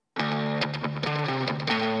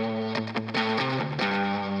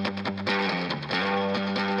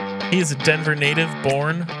He is a Denver native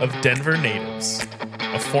born of Denver natives,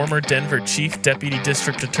 a former Denver Chief Deputy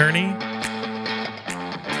District Attorney.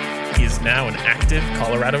 He is now an active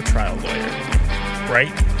Colorado trial lawyer.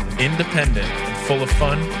 Bright, independent, and full of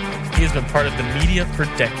fun, he has been part of the media for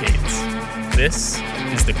decades. This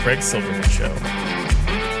is The Craig Silverman Show.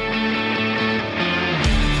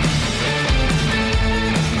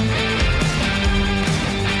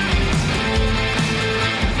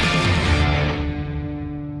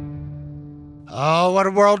 Oh, what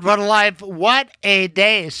a world, what a life, what a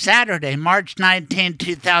day. Saturday, March 19,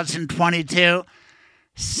 2022.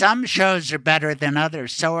 Some shows are better than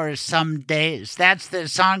others, so are some days. That's the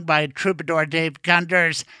song by Troubadour Dave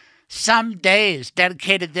Gunders, Some Days,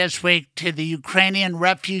 dedicated this week to the Ukrainian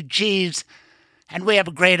refugees. And we have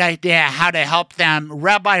a great idea how to help them.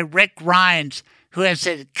 Rabbi Rick Rheins, who is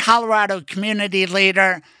a Colorado community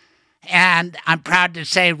leader, and I'm proud to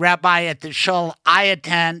say rabbi at the shul I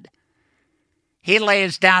attend, he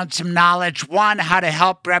lays down some knowledge. One, how to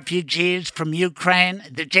help refugees from Ukraine,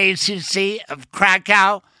 the JCC of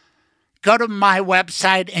Krakow. Go to my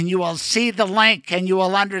website and you will see the link and you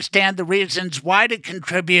will understand the reasons why to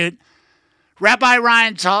contribute. Rabbi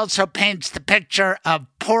Rheins also paints the picture of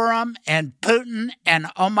Purim and Putin and,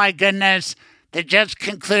 oh my goodness, the just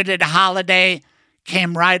concluded holiday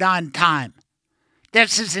came right on time.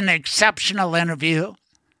 This is an exceptional interview.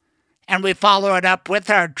 And we follow it up with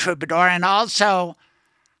our troubadour and also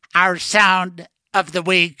our sound of the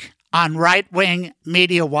week on Right Wing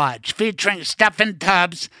Media Watch, featuring Stephen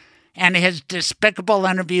Tubbs and his despicable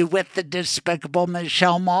interview with the despicable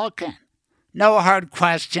Michelle Malkin. No hard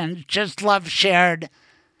questions, just love shared.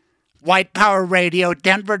 White Power Radio,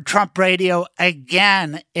 Denver Trump Radio,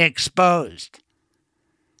 again exposed.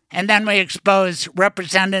 And then we expose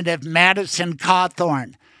Representative Madison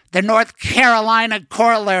Cawthorn, the North Carolina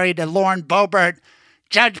corollary to Lauren Boebert.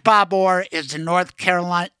 Judge Bob Orr is a North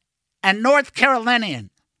Carolinian.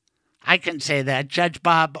 I can say that. Judge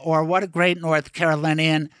Bob Orr, what a great North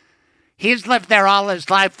Carolinian. He's lived there all his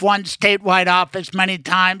life, won statewide office many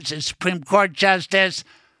times as Supreme Court Justice.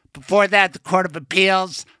 Before that, the Court of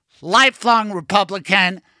Appeals. Lifelong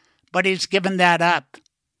Republican, but he's given that up.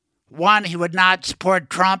 One, he would not support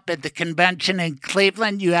Trump at the convention in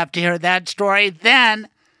Cleveland. You have to hear that story. Then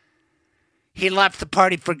he left the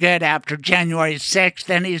party for good after January 6th,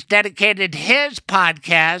 and he's dedicated his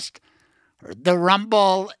podcast, The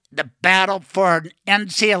Rumble, the Battle for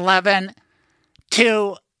NC-11,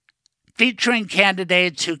 to featuring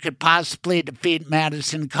candidates who could possibly defeat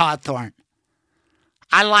Madison Cawthorn.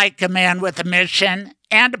 I like a man with a mission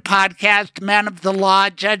and a podcast, Man of the Law,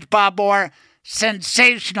 Judge Bob Orr,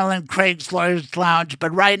 sensational in Craig's Lawyers Lounge.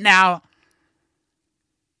 But right now,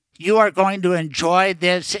 you are going to enjoy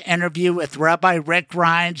this interview with Rabbi Rick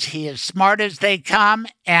Rheins. He is smart as they come,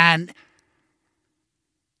 and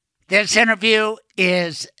this interview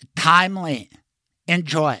is timely.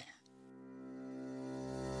 Enjoy.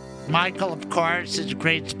 Michael, of course, is a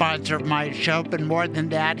great sponsor of my show, but more than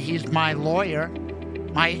that, he's my lawyer,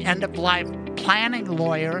 my end-of-life planning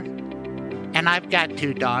lawyer, and I've got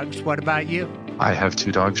 2 dogs. What about you? I have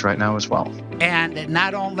 2 dogs right now as well. And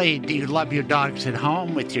not only do you love your dogs at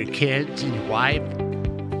home with your kids and your wife,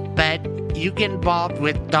 but you get involved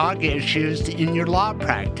with dog issues in your law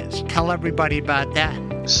practice. Tell everybody about that.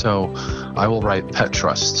 So I will write pet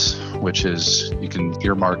trusts, which is you can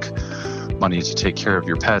earmark money to take care of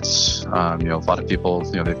your pets. A lot of people,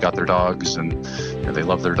 they've got their dogs and they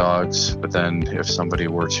love their dogs. But then if somebody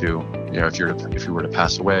were to, if you were to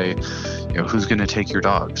pass away, who's going to take your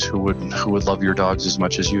dogs? Who would love your dogs as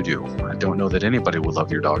much as you do? I don't know that anybody would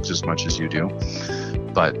love your dogs as much as you do.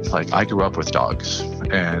 But I grew up with dogs.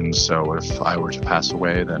 And so if I were to pass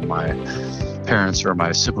away, then my parents or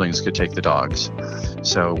my siblings could take the dogs.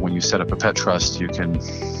 So when you set up a pet trust, you can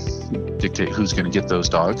dictate who's going to get those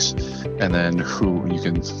dogs, and then who you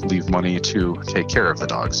can leave money to take care of the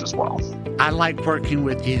dogs as well. I like working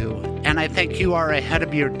with you, and I think you are ahead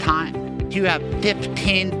of your time. You have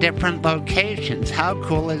 15 different locations. How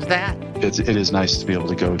cool is that? It is nice to be able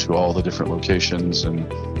to go to all the different locations and,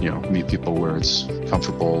 meet people where it's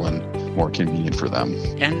comfortable and more convenient for them.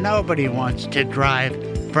 And nobody wants to drive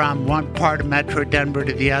from one part of Metro Denver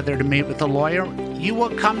to the other to meet with a lawyer. You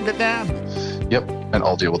will come to them. Yep, and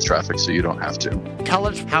I'll deal with traffic so you don't have to. Tell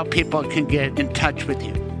us how people can get in touch with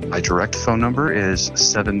you. My direct phone number is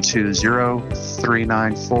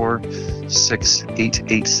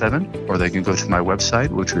 720-394-6887, or they can go to my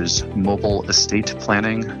website, which is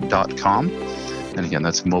mobileestateplanning.com. And again,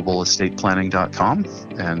 that's mobileestateplanning.com.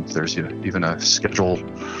 And there's even a schedule,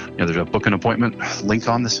 there's a book an appointment link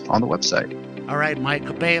on the website. All right,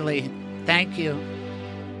 Michael Bailey, thank you.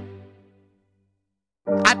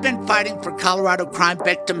 I've been fighting for Colorado crime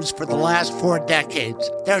victims for the last 4 decades.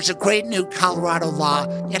 There's a great new Colorado law.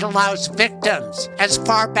 It allows victims, as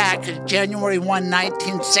far back as January 1,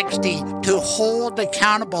 1960, to hold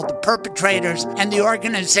accountable the perpetrators and the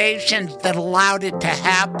organizations that allowed it to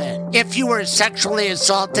happen. If you were sexually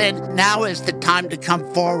assaulted, now is the time to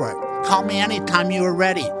come forward. Call me anytime you are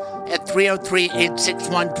ready at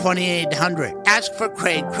 303-861-2800. Ask for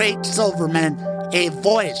Craig Silverman, a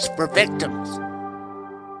voice for victims.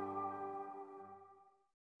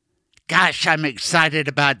 Gosh, I'm excited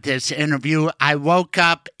about this interview. I woke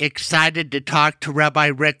up excited to talk to Rabbi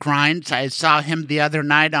Rick Rheins. I saw him the other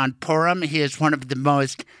night on Purim. He is one of the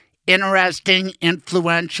most interesting,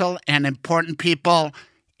 influential, and important people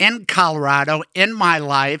in Colorado in my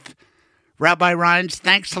life. Rabbi Rheins,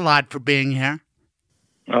 thanks a lot for being here.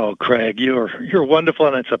 Oh, Craig, you're wonderful,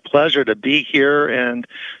 and it's a pleasure to be here and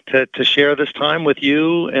to share this time with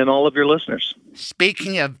you and all of your listeners.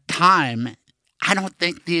 Speaking of time, I don't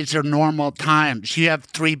think these are normal times. You have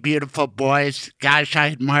 3 beautiful boys. Gosh, I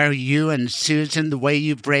admire you and Susan, the way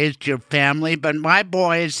you've raised your family. But my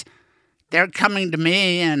boys, they're coming to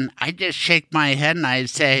me, and I just shake my head and I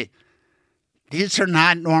say, these are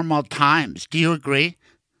not normal times. Do you agree?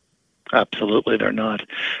 Absolutely, they're not.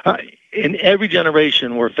 In every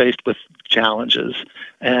generation, we're faced with challenges,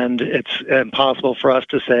 and it's impossible for us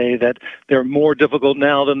to say that they're more difficult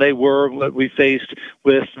now than they were what we faced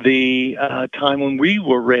with the time when we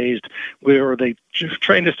were raised, where they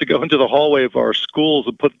trained us to go into the hallway of our schools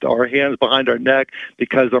and put our hands behind our neck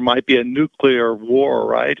because there might be a nuclear war,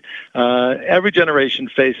 right? Every generation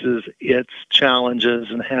faces its challenges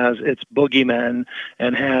and has its boogeymen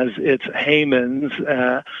and has its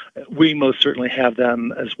Hamans. We most certainly have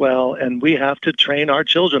them as well, and we have to train our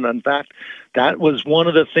children. In fact, that was one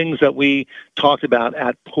of the things that we talked about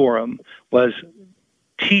at Purim, was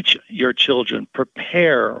teach your children,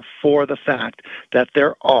 prepare for the fact that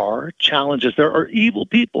there are challenges. There are evil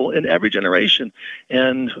people in every generation,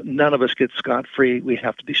 and none of us get scot-free. We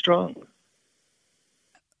have to be strong.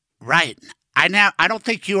 Right. I don't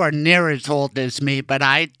think you are near as old as me, but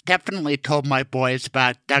I definitely told my boys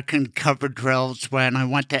about duck and cover drills when I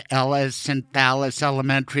went to Ellis and Dallas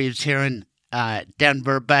Elementaries here in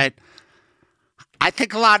Denver. But I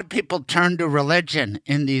think a lot of people turn to religion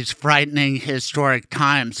in these frightening historic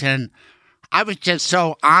times. And I was just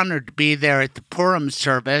so honored to be there at the Purim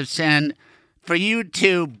service and for you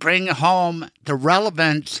to bring home the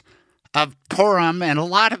relevance of Purim and a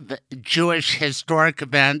lot of Jewish historic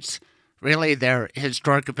events. Really, they're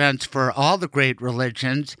historic events for all the great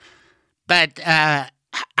religions. But I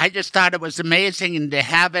just thought it was amazing, and to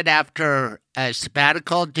have it after a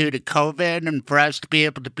sabbatical due to COVID and for us to be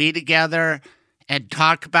able to be together and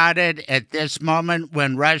talk about it at this moment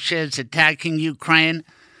when Russia is attacking Ukraine.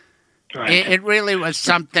 Right. It really was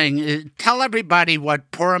something. Tell everybody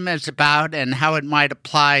what Purim is about and how it might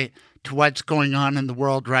apply to what's going on in the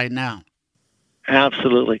world right now.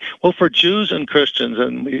 Absolutely. Well, for Jews and Christians,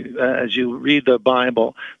 and as you read the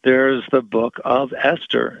Bible, there's the book of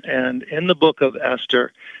Esther. And in the book of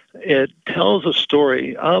Esther, it tells a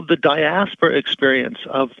story of the diaspora experience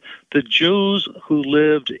of the Jews who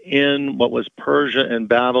lived in what was Persia and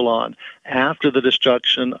Babylon after the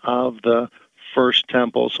destruction of the first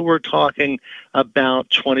temple. So we're talking about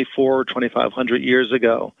 2,500 years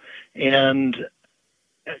ago. And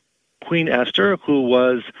Queen Esther, who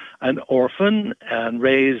was an orphan and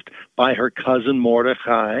raised by her cousin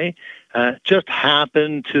Mordecai, just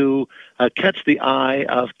happened to catch the eye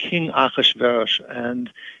of King Ahasuerus,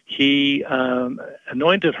 and he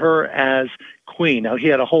anointed her as queen. Now, he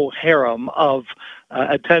had a whole harem of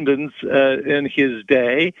attendants in his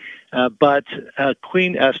day, but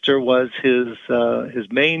Queen Esther was his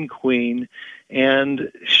main queen,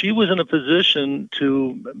 and she was in a position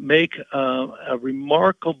to make a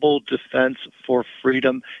remarkable defense for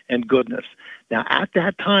freedom and goodness. Now, at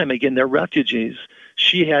that time, again, they're refugees.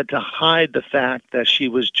 She had to hide the fact that she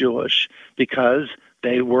was Jewish because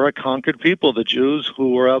they were a conquered people. The Jews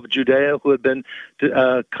who were of Judea, who had been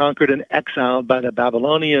conquered and exiled by the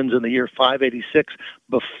Babylonians in the year 586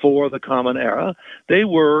 before the Common Era, they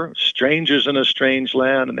were strangers in a strange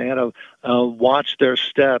land, and they had to watch their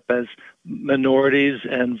step as minorities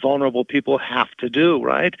and vulnerable people have to do,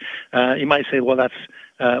 right? You might say, well, that's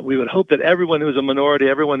we would hope that everyone who's a minority,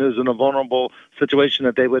 everyone who's in a vulnerable situation,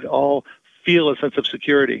 that they would all feel a sense of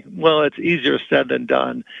security. Well, it's easier said than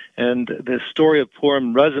done. And the story of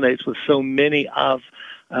Purim resonates with so many of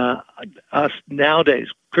us nowadays,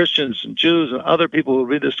 Christians and Jews and other people who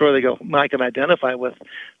read the story. They go, I can identify with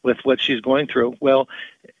what she's going through. Well,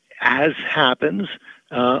 as happens,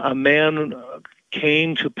 a man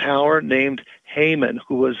came to power named Haman,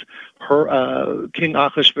 who was her King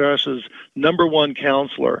Ahasuerus' number one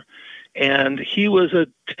counselor. And he was a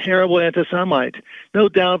terrible anti-Semite. No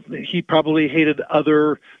doubt he probably hated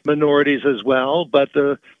other minorities as well, but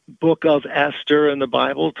the book of Esther in the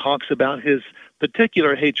Bible talks about his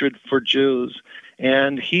particular hatred for Jews.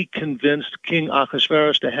 And he convinced King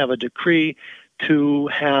Ahasuerus to have a decree to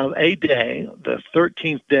have a day, the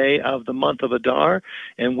 13th day of the month of Adar,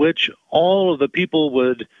 in which all of the people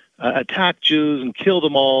would attack Jews and kill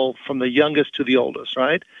them all from the youngest to the oldest,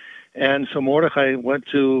 right? And so Mordecai went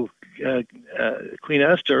to Queen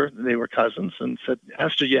Esther, they were cousins, and said,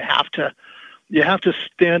 Esther, you have to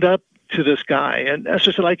stand up to this guy. And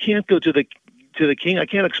Esther said, I can't go to the king. I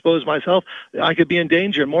can't expose myself. I could be in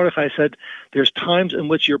danger. And Mordecai said, there's times in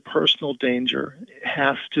which your personal danger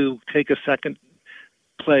has to take a second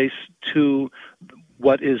place to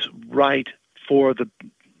what is right for the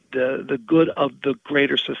good of the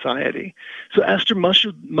greater society. So Esther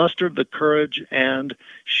mustered the courage, and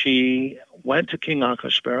she went to King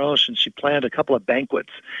Ahasuerus, and she planned a couple of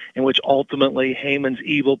banquets in which ultimately Haman's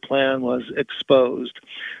evil plan was exposed.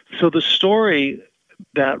 So the story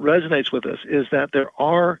that resonates with us is that there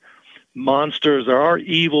are monsters, there are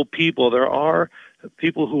evil people, there are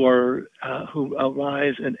people who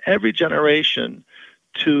arise in every generation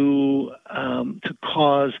to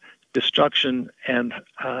cause destruction and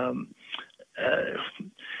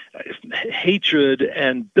hatred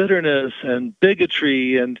and bitterness and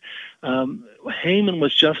bigotry. And Haman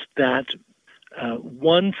was just that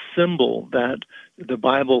one symbol that the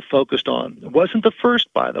Bible focused on. It wasn't the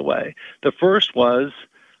first, by the way. The first was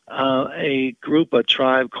a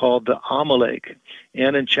tribe called the Amalek.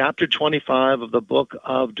 And in chapter 25 of the book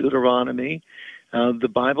of Deuteronomy, the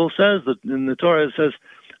Bible says, that in the Torah it says,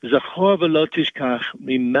 Zachor v'lo tishkach,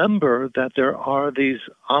 remember that there are these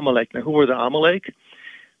Amalek. Now, who were the Amalek?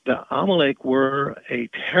 The Amalek were a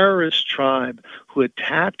terrorist tribe who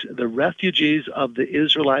attacked the refugees of the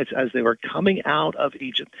Israelites as they were coming out of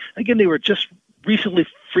Egypt. Again, they were just recently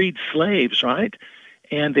freed slaves, right?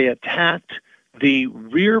 And they attacked the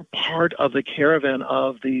rear part of the caravan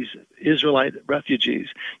of these Israelite refugees.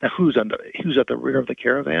 Now, who's at the rear of the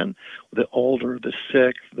caravan? The older, the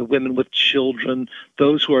sick, the women with children,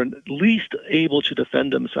 those who are least able to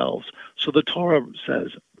defend themselves. So the Torah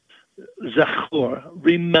says, Zachor,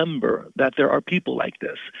 remember that there are people like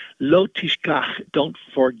this. Lo tishkach, don't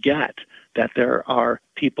forget that there are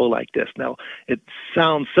people like this. Now, it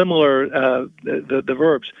sounds similar, the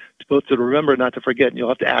verbs, both to remember and not to forget, and you'll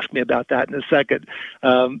have to ask me about that in a second,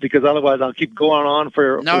 because otherwise I'll keep going on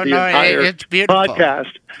for the entire it's beautiful.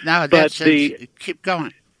 podcast. No, keep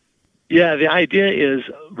going. Yeah, the idea is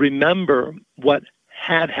remember what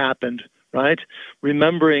had happened, right?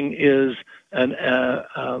 Remembering is an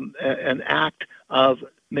act of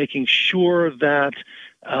making sure that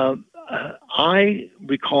I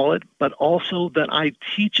recall it, but also that I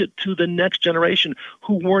teach it to the next generation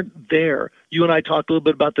who weren't there. You and I talked a little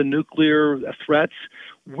bit about the nuclear threats.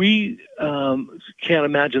 We can't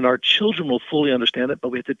imagine our children will fully understand it, but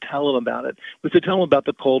we have to tell them about it. We have to tell them about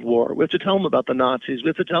the Cold War. We have to tell them about the Nazis. We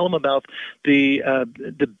have to tell them about the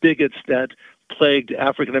bigots that plagued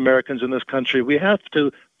African Americans in this country. We have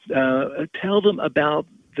to tell them about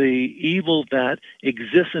the evil that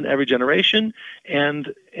exists in every generation,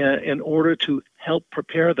 and in order to help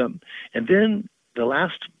prepare them. And then the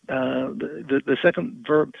last, the second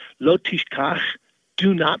verb, lo tishkach,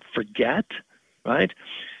 do not forget, right?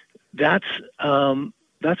 That's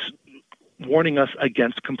warning us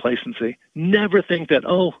against complacency. Never think that,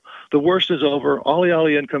 the worst is over,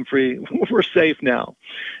 ollie income free, we're safe now.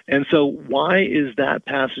 And so why is that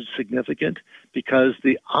passage significant? Because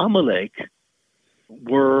the Amalek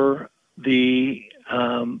were the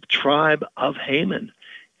tribe of Haman.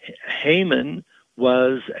 Haman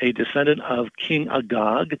was a descendant of King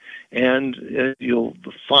Agag, and you'll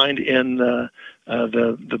find in the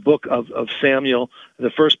book of Samuel, the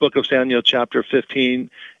first book of Samuel, chapter 15,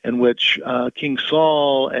 in which King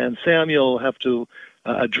Saul and Samuel have to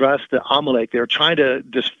address the Amalek. They're trying to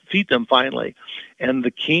defeat them finally. And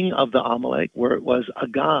the king of the Amalek was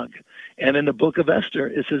Agag. And in the book of Esther,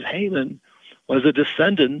 it says Haman was a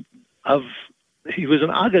descendant he was an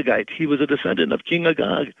Agagite. He was a descendant of King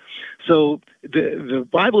Agag. So the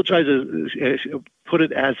Bible tries to put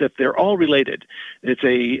it as if they're all related. It's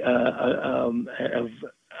a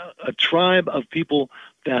tribe of people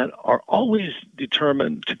that are always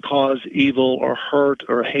determined to cause evil or hurt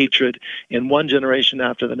or hatred in one generation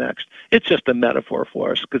after the next. It's just a metaphor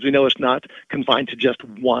for us, because we know it's not confined to just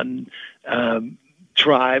one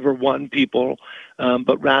tribe or one people,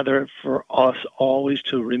 but rather for us always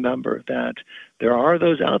to remember that there are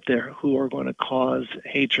those out there who are going to cause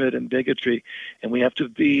hatred and bigotry, and we have to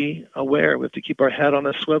be aware. We have to keep our head on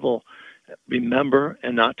a swivel, remember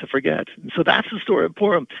and not to forget. And so that's the story of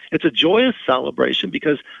Purim. It's a joyous celebration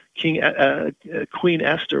because Queen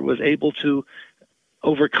Esther was able to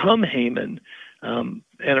overcome Haman. And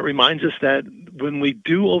it reminds us that when we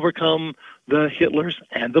do overcome the Hitlers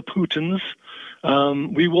and the Putins,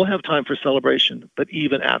 we will have time for celebration. But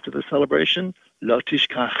even after the celebration, lo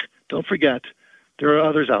tishkach, don't forget, there are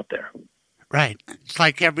others out there. Right. It's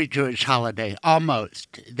like every Jewish holiday,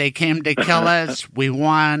 almost. They came to kill us. We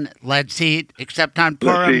won. Let's eat. Except on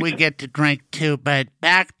Purim, we get to drink too. But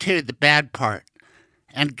back to the bad part.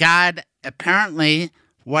 And God, apparently,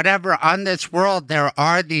 whatever on this world, there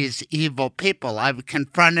are these evil people. I've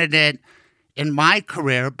confronted it in my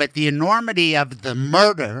career, but the enormity of the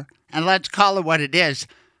murder, and let's call it what it is,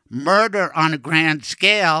 murder on a grand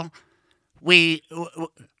scale, we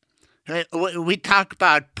talk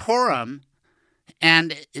about Purim,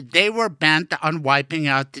 and they were bent on wiping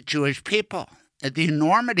out the Jewish people. The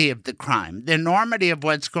enormity of the crime, the enormity of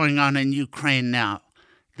what's going on in Ukraine now,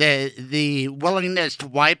 the willingness to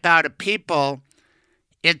wipe out a people,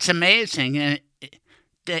 it's amazing.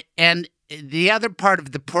 And the other part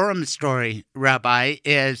of the Purim story, Rabbi,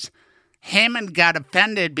 is Haman got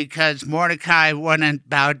offended because Mordecai wouldn't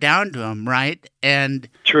bow down to him, right? And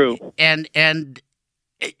true. And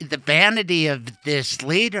the vanity of this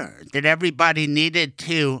leader, that everybody needed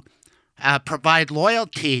to provide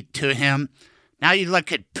loyalty to him. Now you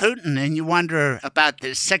look at Putin and you wonder about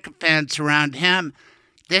the sycophants around him.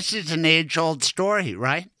 This is an age-old story,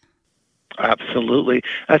 right? Absolutely.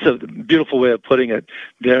 That's a beautiful way of putting it.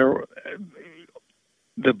 The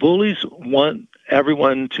bullies want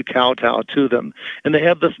everyone to kowtow to them, and they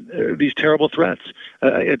have these terrible threats.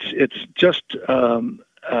 It's just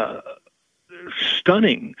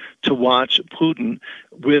stunning to watch Putin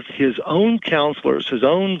with his own counselors, his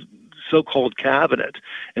own so-called cabinet,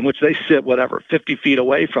 in which they sit, 50 feet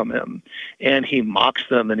away from him, and he mocks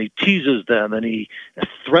them and he teases them and he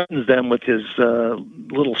threatens them with his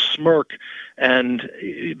little smirk, and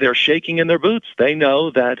they're shaking in their boots. They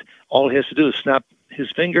know that all he has to do is snap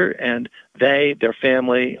his finger and their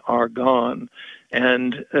family are gone.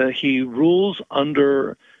 And he rules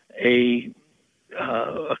under a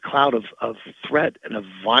cloud of threat and of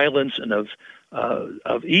violence and of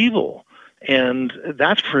evil. And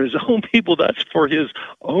that's for his own people. That's for his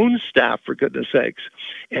own staff, for goodness sakes.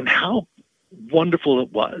 And how wonderful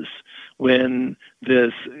it was when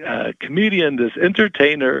this comedian, this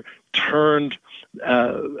entertainer turned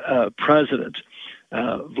president,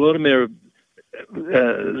 Vladimir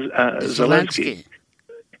Zelensky,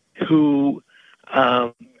 who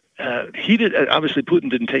he did. Obviously,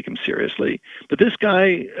 Putin didn't take him seriously, but this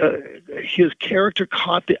guy, his character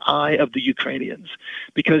caught the eye of the Ukrainians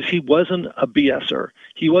because he wasn't a BSer.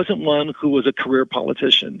 He wasn't one who was a career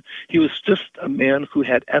politician. He was just a man who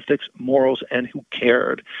had ethics, morals, and who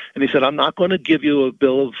cared. And he said, "I'm not going to give you a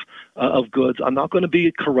bill of goods. I'm not going to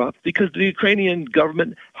be corrupt," because the Ukrainian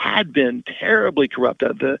government had been terribly corrupt.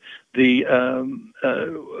 The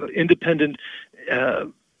independent.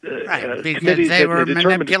 Right, because they were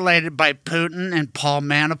manipulated by Putin and Paul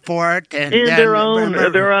Manafort, and their own,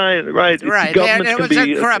 right. It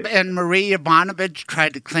was corrupt. And Marie Yovanovitch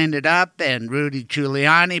tried to clean it up, and Rudy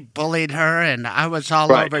Giuliani bullied her, and I was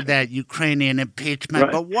all over that Ukrainian impeachment.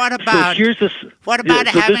 Right. But what about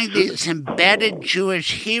having these embedded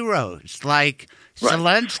Jewish heroes like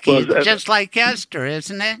Zelensky, just like Esther,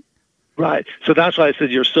 isn't it? Right. So that's why I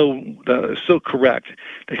said you're so correct.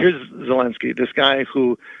 Here's Zelensky, this guy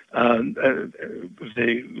who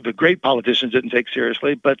the great politicians didn't take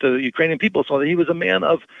seriously, but the Ukrainian people saw that he was a man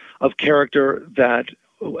of character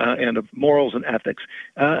and of morals and ethics.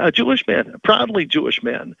 A Jewish man, a proudly Jewish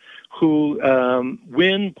man, who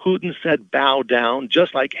when Putin said bow down,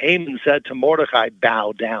 just like Haman said to Mordecai,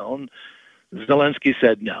 bow down, Zelensky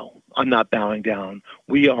said, no, I'm not bowing down.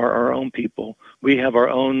 We are our own people. We have our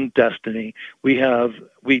own destiny. We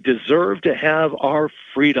deserve to have our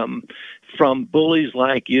freedom from bullies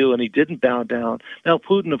like you, and he didn't bow down. Now,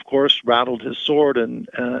 Putin, of course, rattled his sword and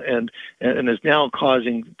is now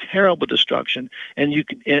causing terrible destruction. And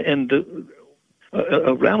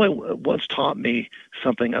a rabbi once taught me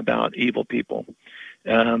something about evil people,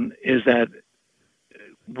 is that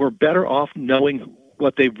we're better off knowing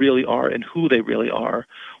what they really are and who they really are,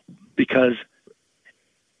 because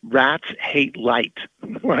rats hate light,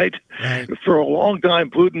 right? Right. For a long time,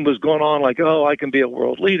 Putin was going on like, "Oh, I can be a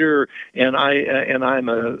world leader, and I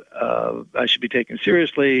should be taken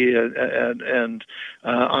seriously, and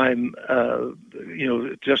I'm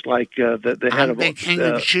just like the head I'm of the king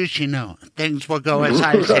of Shushino. Things will go as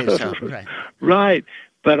I say so. Right. Right.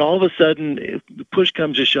 But all of a sudden, if the push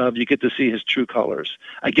comes to shove, you get to see his true colors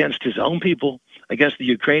against his own people, against the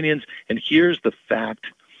Ukrainians. And here's the fact.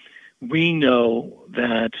 We know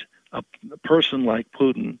that a person like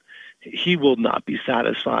Putin, he will not be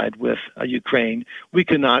satisfied with Ukraine. We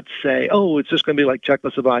cannot say, oh, it's just going to be like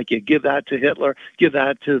Czechoslovakia. Give that to Hitler, give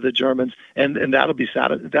that to the Germans, and that'll be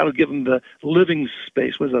that'll give them the living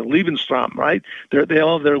space. Was a Lebensraum, right? They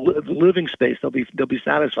all have their living space. They'll be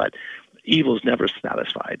satisfied. Evil's never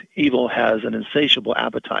satisfied. Evil has an insatiable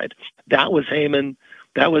appetite. That was Haman.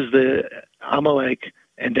 That was the Amalek.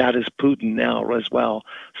 And that is Putin now as well.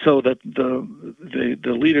 So that the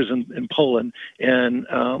leaders in Poland and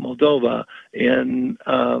Moldova and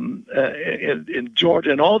in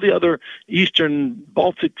Georgia and all the other Eastern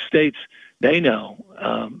Baltic states, they know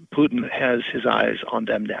Putin has his eyes on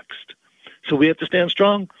them next. So we have to stand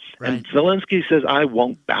strong. Right. And Zelensky says, I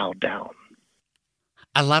won't bow down.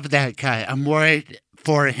 I love that guy. I'm worried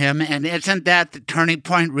for him. And isn't that the turning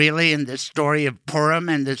point really in the story of Purim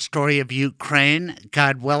and the story of Ukraine,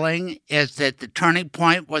 God willing, is that the turning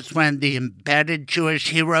point was when the embedded Jewish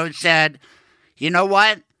hero said, you know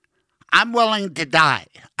what? I'm willing to die.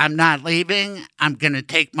 I'm not leaving. I'm going to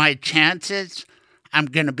take my chances. I'm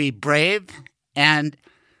going to be brave. And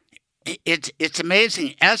it's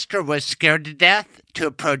amazing. Esther was scared to death to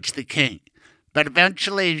approach the king. But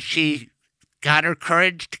eventually she got her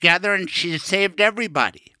courage together, and she saved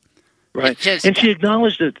everybody. Right, and she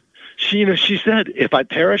acknowledged it. She said, "If I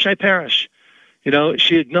perish, I perish."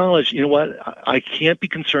 She acknowledged, you know what? I can't be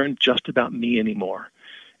concerned just about me anymore.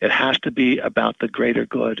 It has to be about the greater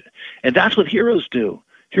good, and that's what heroes do.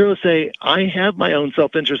 Heroes say, "I have my own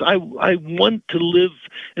self-interest. I want to live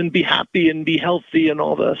and be happy and be healthy and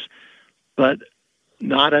all this, but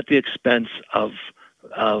not at the expense of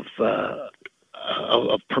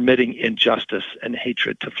permitting injustice and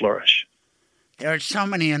hatred to flourish." There are so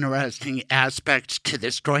many interesting aspects to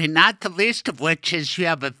this story, not the least of which is you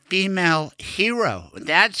have a female hero.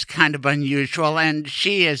 That's kind of unusual, and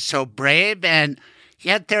she is so brave, and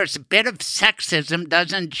yet there's a bit of sexism.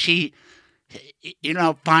 Doesn't she,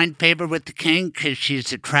 find favor with the king because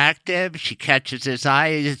she's attractive? She catches his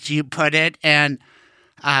eye, as you put it, and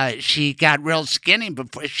she got real skinny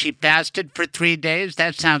before she fasted for 3 days.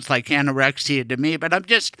 That sounds like anorexia to me, but I'm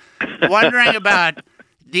just wondering about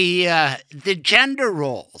the gender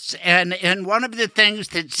roles. And one of the things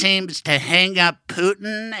that seems to hang up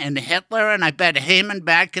Putin and Hitler, and I bet Haman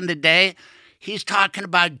back in the day, he's talking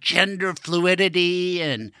about gender fluidity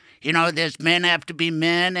and, there's men have to be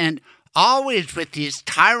men. And always with these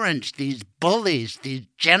tyrants, these bullies, these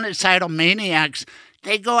genocidal maniacs,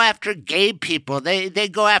 they go after gay people. They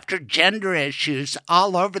go after gender issues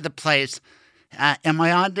all over the place. Am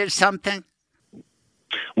I onto something?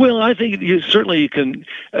 Well, I think you can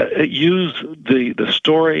use the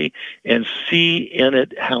story and see in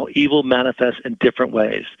it how evil manifests in different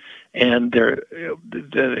ways. And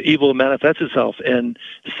the evil manifests itself in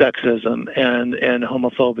sexism and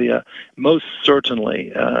homophobia, most certainly.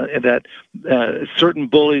 That certain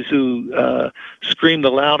bullies who scream the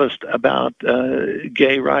loudest about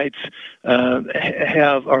gay rights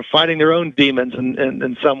are fighting their own demons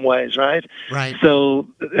in some ways, right? Right. So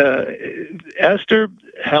Esther,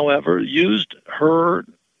 however, used her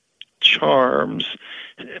charms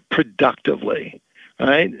productively.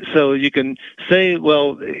 Right, so you can say,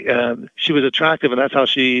 well, she was attractive, and that's how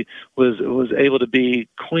she was able to be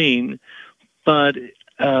queen. But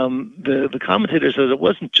the commentator says it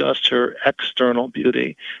wasn't just her external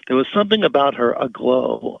beauty. There was something about her, a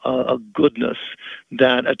glow, a goodness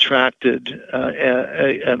that attracted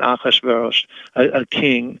an Ahasuerus, a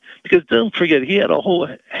king. Because don't forget, he had a whole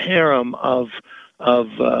harem of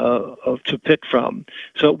to pick from.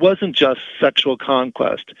 So it wasn't just sexual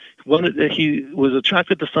conquest. He was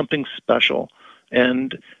attracted to something special,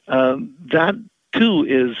 and that too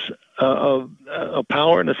is a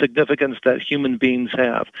power and a significance that human beings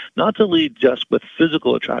have. Not to lead just with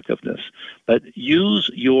physical attractiveness, but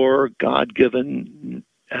use your God-given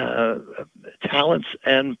talents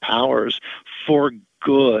and powers for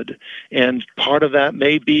good. And part of that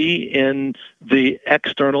may be in the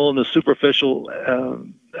external and the superficial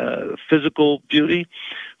physical beauty,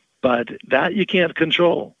 but that you can't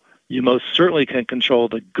control. you most certainly can control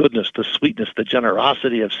the goodness, the sweetness, the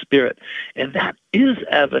generosity of spirit. And that is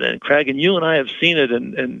evident, Craig, and you and I have seen it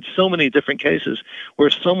in so many different cases where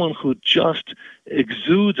someone who just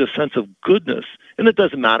exudes a sense of goodness, and it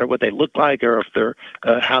doesn't matter what they look like or if they're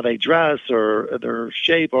how they dress or their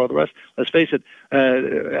shape or all the rest. Let's face it,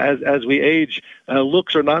 as we age,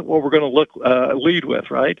 looks are not what we're going to lead with,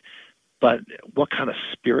 right? But what kind of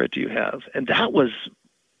spirit do you have? And that was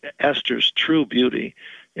Esther's true beauty.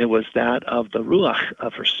 It was that of the ruach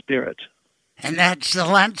of her spirit. And that's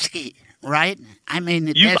Zelensky, right? I mean,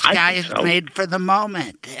 this guy is made for the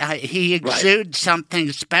moment. He exudes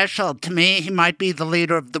something special. To me, he might be the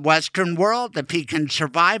leader of the Western world if he can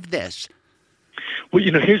survive this. Well,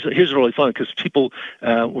 here's really fun because people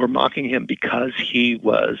were mocking him because he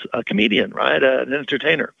was a comedian, right, an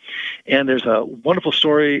entertainer. And there's a wonderful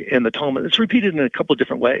story in the Talmud. It's repeated in a couple of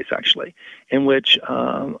different ways, actually, in which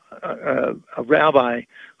a rabbi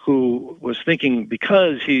who was thinking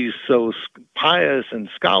because he's so pious and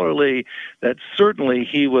scholarly that certainly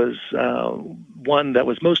he was one that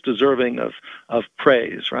was most deserving of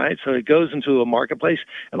praise, right? So he goes into a marketplace,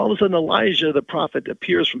 and all of a sudden Elijah, the prophet,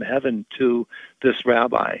 appears from heaven to this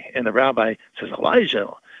rabbi. And the rabbi says, Elijah,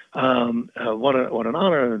 what an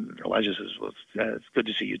honor. And Elijah says, well, it's good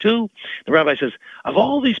to see you too. The rabbi says, of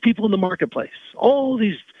all these people in the marketplace, all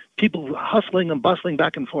these people hustling and bustling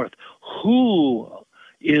back and forth, who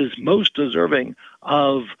is most deserving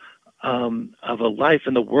of a life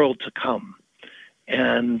in the world to come?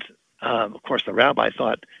 And of course, the rabbi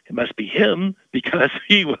thought it must be him because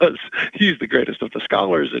he's the greatest of the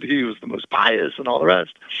scholars and he was the most pious and all the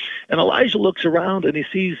rest. And Elijah looks around and he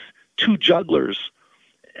sees two jugglers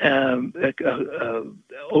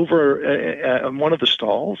over in one of the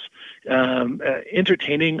stalls,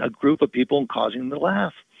 entertaining a group of people and causing them to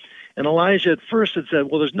laugh. And Elijah at first had said,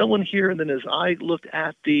 well, there's no one here. And then his eye looked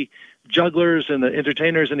at the jugglers and the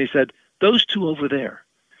entertainers, and he said, those two over there.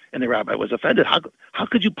 And the rabbi was offended. How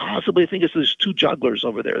could you possibly think it's those two jugglers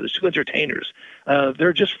over there, those two entertainers?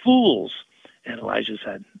 They're just fools. And Elijah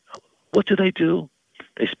said, what do?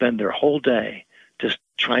 They spend their whole day just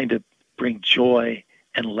trying to bring joy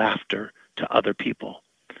and laughter to other people.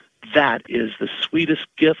 That is the sweetest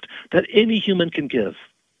gift that any human can give.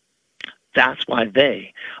 That's why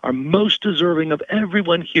they are most deserving of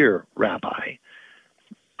everyone here, Rabbi,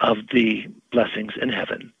 of the blessings in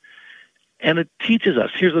heaven. And it teaches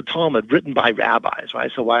us, here's the Talmud written by rabbis,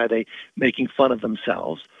 right? So why are they making fun of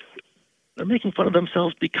themselves? They're making fun of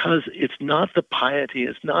themselves because it's not the piety,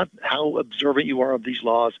 it's not how observant you are of these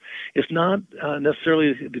laws, it's not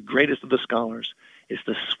necessarily the greatest of the scholars, it's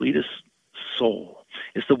the sweetest soul.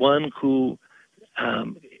 It's the one who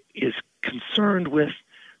is concerned with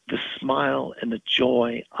the smile and the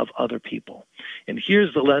joy of other people. And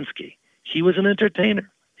here's Zelensky. He was an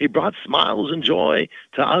entertainer. He brought smiles and joy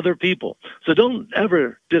to other people. So don't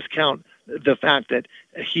ever discount the fact that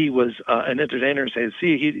he was an entertainer and say,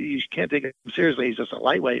 see, you can't take him seriously. He's just a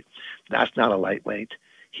lightweight. That's not a lightweight.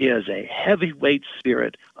 He has a heavyweight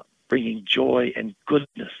spirit bringing joy and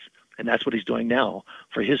goodness. And that's what he's doing now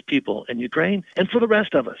for his people in Ukraine and for the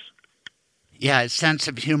rest of us. Yeah, his sense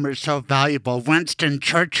of humor is so valuable. Winston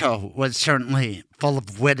Churchill was certainly full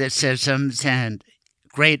of witticisms and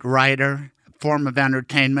great writer, form of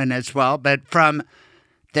entertainment as well. But from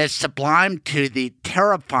the sublime to the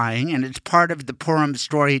terrifying, and it's part of the Purim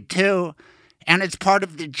story too, and it's part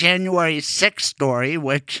of the January 6th story,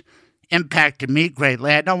 which impacted me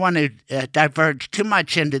greatly. I don't want to diverge too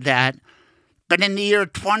much into that. But in the year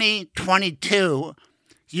 2022,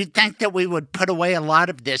 you'd think that we would put away a lot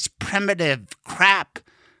of this primitive crap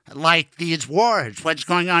like these wars, what's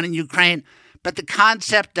going on in Ukraine. But the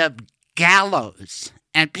concept of gallows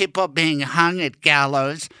and people being hung at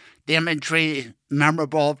gallows, the imagery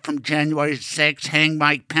memorable from January 6th, hang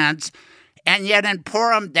Mike Pence. And yet in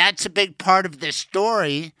Purim, that's a big part of the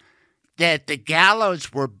story, that the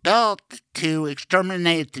gallows were built to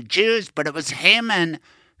exterminate the Jews, but it was Haman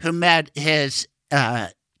who met his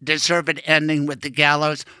deserved ending with the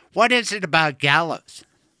gallows. What is it about gallows?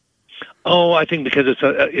 Oh, I think because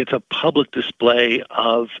it's a public display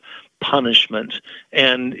of punishment.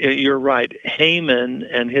 And you're right. Haman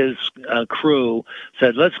and his crew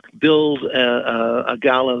said, let's build a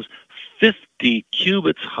gallows 50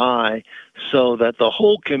 cubits high so that the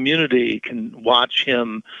whole community can watch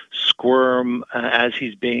him squirm as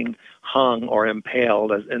he's being hung or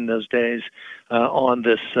impaled, as in those days, on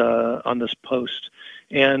this post.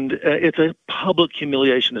 And it's a public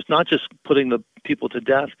humiliation. It's not just putting the people to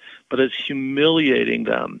death, but it's humiliating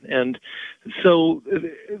them. And so,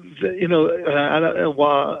 I don't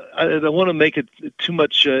want to make it too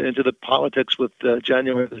much into the politics with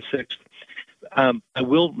January the 6th. I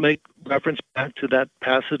will make reference back to that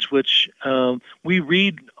passage which we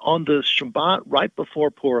read on the Shabbat right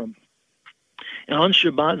before Purim. And on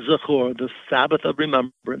Shabbat Zachor, the Sabbath of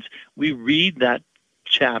Remembrance, we read that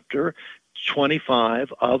chapter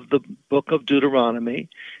 25 of the book of Deuteronomy,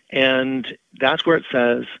 and that's where it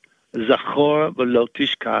says, Zachor v'lo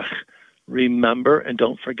tishkach, remember and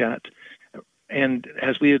don't forget. And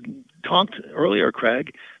as we had talked earlier,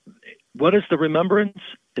 Craig, what is the remembrance?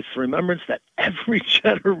 It's the remembrance that every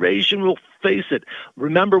generation will face it.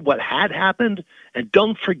 Remember what had happened, and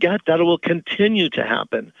don't forget that it will continue to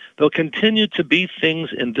happen. There'll continue to be things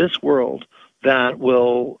in this world that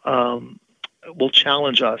will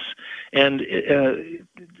challenge us. And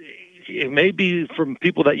it may be from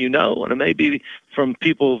people that you know, and it may be from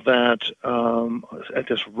people that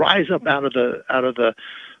just rise up out of the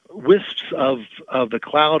wisps of the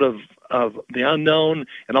cloud of the unknown,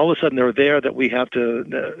 and all of a sudden they're there that we have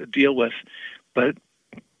to deal with. But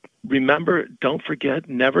remember, don't forget,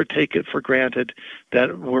 never take it for granted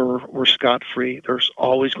that we're scot-free. There's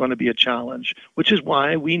always going to be a challenge, which is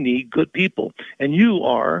why we need good people. And you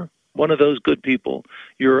are one of those good people.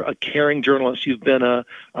 You're a caring journalist. You've been a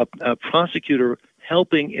prosecutor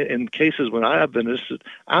helping in cases when I have been just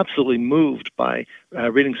absolutely moved by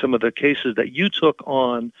reading some of the cases that you took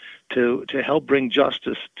on to help bring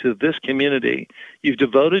justice to this community. You've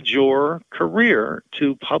devoted your career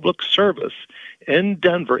to public service in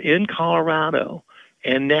Denver, in Colorado,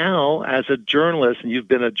 and now as a journalist, and you've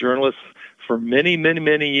been a journalist for many, many,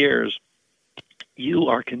 many years, you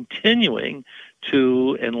are continuing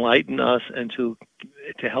to enlighten us and to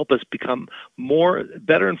help us become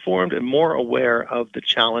better informed and more aware of the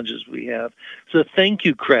challenges we have. So thank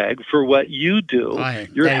you, Craig, for what you do.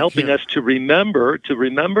 You're helping us to remember,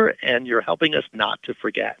 and you're helping us not to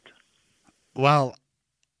forget. Well,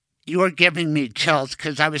 you are giving me chills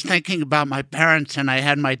because I was thinking about my parents, and I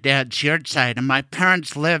had my dad's yahrzeit, and my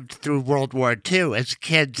parents lived through World War II as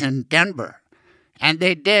kids in Denver. And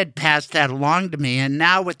they did pass that along to me. And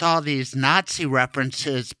now with all these Nazi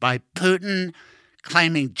references by Putin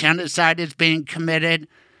claiming genocide is being committed,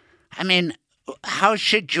 I mean, how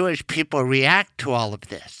should Jewish people react to all of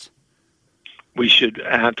this? We should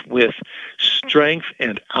act with strength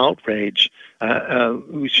and outrage.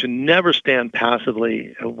 We should never stand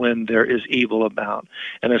passively when there is evil about.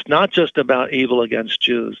 And it's not just about evil against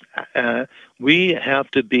Jews. We have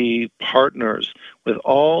to be partners with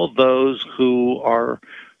all those who are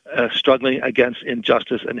struggling against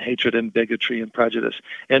injustice and hatred and bigotry and prejudice.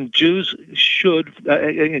 And Jews should,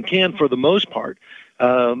 and can for the most part,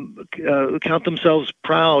 count themselves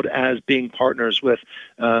proud as being partners with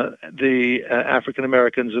the African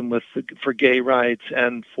Americans and for gay rights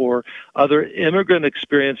and for other immigrant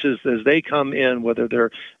experiences as they come in, whether they're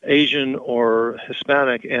Asian or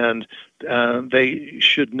Hispanic. And they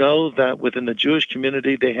should know that within the Jewish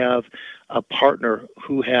community they have a partner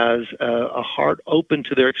who has a heart open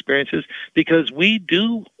to their experiences, because we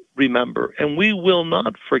do remember, and we will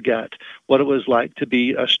not forget what it was like to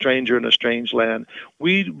be a stranger in a strange land.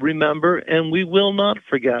 We remember, and we will not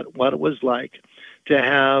forget what it was like to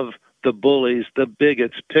have the bullies, the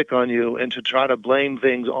bigots pick on you and to try to blame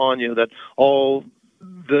things on you, that all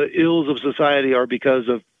the ills of society are because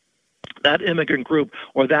of that immigrant group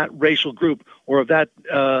or that racial group or of that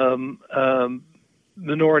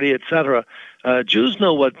minority, etc. Jews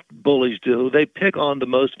know what bullies do. They pick on the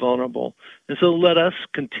most vulnerable. And so let us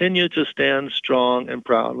continue to stand strong and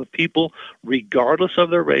proud with people, regardless of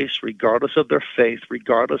their race, regardless of their faith,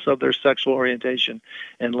 regardless of their sexual orientation.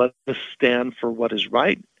 And let us stand for what is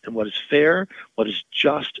right and what is fair, what is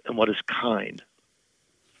just, and what is kind.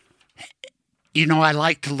 You know, I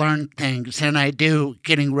like to learn things, and I do,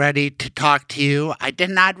 getting ready to talk to you. I did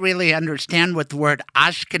not really understand what the word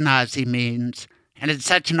Ashkenazi means. And it's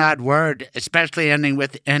such an odd word, especially ending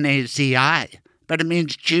with N-A-Z-I. But it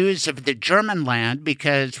means Jews of the German land,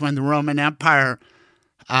 because when the Roman Empire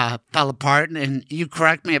fell apart, and you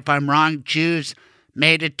correct me if I'm wrong, Jews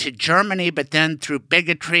made it to Germany, but then through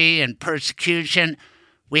bigotry and persecution,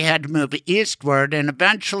 we had to move eastward. And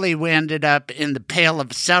eventually we ended up in the Pale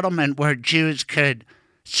of Settlement where Jews could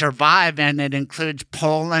survive. And it includes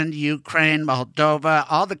Poland, Ukraine, Moldova,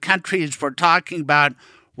 all the countries we're talking about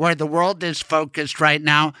where the world is focused right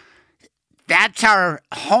now. That's our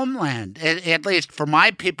homeland, at least for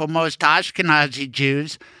my people, most Ashkenazi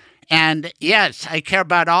Jews. And yes, I care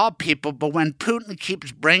about all people, but when Putin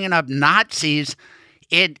keeps bringing up Nazis,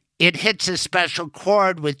 it hits a special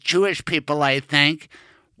chord with Jewish people, I think.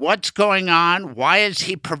 What's going on? Why is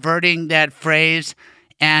he perverting that phrase?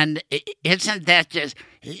 And isn't that just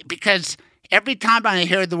because every time I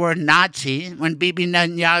hear the word Nazi, when Bibi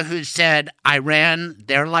Netanyahu said Iran,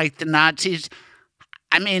 they're like the Nazis,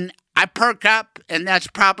 I mean, I perk up, and that's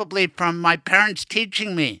probably from my parents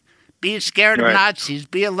teaching me. Be scared of Nazis.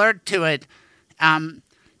 Be alert to it.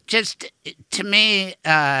 Just to me,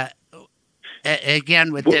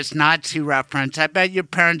 again, with this Nazi reference, I bet your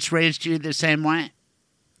parents raised you the same way.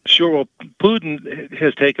 Sure. Well, Putin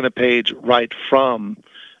has taken a page right from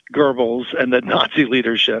Goebbels and the Nazi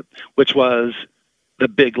leadership, which was the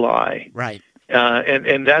big lie. Right.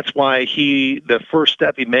 And that's why the first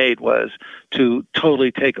step he made was to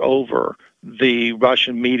totally take over the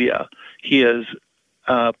Russian media. He has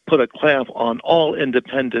put a clamp on all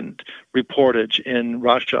independent reportage in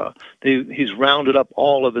Russia. He's rounded up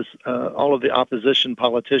all of the opposition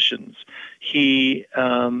politicians. He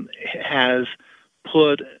has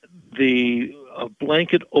put a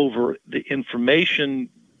blanket over the information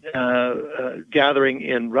gathering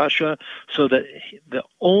in Russia, so that the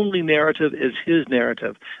only narrative is his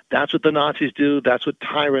narrative. That's what the Nazis do. That's what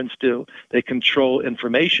tyrants do. They control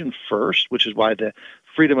information first, which is why the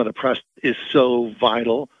freedom of the press is so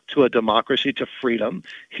vital to a democracy, to freedom.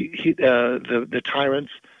 The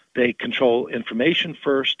tyrants, they control information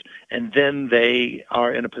first, and then they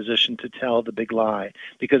are in a position to tell the big lie.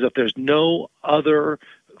 Because if there's no other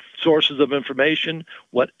sources of information,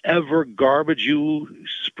 whatever garbage you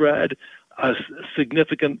spread, a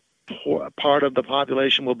significant part of the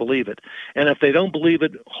population will believe it. And if they don't believe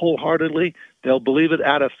it wholeheartedly, they'll believe it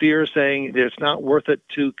out of fear, saying it's not worth it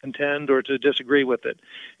to contend or to disagree with it.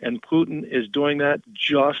 And Putin is doing that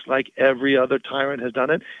just like every other tyrant has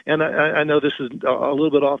done it. And I know this is a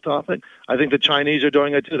little bit off topic. I think the Chinese are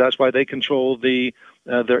doing it too. That's why they control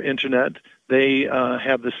their internet. They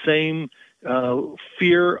have the same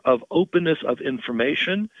fear of openness of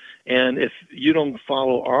information. And if you don't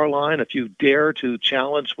follow our line, if you dare to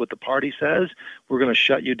challenge what the party says, we're going to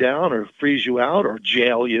shut you down or freeze you out or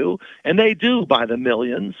jail you. And they do by the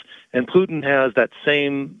millions. And Putin has that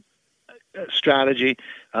same strategy.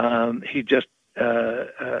 He just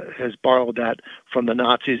has borrowed that from the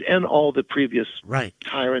Nazis and all the previous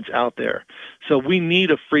tyrants out there. So we need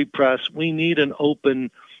a free press. We need an open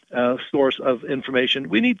source of information.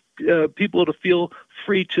 We need people to feel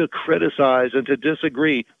free to criticize and to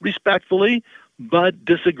disagree respectfully, but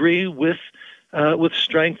disagree with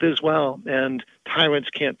strength as well. And tyrants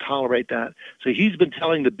can't tolerate that. So he's been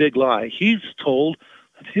telling the big lie. He's told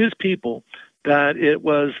his people that it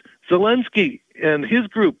was Zelensky and his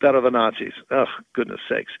group that are the Nazis. Oh, goodness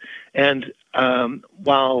sakes. And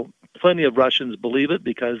while plenty of Russians believe it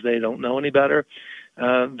because they don't know any better,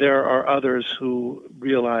 there are others who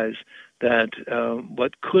realize that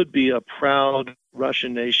what could be a proud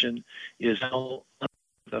Russian nation is now under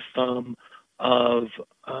the thumb of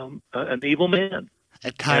an evil man,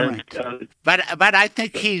 a tyrant. But I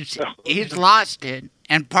think he's lost it,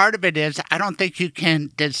 and part of it is I don't think you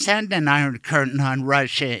can descend an iron curtain on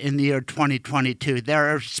Russia in the year 2022. There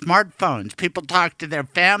are smartphones. People talk to their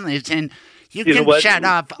families, and you can shut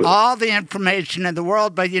off all the information in the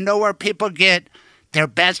world, but you know where people get their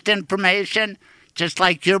best information? Just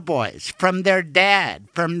like your boys, from their dad,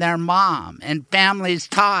 from their mom, and families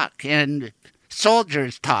talk, and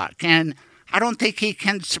soldiers talk. And I don't think he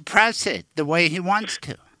can suppress it the way he wants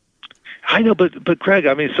to. I know, but Craig,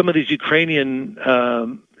 I mean, some of these Ukrainian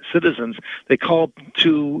citizens, they call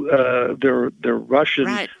to their Russian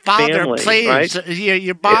Father, family, please, right?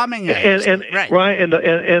 You're bombing us, and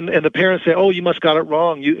the parents say, "Oh, you must got it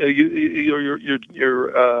wrong. You're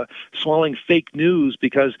swallowing fake news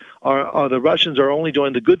because the Russians are only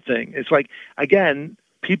doing the good thing." It's like, again,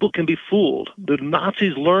 people can be fooled. The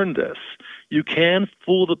Nazis learned this. You can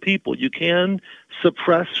fool the people. You can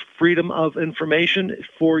suppress freedom of information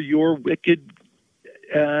for your wicked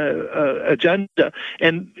agenda,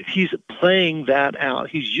 and he's playing that out.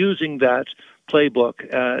 He's using that playbook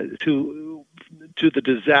to the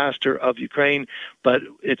disaster of Ukraine, but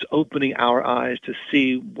it's opening our eyes to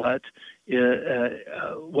see what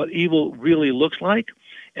evil really looks like,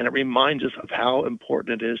 and it reminds us of how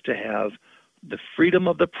important it is to have the freedom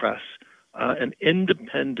of the press, an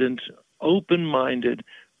independent, open-minded,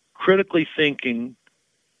 critically thinking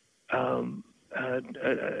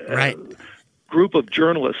group of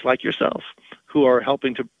journalists like yourself who are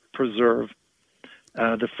helping to preserve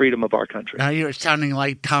the freedom of our country. Now you're sounding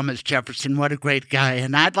like Thomas Jefferson. What a great guy.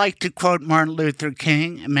 And I'd like to quote Martin Luther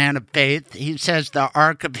King, a man of faith. He says the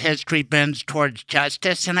arc of history bends towards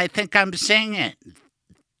justice, and I think I'm seeing it.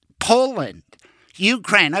 Poland,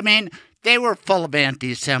 Ukraine, I mean, they were full of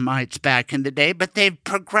anti-Semites back in the day, but they've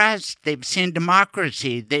progressed. They've seen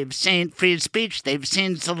democracy. They've seen free speech. They've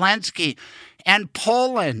seen Zelensky. And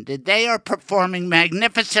Poland, they are performing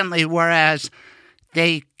magnificently, whereas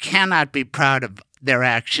they cannot be proud of their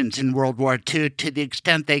actions in World War II to the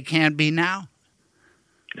extent they can be now.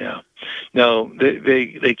 Yeah. No,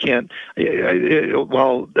 they can't.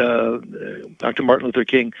 While Dr. Martin Luther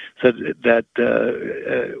King said that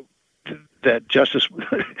that justice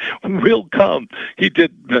will come, he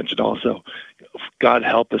did mention also, God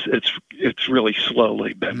help us, it's really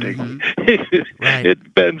slowly bending. Mm-hmm. Right.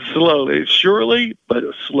 It bends slowly, surely, but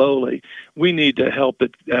slowly. We need to help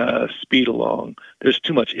it speed along. There's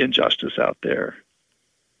too much injustice out there.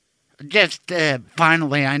 Just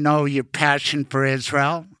finally, I know your passion for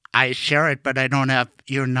Israel. I share it, but I don't have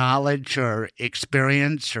your knowledge or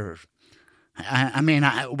experience or...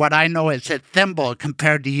 what I know is a thimble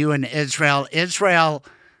compared to you and Israel. Israel,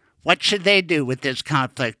 what should they do with this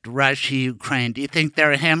conflict, Russia, Ukraine? Do you think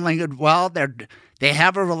they're handling it well? They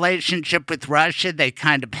have a relationship with Russia. They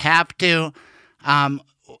kind of have to.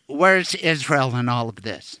 Where's Israel in all of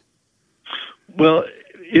this? Well,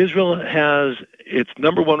 Israel has its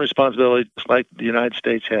number one responsibility, just like the United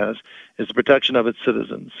States has, is the protection of its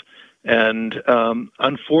citizens. And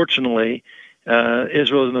unfortunately,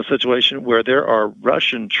 Israel is in a situation where there are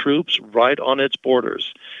Russian troops right on its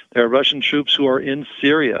borders. There are Russian troops who are in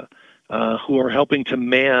Syria, who are helping to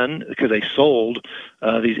man, because they sold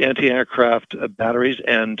these anti-aircraft batteries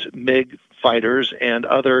and MiG fighters and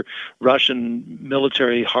other Russian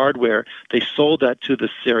military hardware. They sold that to the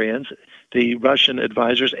Syrians. The Russian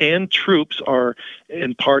advisors and troops are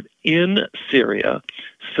in part in Syria,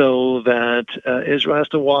 so that Israel has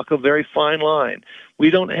to walk a very fine line. We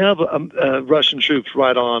don't have Russian troops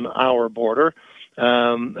right on our border.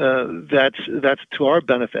 That's to our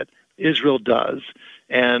benefit. Israel does,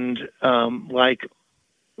 and like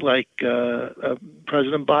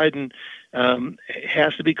President Biden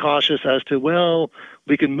has to be cautious as to, well,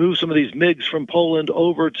 we can move some of these MiGs from Poland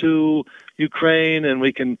over to Ukraine, and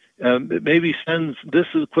we can maybe send this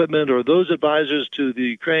equipment or those advisors to the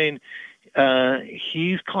Ukraine.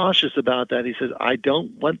 He's cautious about that. He says, I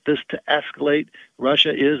don't want this to escalate.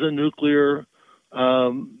 Russia is a nuclear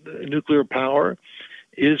power.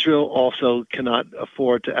 Israel also cannot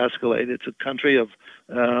afford to escalate. It's a country of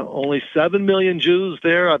only 7 million Jews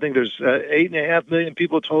there. I think there's 8.5 million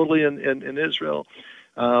people totally in Israel,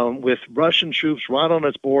 with Russian troops right on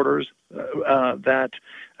its borders,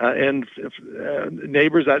 and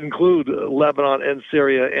neighbors that include Lebanon and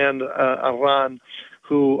Syria and Iran,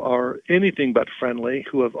 who are anything but friendly,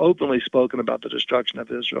 who have openly spoken about the destruction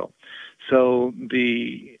of Israel. So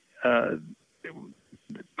the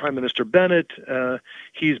Prime Minister Bennett,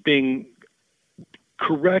 he's being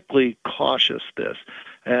correctly cautious this,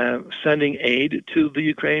 sending aid to the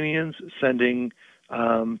Ukrainians, sending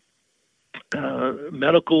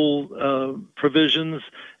medical provisions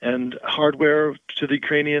and hardware to the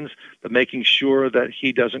Ukrainians, but making sure that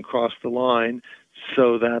he doesn't cross the line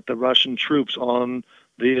so that the Russian troops on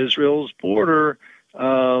the Israel's border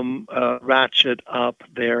ratchet up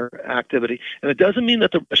their activity. And it doesn't mean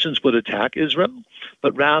that the Russians would attack Israel,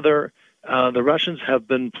 but rather the Russians have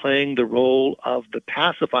been playing the role of the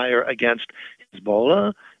pacifier against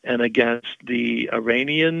Hezbollah and against the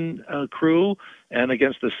Iranian crew and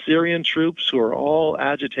against the Syrian troops, who are all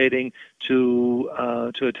agitating to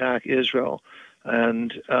attack Israel.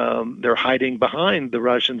 And they're hiding behind the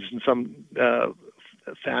Russians in some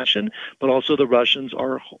fashion, but also the Russians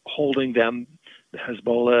are holding them,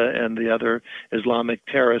 Hezbollah and the other Islamic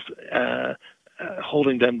terrorists,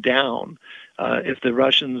 holding them down. If the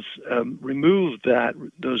Russians remove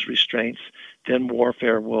those restraints, then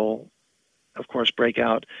warfare will, of course, break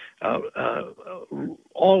out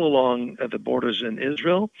all along the borders in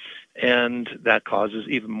Israel, and that causes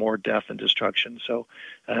even more death and destruction. So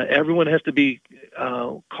everyone has to be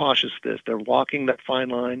cautious of this. They're walking that fine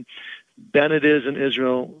line. Bennett is in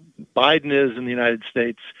Israel, Biden is in the United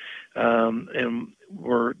States, and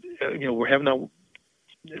we're having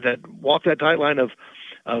that walk that tight line of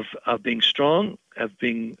being strong, of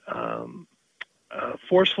being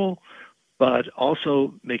forceful, but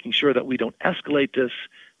also making sure that we don't escalate this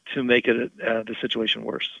to make it the situation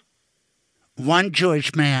worse. One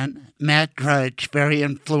Jewish man, Matt Drudge, very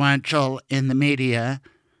influential in the media,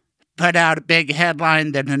 put out a big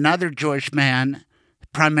headline that another Jewish man,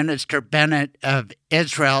 Prime Minister Bennett of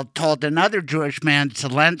Israel, told another Jewish man,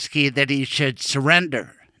 Zelensky, that he should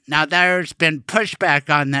surrender. Now, there's been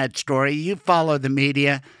pushback on that story. You follow the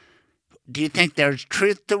media. Do you think there's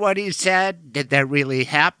truth to what he said? Did that really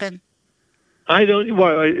happen? I don't.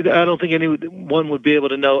 Well, I don't think anyone would be able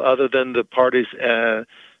to know other than the parties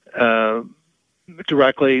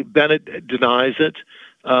directly. Bennett denies it.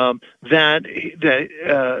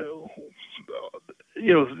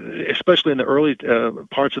 Especially in the early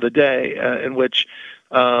parts of the day, in which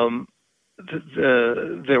there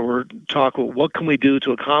were talk. Well, what can we do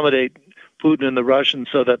to accommodate Putin and the Russians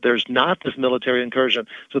so that there's not this military incursion,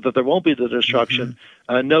 so that there won't be the destruction?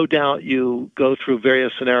 No doubt you go through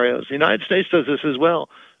various scenarios. The United States does this as well.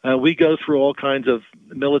 We go through all kinds of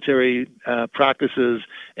military practices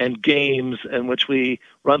and games in which we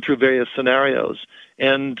run through various scenarios.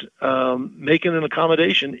 And making an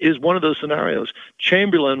accommodation is one of those scenarios.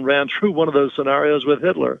 Chamberlain ran through one of those scenarios with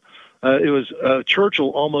Hitler. It was Churchill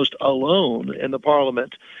almost alone in the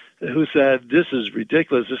parliament who said, "This is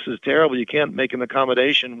ridiculous. This is terrible. You can't make an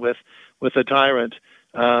accommodation with a tyrant."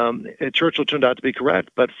 Churchill turned out to be correct,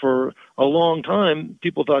 but for a long time,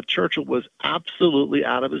 people thought Churchill was absolutely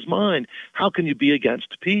out of his mind. How can you be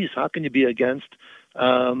against peace? How can you be against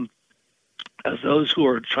those who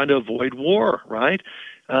are trying to avoid war, right?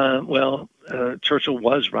 Churchill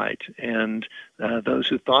was right, and those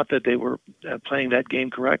who thought that they were playing that game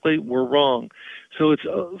correctly were wrong. So it's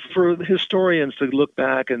for historians to look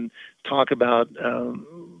back and talk about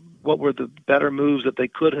what were the better moves that they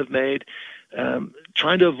could have made.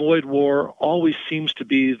 Trying to avoid war always seems to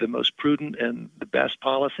be the most prudent and the best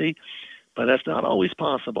policy, but that's not always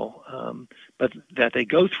possible. But that they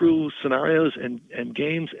go through scenarios and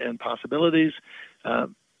games and possibilities,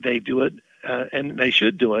 they do it, and they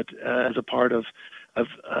should do it as a part of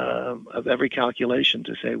every calculation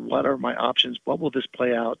to say, what are my options? What will this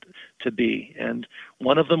play out to be? And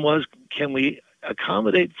one of them was, can we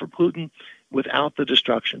accommodate for Putin without the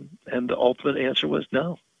destruction? And the ultimate answer was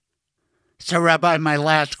no. So, Rabbi, my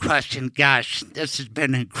last question, gosh, this has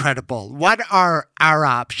been incredible. What are our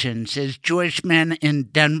options as Jewish men in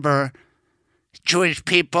Denver, Jewish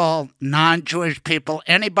people, non-Jewish people,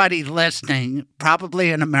 anybody listening, probably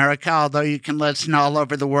in America, although you can listen all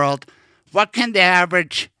over the world? What can the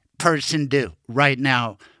average person do right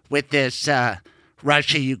now with this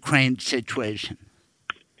Russia-Ukraine situation?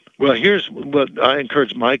 Well, here's what I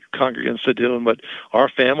encourage my congregants to do and what our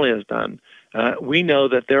family has done. We know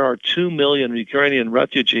that there are 2 million Ukrainian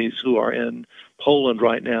refugees who are in Poland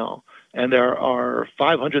right now, and there are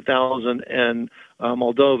 500,000 in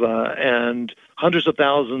Moldova and hundreds of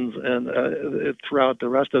thousands throughout the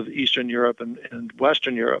rest of Eastern Europe and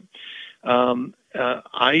Western Europe.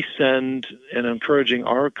 I send and encouraging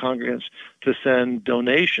our congregants to send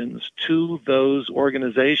donations to those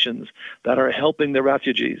organizations that are helping the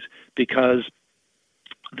refugees, because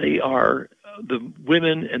they are the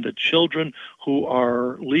women and the children who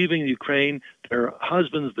are leaving Ukraine. Their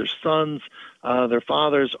husbands, their sons, their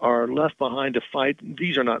fathers are left behind to fight.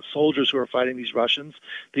 These are not soldiers who are fighting these Russians.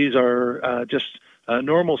 These are just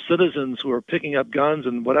normal citizens who are picking up guns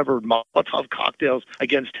and whatever Molotov cocktails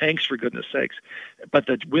against tanks, for goodness sakes. But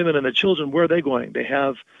the women and the children, where are they going? They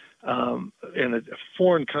have, in a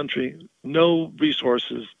foreign country, no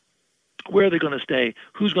resources. Where are they going to stay?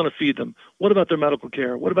 Who's going to feed them? What about their medical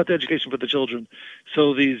care? What about the education for the children?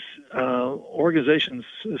 So these organizations,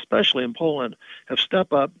 especially in Poland, have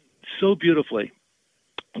stepped up so beautifully.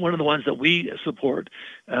 One of the ones that we support,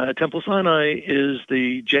 Temple Sinai, is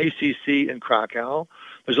the JCC in Krakow.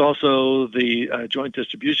 There's also the Joint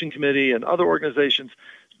Distribution Committee and other organizations.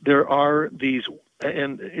 There are these,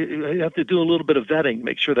 and you have to do a little bit of vetting,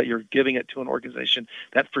 make sure that you're giving it to an organization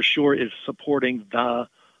that for sure is supporting a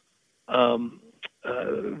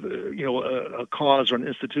cause or an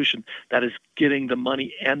institution that is getting the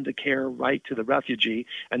money and the care right to the refugee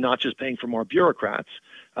and not just paying for more bureaucrats,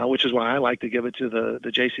 which is why I like to give it to the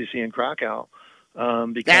JCC in Krakow.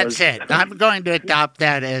 Because that's it. I'm going to adopt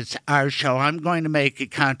that as our show. I'm going to make a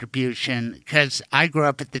contribution because I grew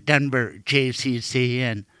up at the Denver JCC,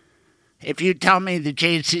 and if you tell me the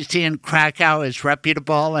JCC in Krakow is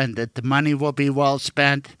reputable and that the money will be well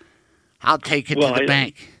spent, I'll take it to the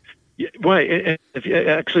bank. Yeah, right.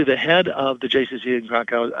 Actually, the head of the JCC in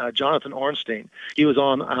Krakow, Jonathan Ornstein, he was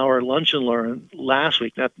on our Lunch and Learn last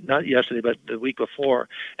week, not yesterday, but the week before.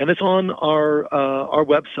 And it's on our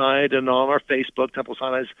website and on our Facebook, Temple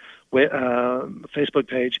Sinai's Facebook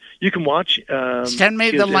page. You can watch. Send me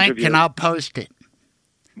the link and I'll post it.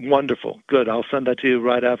 Wonderful. Good. I'll send that to you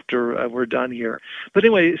right after we're done here. But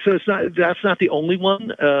anyway, so that's not the only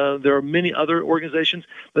one. There are many other organizations.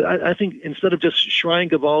 But I think instead of just Shrine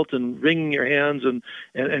Gevalt and wringing your hands and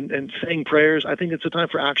saying prayers, I think it's a time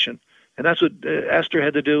for action. And that's what Esther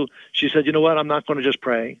had to do. She said, you know what, I'm not going to just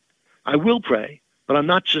pray. I will pray, but I'm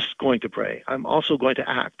not just going to pray. I'm also going to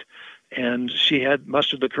act. and she had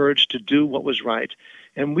mustered the courage to do what was right.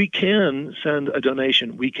 And we can send a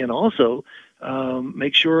donation. We can also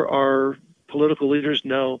make sure our political leaders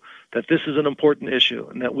know that this is an important issue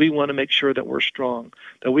and that we want to make sure that we're strong,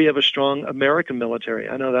 that we have a strong American military.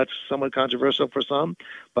 I know that's somewhat controversial for some,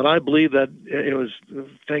 but I believe that it was,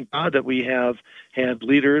 thank God that we have had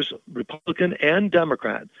leaders, Republican and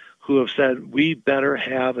Democrat, who have said we better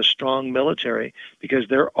have a strong military because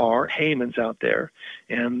there are Hamans out there.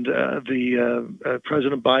 And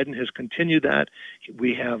President Biden has continued that.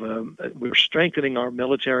 We're strengthening our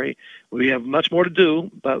military. We have much more to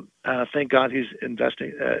do, but thank God he's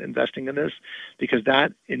investing in this because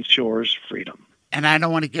that ensures freedom. And I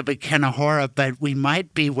don't want to give a Kenahora, but we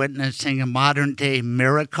might be witnessing a modern-day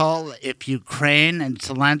miracle if Ukraine and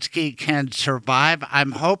Zelensky can survive.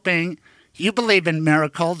 I'm hoping. You believe in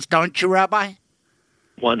miracles, don't you, Rabbi?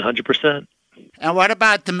 100%. And what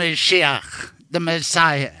about the Mashiach, the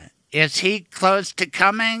Messiah? Is he close to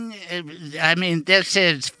coming? I mean, this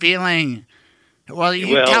is feeling... Well,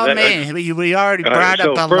 tell me. We already brought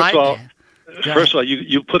up Elijah. First of all,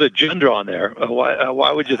 you put a gender on there.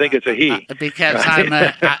 Why would you think it's a he? Because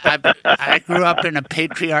I grew up in a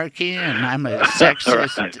patriarchy and I'm a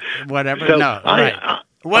sexist, right. Whatever. So right.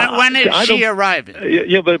 When is she arriving?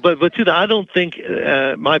 Yeah, but to that, I don't think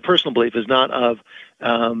my personal belief is not of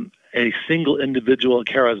a single individual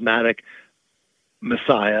charismatic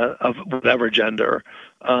Messiah of whatever gender,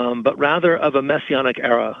 but rather of a messianic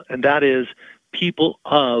era, and that is people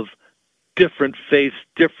of different faiths,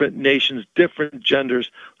 different nations, different genders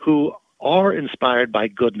who are inspired by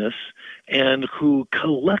goodness and who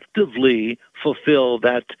collectively fulfill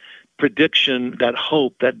that prediction, that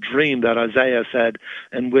hope, that dream that Isaiah said,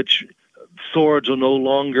 in which swords will no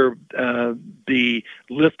longer be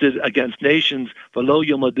lifted against nations. V'lo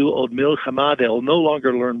yomadu od milchama. They will no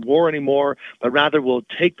longer learn war anymore, but rather will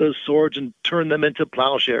take those swords and turn them into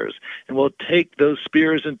plowshares, and we'll take those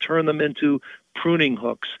spears and turn them into pruning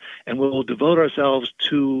hooks, and we'll devote ourselves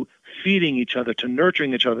to feeding each other, to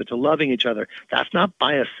nurturing each other, to loving each other. That's not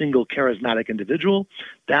by a single charismatic individual.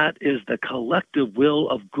 That is the collective will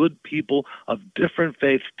of good people of different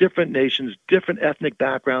faiths, different nations, different ethnic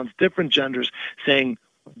backgrounds, different genders, saying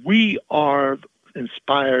we are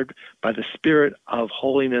inspired by the spirit of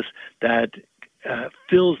holiness that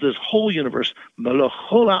fills this whole universe.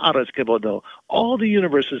 All the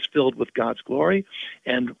universe is filled with God's glory,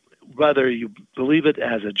 and whether you believe it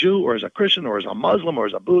as a Jew or as a Christian or as a Muslim or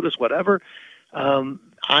as a Buddhist, whatever,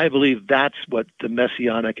 I believe that's what the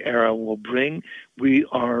Messianic era will bring. We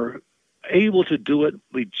are able to do it.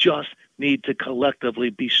 We just need to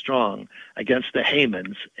collectively be strong against the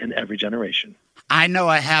Hamans in every generation. I know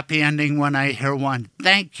a happy ending when I hear one.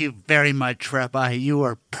 Thank you very much, Rabbi. You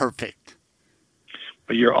are perfect.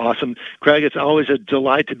 Well, you're awesome. Craig, it's always a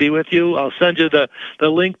delight to be with you. I'll send you the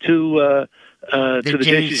link to the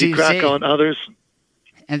JCC Crack on others.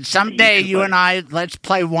 And someday you and I, let's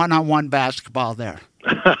play one-on-one basketball there.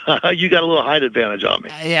 You got a little height advantage on me.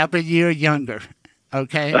 Yeah, but you're younger.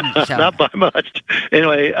 Okay? So. Not by much.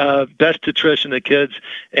 Anyway, best to Trish and the kids,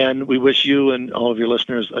 and we wish you and all of your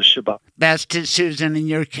listeners a Shabbat. Best to Susan and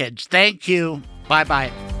your kids. Thank you.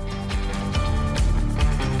 Bye-bye.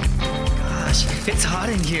 It's hot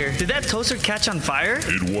in here. Did that toaster catch on fire?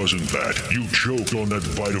 It wasn't that. You choked on that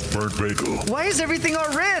bite of burnt bagel. Why is everything all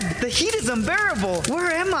red? The heat is unbearable.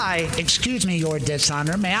 Where am I? Excuse me, Your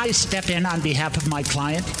Dishonor. May I step in on behalf of my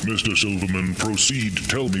client? Mr. Silverman, proceed.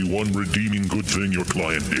 Tell me one redeeming good thing your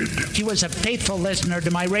client did. He was a faithful listener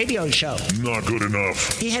to my radio show. Not good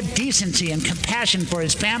enough. He had decency and compassion for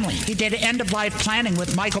his family. He did end-of-life planning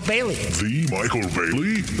with Michael Bailey. The Michael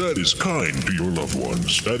Bailey? That is kind to your loved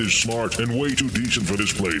ones. That is smart and way too decent for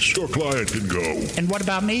this place. Your client can go. And what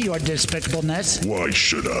about me, Your Despicableness? Why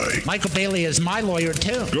should I? Michael Bailey is my lawyer,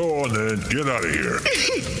 too. Go on, then. Get out of here.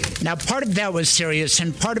 Now, part of that was serious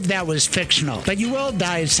and part of that was fictional. But you will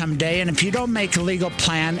die someday, and if you don't make a legal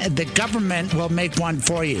plan, the government will make one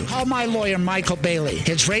for you. Call my lawyer, Michael Bailey.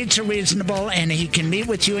 His rates are reasonable, and he can meet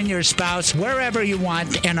with you and your spouse wherever you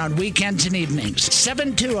want and on weekends and evenings.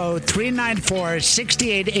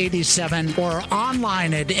 720-394-6887 or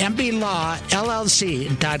online at mblawllc.com.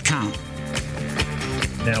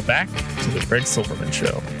 Now back to the Craig Silverman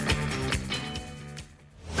Show.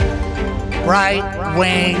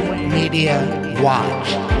 Right-wing media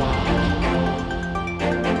watch.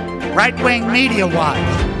 Right-wing media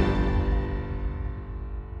watch.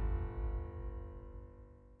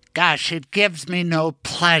 Gosh, it gives me no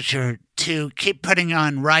pleasure to keep putting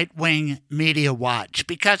on right-wing media watch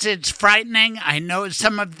because it's frightening. I know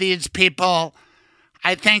some of these people,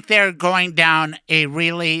 I think they're going down a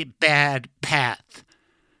really bad path.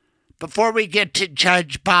 Before we get to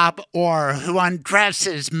Judge Bob Orr, who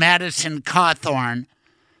undresses Madison Cawthorn,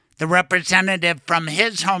 the representative from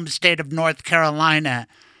his home state of North Carolina,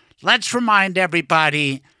 let's remind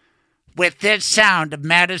everybody with this sound of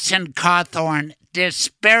Madison Cawthorn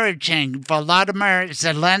disparaging Volodymyr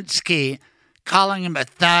Zelensky, calling him a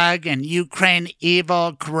thug and Ukraine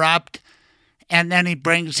evil, corrupt, and then he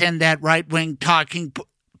brings in that right-wing talking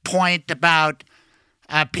point about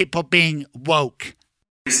people being woke.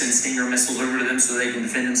 Send Stinger missiles over to them so they can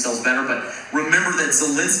defend themselves better. But remember that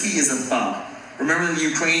Zelensky is a thug. Remember that the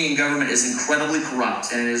Ukrainian government is incredibly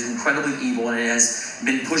corrupt and it is incredibly evil and it has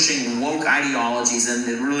been pushing woke ideologies and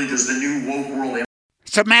really there's the new woke world.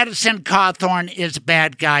 So Madison Cawthorn is a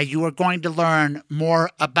bad guy. You are going to learn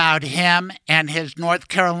more about him and his North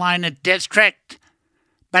Carolina district.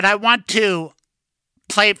 But I want to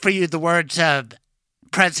play for you the words of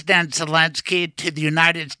President Zelensky to the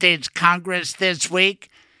United States Congress this week.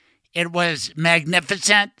 It was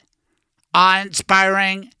magnificent,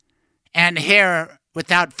 awe-inspiring, and here,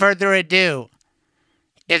 without further ado,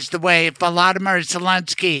 is the way Volodymyr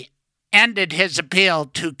Zelensky ended his appeal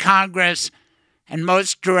to Congress and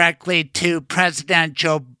most directly to President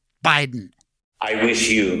Joe Biden. I wish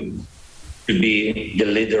you to be the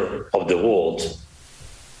leader of the world.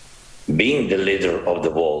 Being the leader of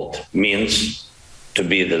the world means to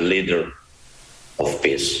be the leader of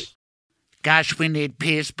peace. Gosh, we need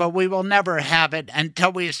peace, but we will never have it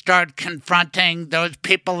until we start confronting those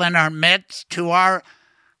people in our midst who are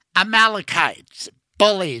Amalekites,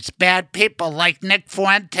 bullies, bad people like Nick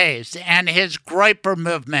Fuentes and his Groyper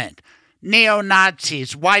movement,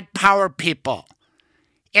 neo-Nazis, white power people.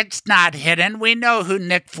 It's not hidden. We know who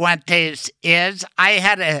Nick Fuentes is. I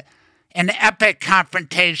had an epic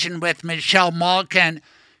confrontation with Michelle Malkin,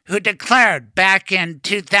 who declared back in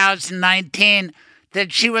 2019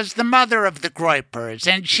 that she was the mother of the Groypers,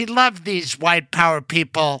 and she loved these white power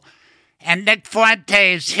people. And Nick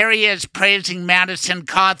Fuentes, here he is praising Madison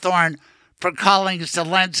Cawthorn for calling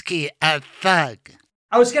Zelensky a thug.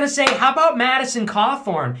 I was going to say, how about Madison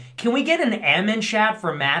Cawthorn? Can we get an M in chat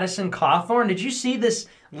for Madison Cawthorn? Did you see this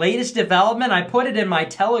latest development? I put it in my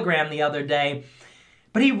Telegram the other day,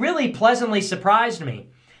 but he really pleasantly surprised me.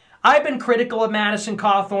 I've been critical of Madison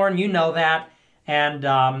Cawthorn, you know that. And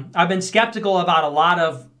I've been skeptical about a lot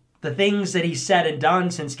of the things that he's said and done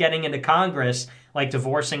since getting into Congress, like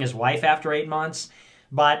divorcing his wife after 8 months.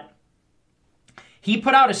 But he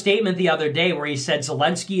put out a statement the other day where he said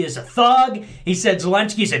Zelensky is a thug. He said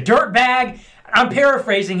Zelensky's a dirtbag. I'm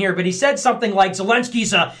paraphrasing here, but he said something like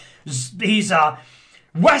Zelensky's he's a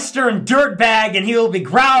Western dirtbag and he'll be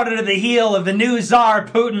ground under the heel of the new Tsar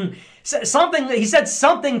Putin. He said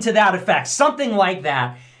something to that effect, something like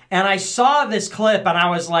that. And I saw this clip and I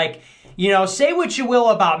was like, say what you will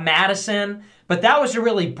about Madison, but that was a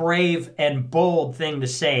really brave and bold thing to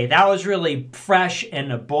say. That was really fresh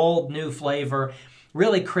and a bold new flavor,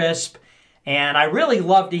 really crisp. And I really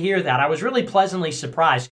loved to hear that. I was really pleasantly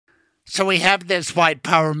surprised. So we have this white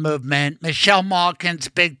power movement. Michelle Malkin's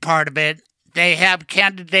a big part of it. They have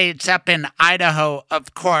candidates up in Idaho,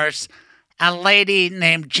 of course. A lady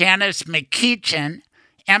named Janice McKeechin,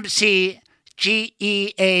 McGeachin,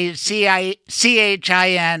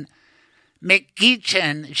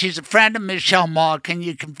 McGeachin. She's a friend of Michelle Malkin.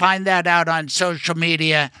 You can find that out on social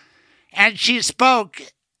media. And she spoke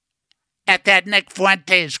at that Nick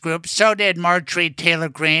Fuentes group. So did Marjorie Taylor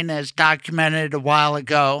Greene, as documented a while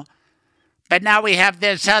ago. But now we have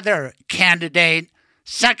this other candidate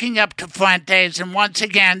sucking up to Fuentes and once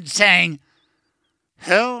again saying,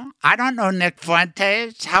 who? I don't know Nick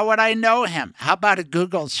Fuentes. How would I know him? How about a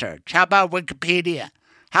Google search? How about Wikipedia?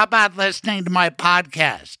 How about listening to my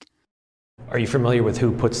podcast? Are you familiar with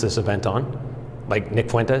who puts this event on? Like Nick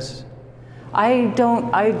Fuentes? I don't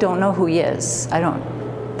know who he is.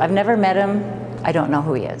 I've never met him. I don't know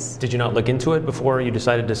who he is. Did you not look into it before you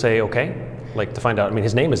decided to say okay? Like to find out,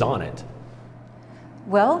 his name is on it.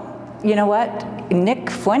 Well, you know what? Nick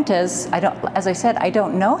Fuentes, as I said, I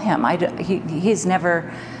don't know him. I've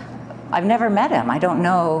never met him. I don't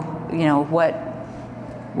know,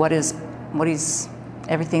 what he's,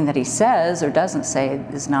 everything that he says or doesn't say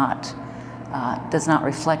does not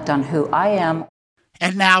reflect on who I am.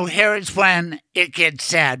 And now here's when it gets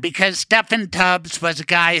sad, because Stephen Tubbs was a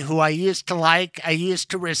guy who I used to like, I used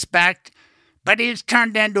to respect, but he's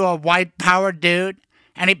turned into a white power dude,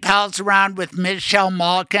 and he pals around with Michelle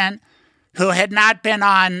Malkin, who had not been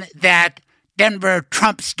on that Denver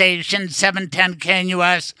Trump station, 710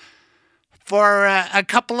 KNUS, for a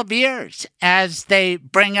couple of years, as they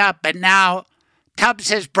bring up. And now Tubbs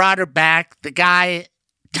has brought her back. The guy,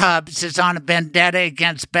 Tubbs, is on a vendetta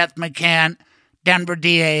against Beth McCann, Denver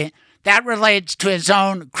DA. That relates to his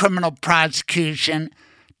own criminal prosecution.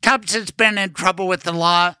 Tubbs has been in trouble with the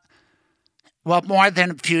law, well, more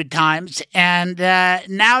than a few times. And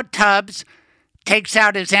now Tubbs takes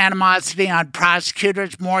out his animosity on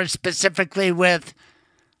prosecutors, more specifically with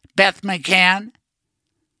Beth McCann,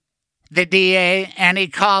 the DA, and he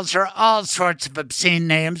calls her all sorts of obscene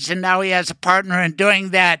names. And now he has a partner in doing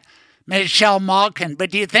that, Michelle Malkin. But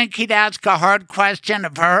do you think he'd ask a hard question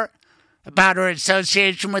of her about her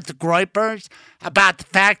association with the Groypers, about the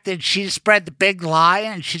fact that she spread the big lie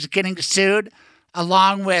and she's getting sued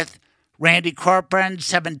along with Randy Corcoran,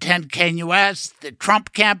 710 KNUS, the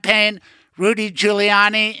Trump campaign, Rudy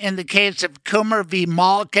Giuliani in the case of Coomer v.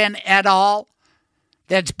 Malkin et al.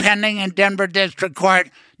 That's pending in Denver District Court?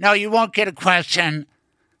 No, you won't get a question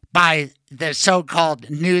by the so-called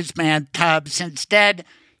newsman Tubbs. Instead,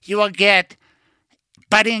 you will get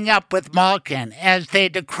buddying up with Malkin as they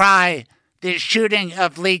decry the shooting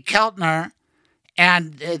of Lee Keltner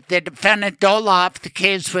and the defendant Doloff. The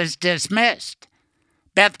case was dismissed.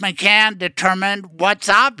 Beth McCann determined what's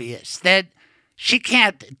obvious, that she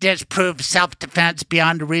can't disprove self-defense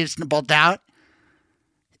beyond a reasonable doubt.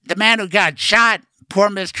 The man who got shot, poor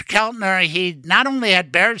Mr. Keltner, he not only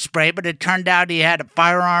had bear spray, but it turned out he had a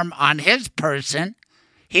firearm on his person.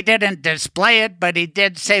 He didn't display it, but he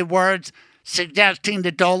did say words suggesting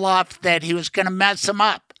to Doloff that he was going to mess him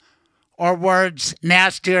up, or words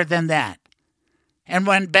nastier than that. And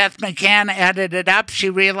when Beth McCann added it up, she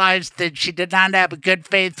realized that she did not have a good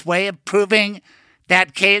faith way of proving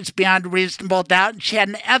that case beyond a reasonable doubt, and she had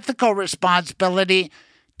an ethical responsibility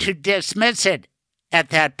to dismiss it at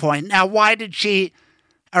that point. Now, why did she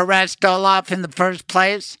arrest Doloff in the first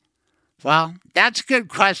place? Well, that's a good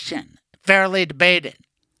question, fairly debated.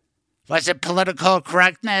 Was it political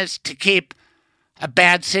correctness to keep a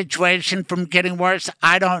bad situation from getting worse?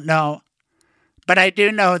 I don't know. But I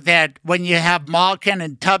do know that when you have Malkin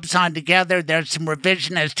and Tubbs on together, there's some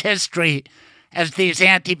revisionist history as these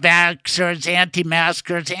anti-vaxxers,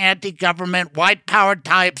 anti-maskers, anti-government, white power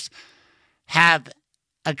types have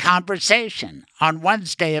a conversation on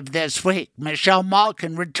Wednesday of this week. Michelle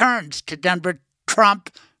Malkin returns to Denver Trump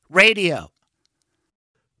Radio.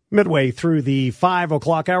 Midway through the 5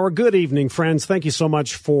 o'clock hour. Good evening, friends. Thank you so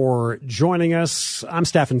much for joining us. I'm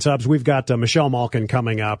Stephen Tubbs. We've got Michelle Malkin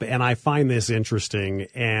coming up, and I find this interesting.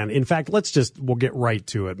 And in fact, we'll get right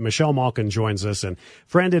to it. Michelle Malkin joins us. And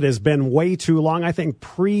friend, it has been way too long. I think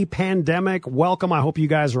pre-pandemic. Welcome. I hope you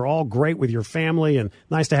guys are all great with your family, and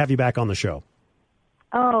nice to have you back on the show.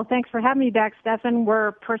 Oh, thanks for having me back, Stefan.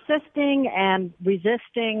 We're persisting and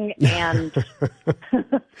resisting and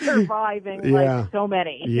surviving like so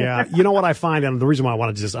many. Yeah. You know what I find, and the reason why I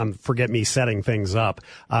wanted to just forget me setting things up.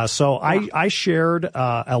 I shared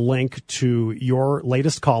a link to your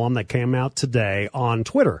latest column that came out today on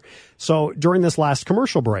Twitter. So during this last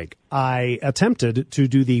commercial break, I attempted to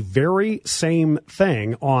do the very same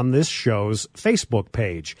thing on this show's Facebook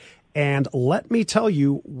page. And let me tell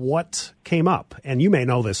you what came up, and you may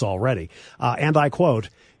know this already. And I quote,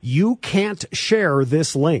 "You can't share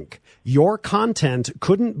this link. Your content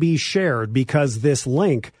couldn't be shared because this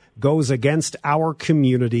link goes against our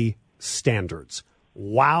community standards."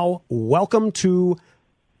 Wow. Welcome to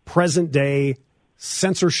present day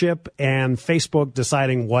censorship and Facebook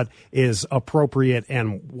deciding what is appropriate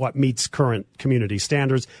and what meets current community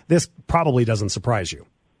standards. This probably doesn't surprise you.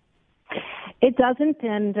 It doesn't,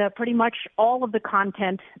 and pretty much all of the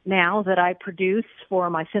content now that I produce for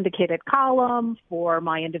my syndicated column, for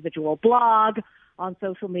my individual blog on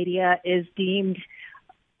social media is deemed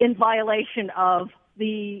in violation of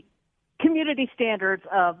the community standards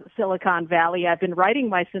of Silicon Valley. I've been writing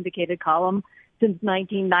my syndicated column since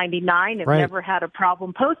 1999. I've never had a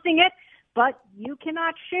problem posting it, but you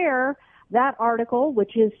cannot share that article,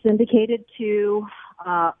 which is syndicated to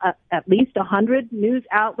at least 100 news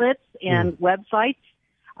outlets and websites,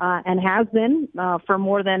 and has been for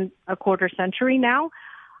more than a quarter century now,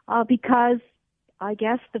 because I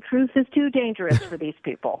guess the truth is too dangerous for these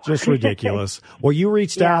people. Just ridiculous. Well, you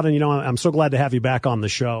reached out, and I'm so glad to have you back on the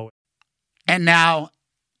show. And now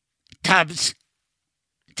Tubbs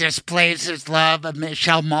displays his love of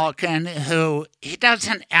Michelle Malkin, who he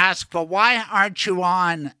doesn't ask, well, why aren't you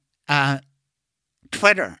on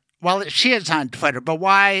Twitter? Well, she is on Twitter, but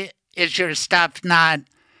why is your stuff not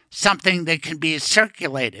something that can be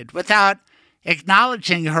circulated without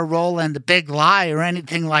acknowledging her role in the big lie or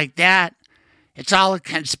anything like that? It's all a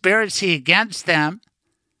conspiracy against them.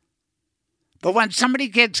 But when somebody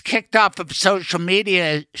gets kicked off of social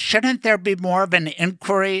media, shouldn't there be more of an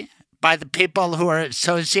inquiry by the people who are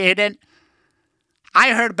associated?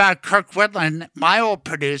 I heard about Kirk Whitland, my old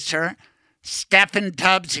producer, Stephen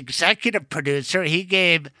Tubbs, executive producer, he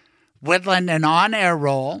gave Woodland an on-air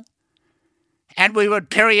role. And we would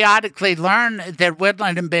periodically learn that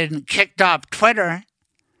Woodland had been kicked off Twitter.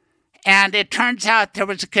 And it turns out there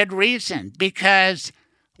was a good reason, because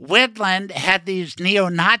Woodland had these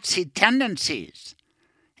neo-Nazi tendencies.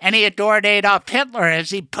 And he adored Adolf Hitler, as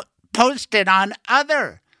he posted on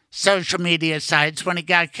other social media sites when he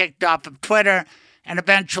got kicked off of Twitter. And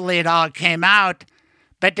eventually it all came out.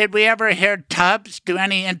 But did we ever hear Tubbs do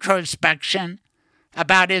any introspection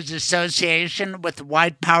about his association with the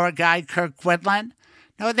white power guy, Kirk Woodland?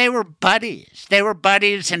 No, they were buddies. They were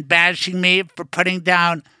buddies in bashing me for putting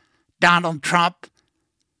down Donald Trump.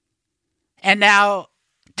 And now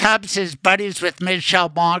Tubbs is buddies with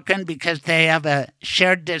Michelle Malkin because they have a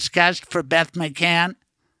shared disgust for Beth McCann.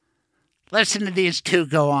 Listen to these two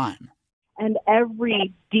go on. And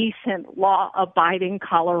every decent, law-abiding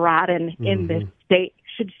Coloradan in this state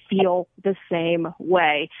should feel the same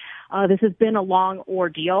way. This has been a long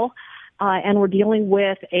ordeal, and we're dealing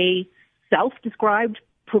with a self-described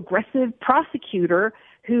progressive prosecutor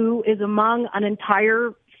who is among an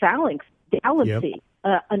entire phalanx, galaxy,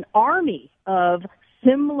 an army of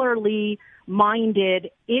similarly minded,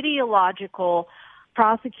 ideological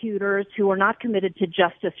prosecutors who are not committed to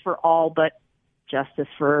justice for all, but justice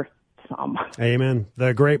for some. Amen.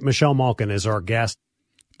 The great Michelle Malkin is our guest.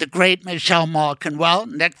 The great Michelle Malkin. Well,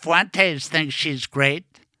 Nick Fuentes thinks she's great.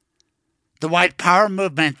 The white power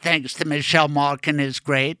movement thinks that Michelle Malkin is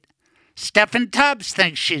great. Stephen Tubbs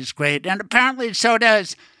thinks she's great. And apparently so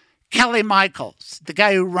does Kelly Michaels, the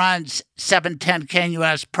guy who runs 710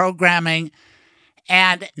 KNUS programming,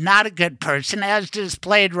 and not a good person, as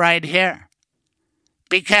displayed right here.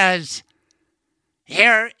 Because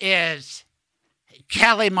here is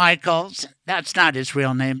Kelly Michaels. That's not his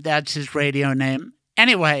real name. That's his radio name.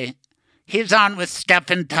 Anyway, he's on with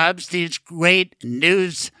Stephen Tubbs, these great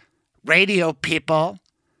news radio people,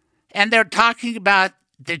 and they're talking about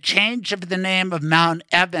the change of the name of Mount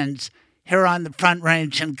Evans here on the Front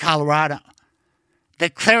Range in Colorado. The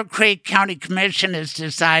Clear Creek County Commission has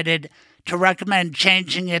decided to recommend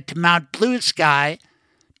changing it to Mount Blue Sky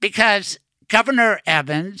because Governor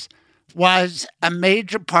Evans was a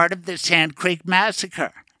major part of the Sand Creek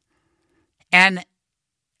Massacre. And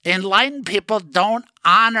enlightened people don't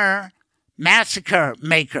honor massacre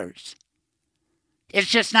makers. It's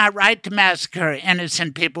just not right to massacre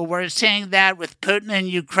innocent people. We're seeing that with Putin in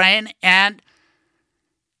Ukraine, and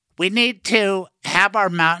we need to have our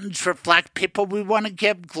mountains reflect people we want to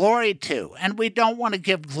give glory to, and we don't want to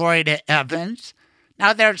give glory to Evans.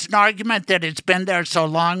 Now, there's an argument that it's been there so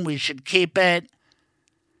long we should keep it,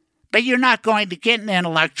 but you're not going to get an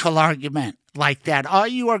intellectual argument like that. All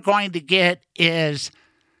you are going to get is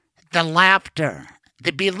the laughter,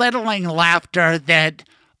 the belittling laughter that,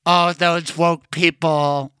 oh, those woke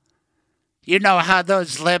people, you know how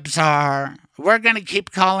those libs are. We're going to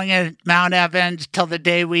keep calling it Mount Evans till the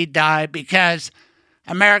day we die because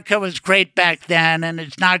America was great back then and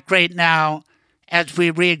it's not great now as we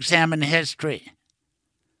re-examine history.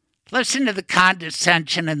 Listen to the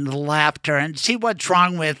condescension and the laughter and see what's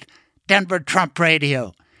wrong with Denver Trump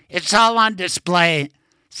radio. It's all on display.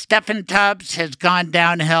 Stephen Tubbs has gone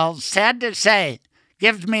downhill. Sad to say,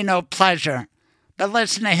 gives me no pleasure. But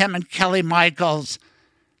listen to him and Kelly Michaels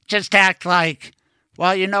just act like,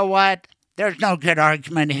 well, you know what? There's no good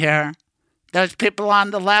argument here. Those people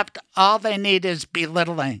on the left, all they need is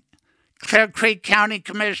belittling. Clear Creek County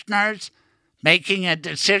commissioners making a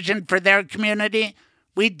decision for their community,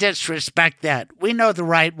 we disrespect that. We know the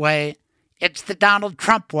right way. It's the Donald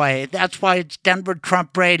Trump way. That's why it's Denver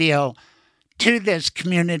Trump radio to this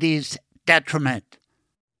community's detriment.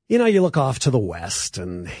 You know, you look off to the west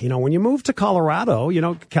and, you know, when you move to Colorado, you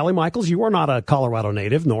know, Kelly Michaels, you are not a Colorado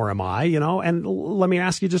native, nor am I, you know, and let me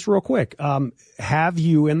ask you just real quick. Have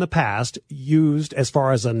you in the past used, as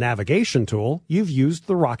far as a navigation tool, you've used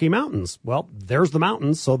the Rocky Mountains? Well, there's the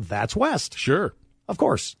mountains, so that's west. Sure. Of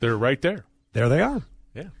course. They're right there. There they are.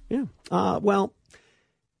 Yeah. Yeah. Well,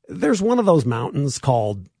 there's one of those mountains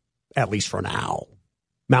called, at least for now,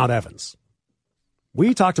 Mount Evans.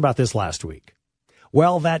 We talked about this last week.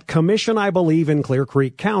 Well, that commission, I believe, in Clear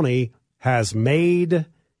Creek County has made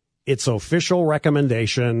its official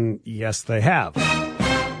recommendation. Yes, they have.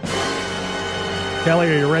 Kelly,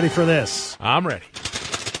 are you ready for this? I'm ready.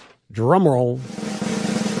 Drum roll.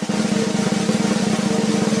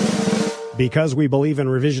 Because we believe in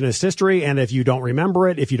revisionist history, and if you don't remember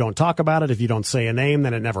it, if you don't talk about it, if you don't say a name,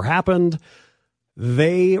 then it never happened.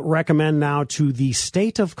 They recommend now to the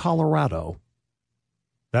state of Colorado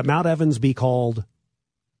that Mount Evans be called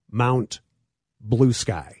Mount Blue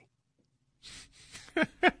Sky.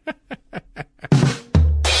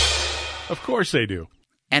 course they do.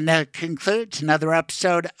 And that concludes another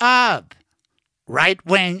episode of Right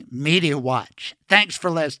Wing Media Watch. Thanks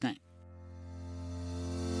for listening.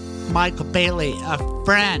 Michael Bailey, a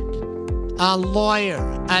friend, a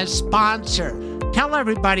lawyer, a sponsor. Tell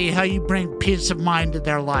everybody how you bring peace of mind to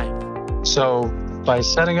their life. So by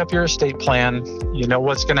setting up your estate plan, you know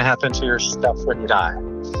what's going to happen to your stuff when you die.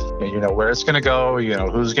 You know where it's going to go, you know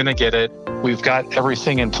who's going to get it. We've got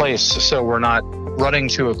everything in place, so we're not running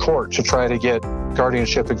to a court to try to get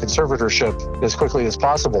guardianship and conservatorship as quickly as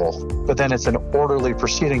possible. But then it's an orderly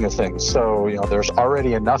proceeding of things. So, you know, there's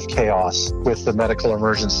already enough chaos with the medical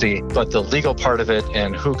emergency, but the legal part of it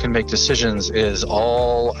and who can make decisions is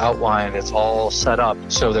all outlined. It's all set up.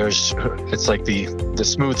 So it's like the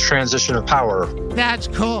smooth transition of power. That's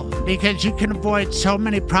cool, because you can avoid so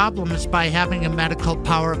many problems by having a medical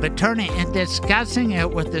power of attorney and discussing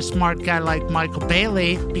it with a smart guy like Michael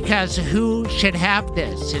Bailey, because who should have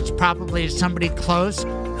this? It's probably somebody close.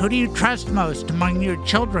 Who do you trust most among your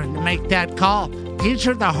children to make that call? These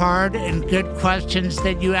are the hard and good questions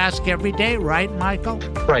that you ask every day, right, Michael?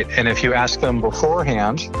 Right. And if you ask them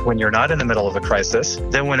beforehand, when you're not in the middle of a crisis,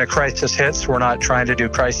 then when a crisis hits, we're not trying to do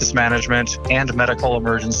crisis management and medical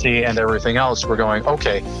emergency and everything else. We're going,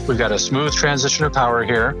 okay, we've got a smooth transition of power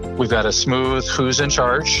here. We've got a smooth who's in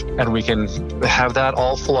charge, and we can have that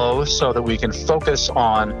all flow so that we can focus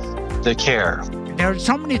on the care. There are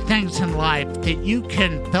so many things in life that you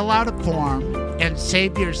can fill out a form and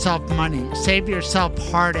save yourself money, save yourself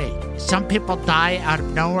heartache. Some people die out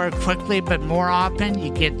of nowhere quickly, but more often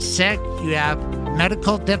you get sick, you have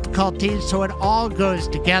medical difficulties, so it all goes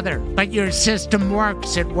together. But your system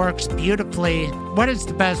works. It works beautifully. What is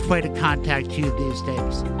the best way to contact you these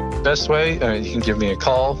days? Best way, you can give me a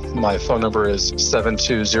call. My phone number is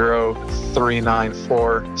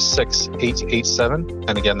 720-394-6887.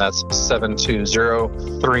 And again, that's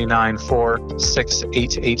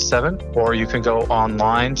 720-394-6887. Or you can go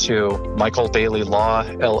online to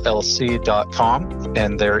michaelbaileylawllc.com.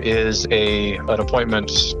 And there is an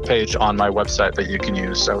appointment page on my website that you can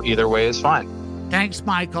use. So either way is fine. Thanks,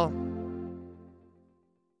 Michael.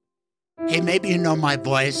 Hey, maybe you know my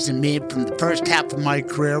voice and me from the first half of my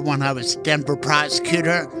career when I was a Denver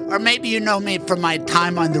prosecutor, or maybe you know me from my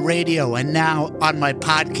time on the radio and now on my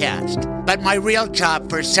podcast. But my real job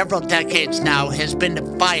for several decades now has been to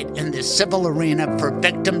fight in the civil arena for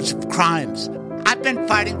victims of crimes. I've been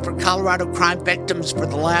fighting for Colorado crime victims for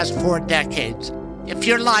the last 4 decades. If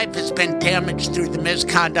your life has been damaged through the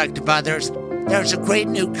misconduct of others, there's a great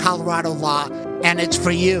new Colorado law, and it's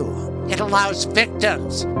for you. It allows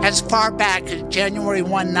victims, as far back as January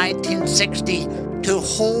 1, 1960, to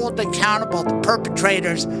hold accountable the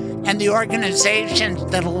perpetrators and the organizations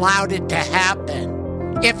that allowed it to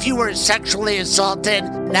happen. If you were sexually assaulted,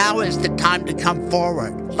 now is the time to come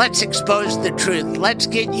forward. Let's expose the truth. Let's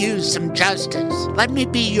get you some justice. Let me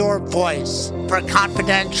be your voice. For a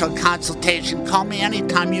confidential consultation, call me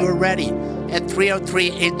anytime you are ready at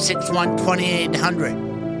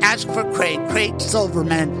 303-861-2800. Ask for Craig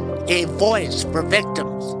Silverman, a voice for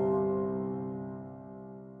victims.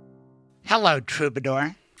 Hello,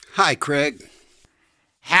 Troubadour. Hi, Craig.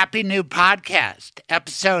 Happy new podcast,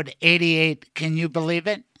 episode 88. Can you believe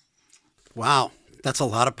it? Wow, that's a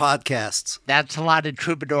lot of podcasts. That's a lot of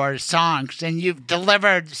Troubadour songs, and you've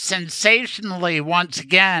delivered sensationally once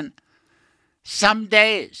again. Some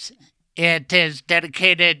days it is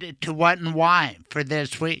dedicated to what and why for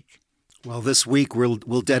this week. Well, this week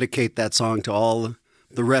we'll dedicate that song to all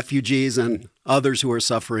the refugees and others who are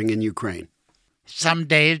suffering in Ukraine. Some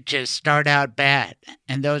days just start out bad,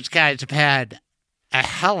 and those guys have had a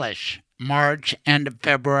hellish March, end of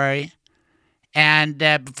February. And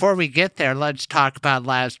before we get there, let's talk about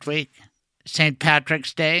last week. St.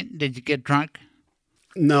 Patrick's Day. Did you get drunk?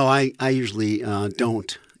 No, I usually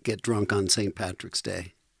don't get drunk on St. Patrick's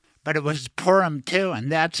Day. But it was Purim, too,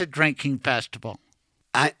 and that's a drinking festival.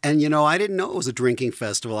 I didn't know it was a drinking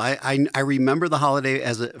festival. I remember the holiday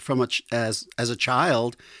as a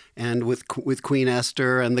child, and with Queen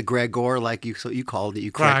Esther and the Gregor, like you called it.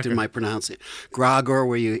 You corrected my pronunciation. Gregor,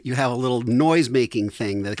 where you have a little noise making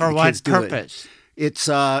thing that for the kids do. For what purpose? It's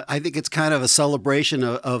I think it's kind of a celebration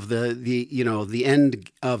of the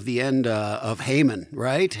end of Haman,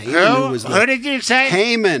 right? Haman, who did you say?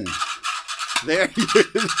 Haman. There you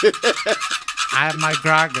I have my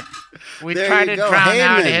grog. We there try to go. drown Haman.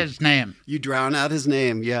 out his name. You drown out his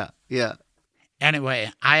name, yeah.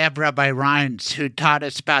 Anyway, I have Rabbi Rheins, who taught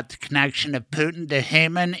us about the connection of Putin to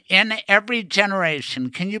Haman in every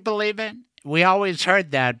generation. Can you believe it? We always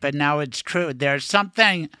heard that, but now it's true. There's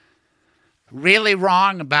something really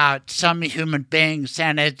wrong about some human beings,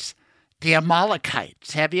 and it's The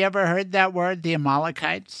Amalekites. Have you ever heard that word, the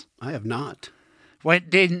Amalekites? I have not.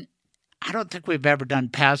 I don't think we've ever done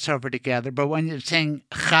Passover together, but when you sing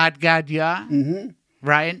Chad Gad Yah,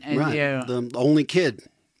 right? And right. The only kid.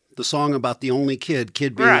 The song about the only kid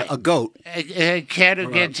being a goat. A kid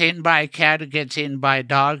who gets eaten by a cat, who gets eaten by a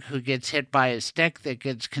dog, who gets hit by a stick, that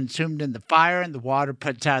gets consumed in the fire, and the water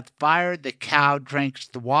puts out the fire. The cow drinks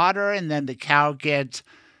the water, and then the cow gets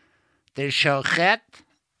the shochet,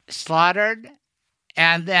 slaughtered,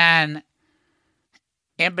 and then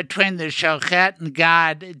in between the shochet and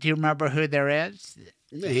God, do you remember who there is?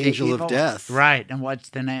 The angel of death. Right, and what's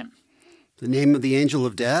the name? The name of the angel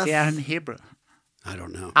of death? Yeah, in Hebrew. I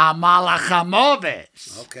don't know.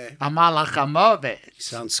 Amalachamovis. Okay. Amalachamovis.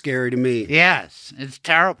 Sounds scary to me. Yes, it's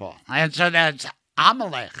terrible. And so that's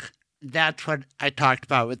Amalek. That's what I talked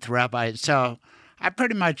about with the Rabbi. So I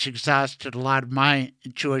pretty much exhausted a lot of my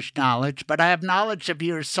Jewish knowledge, but I have knowledge of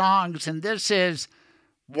your songs, and this is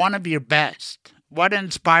one of your best. What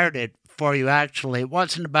inspired it for you, actually? It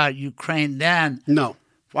wasn't about Ukraine then. No.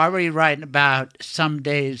 Why were you writing about some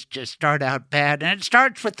days just start out bad? And it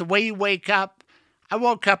starts with the way you wake up. I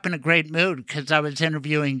woke up in a great mood because I was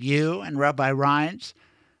interviewing you and Rabbi Rheins.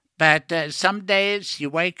 But some days you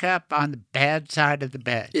wake up on the bad side of the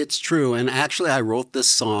bed. It's true. And actually, I wrote this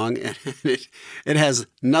song, and it has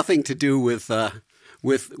nothing to do with the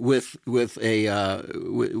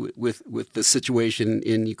situation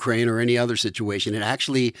in Ukraine or any other situation.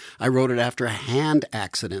 I wrote it after a hand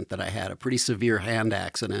accident that I had, a pretty severe hand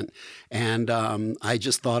accident. And I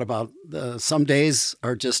just thought about some days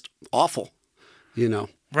are just awful.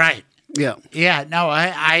 Right. Yeah. Yeah. No,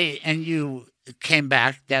 and you came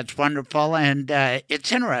back. That's wonderful. And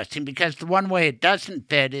it's interesting because the one way it doesn't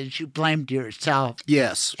fit is you blamed yourself.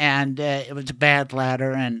 Yes. And it was a bad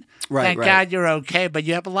ladder. And thank God you're okay. But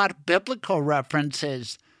you have a lot of biblical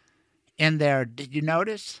references in there. Did you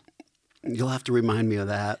notice? You'll have to remind me of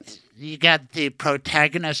that. You got the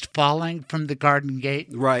protagonist falling from the garden gate.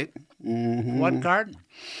 Right. Mm-hmm. What garden?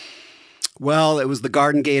 Well, it was the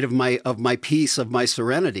garden gate of my peace, of my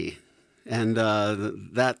serenity, and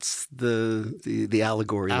that's the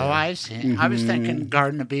allegory. Oh, there. I see. Mm-hmm. I was thinking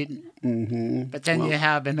Garden of Eden. Mm-hmm. But then you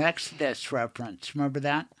have an Exodus reference. Remember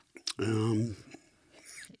that?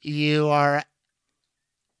 You are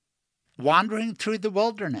wandering through the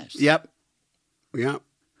wilderness. Yep. Yep.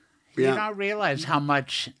 You don't realize how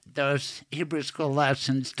much those Hebrew school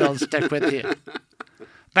lessons still stick with you.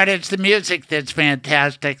 But it's the music that's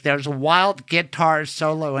fantastic. There's a wild guitar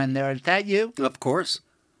solo in there. Is that you? Of course.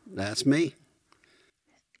 That's me.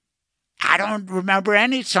 I don't remember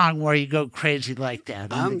any song where you go crazy like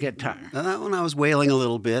that on the guitar. That one I was wailing a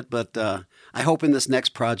little bit, but I hope in this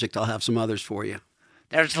next project I'll have some others for you.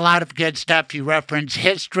 There's a lot of good stuff. You reference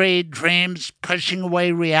history, dreams, pushing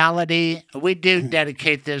away reality. We do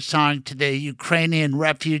dedicate this song to the Ukrainian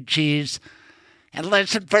refugees. And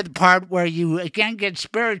listen for the part where you, again, get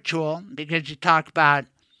spiritual because you talk about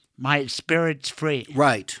my spirit's free.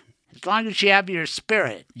 Right. As long as you have your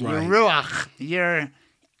spirit, your ruach, your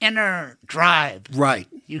inner drive. Right.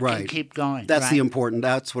 You can keep going. That's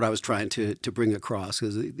that's what I was trying to bring across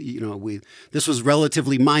because, this was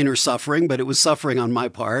relatively minor suffering, but it was suffering on my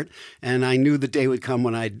part. And I knew the day would come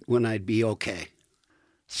when I'd be okay.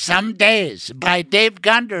 Some Days by Dave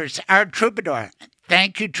Gunders, our troubadour.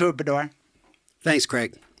 Thank you, troubadour. Thanks,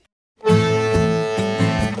 Craig. Open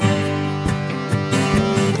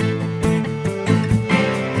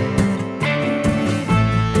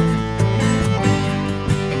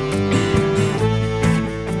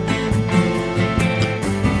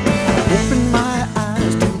my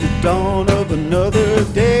eyes to the dawn of another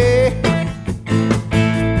day.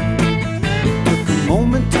 Took a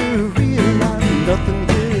moment to realize nothing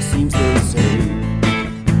here seems the same.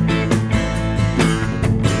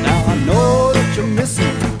 Now I know that you're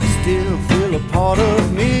missing, still feel a part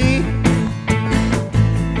of me.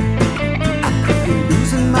 I could be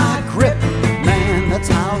losing my grip, man, that's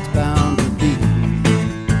how it's bound to be.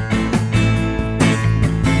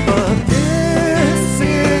 But this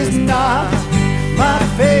is not my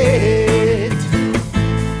fate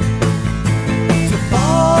to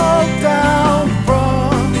fall down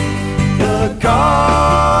from the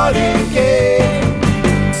garden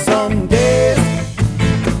gate. Some days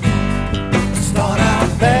start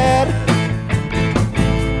out bad,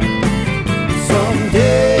 some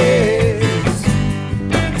days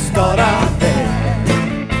start out bad.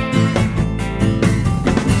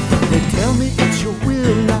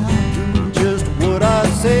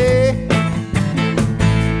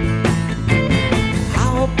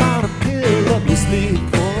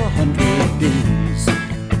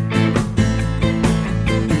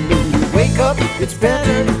 It's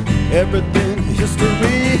better, everything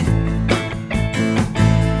history.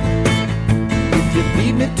 If you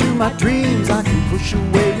lead me to my dreams, I can push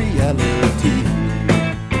away reality.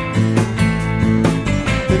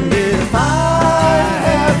 And if I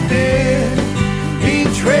have been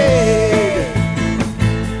betrayed,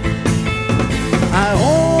 I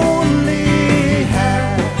only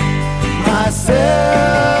have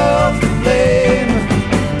myself to blame.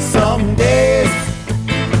 Some days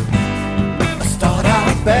I start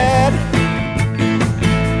out bad.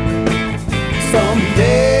 Some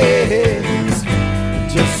days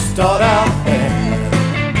just start out bad.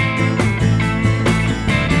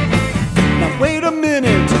 Now wait a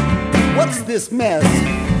minute, what's this mess?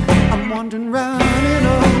 I'm wandering round in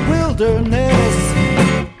a wilderness.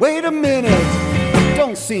 Wait a minute,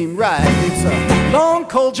 don't seem right. It's a long,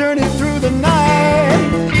 cold journey through the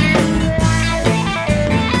night.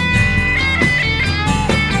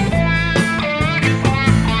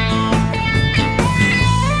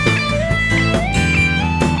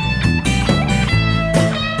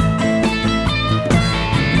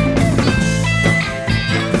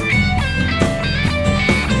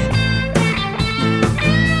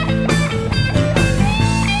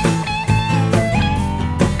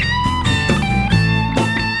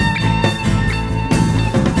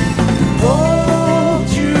 Won't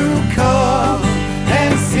you come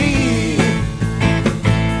and see?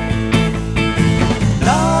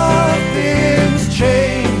 Nothing's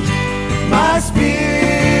changed, my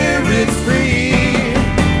spirit's free.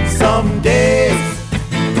 Some days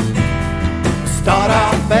start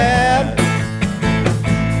out bad.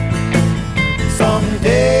 Some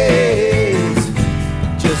days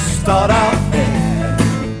just start out bad.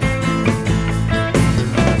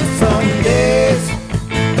 Some days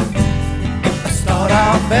start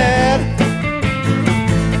out bad.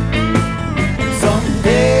 Some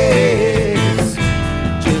days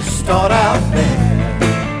just start out bad.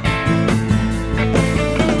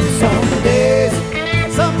 Some days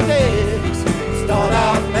start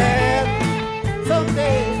out bad.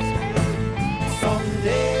 Some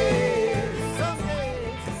days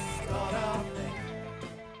start out bad.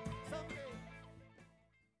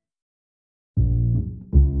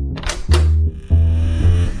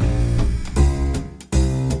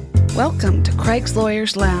 Welcome to Craig's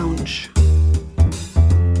Lawyers Lounge.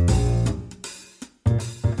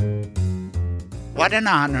 What an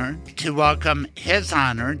honor to welcome His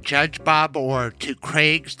Honor, Judge Bob Orr, to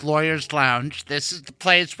Craig's Lawyers Lounge. This is the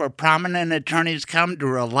place where prominent attorneys come to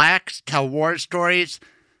relax, tell war stories,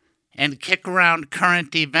 and kick around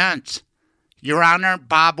current events. Your Honor,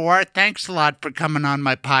 Bob Orr, thanks a lot for coming on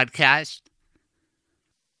my podcast.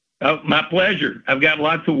 Oh, my pleasure. I've got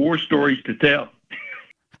lots of war stories to tell.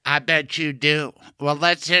 I bet you do. Well,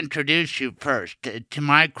 let's introduce you first to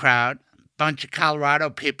my crowd. Bunch of Colorado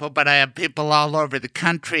people, but I have people all over the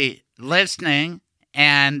country listening.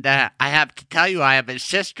 And I have to tell you, I have a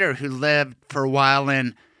sister who lived for a while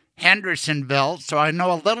in Hendersonville, so I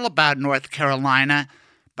know a little about North Carolina,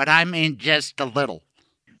 but I mean just a little.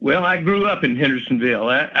 Well, I grew up in Hendersonville.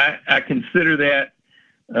 I consider that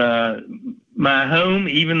my home,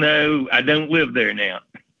 even though I don't live there now.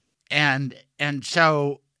 And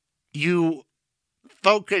so you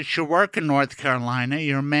focus your work in North Carolina.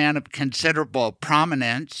 You're a man of considerable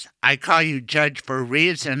prominence. I call you judge for a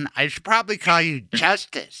reason. I should probably call you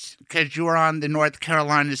justice because you are on the North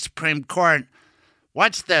Carolina Supreme Court.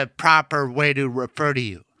 What's the proper way to refer to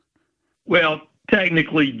you? Well,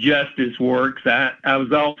 technically justice works. I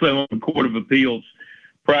was also on the Court of Appeals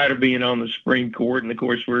prior to being on the Supreme Court, and of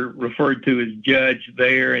course we're referred to as judge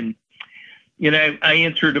there. And you know, I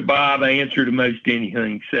answer to Bob, I answer to most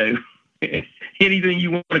anything. So anything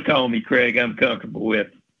you want to call me, Craig, I'm comfortable with.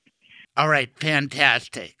 All right,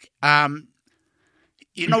 fantastic.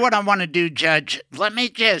 You know what I want to do, Judge? Let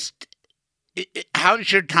me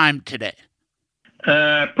how's your time today?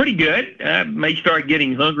 Pretty good. I may start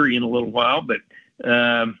getting hungry in a little while, but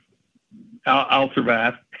I'll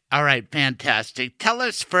survive. All right, fantastic. Tell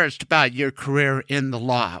us first about your career in the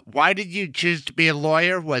law. Why did you choose to be a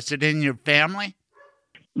lawyer? Was it in your family?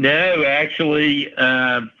 No, actually,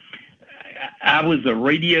 I was a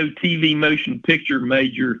radio, TV, motion picture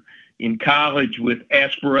major in college with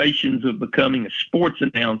aspirations of becoming a sports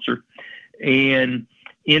announcer, and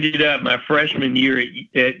ended up my freshman year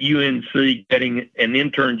at UNC getting an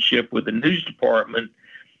internship with the news department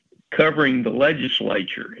covering the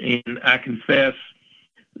legislature. And I confess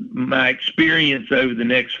my experience over the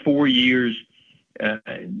next 4 years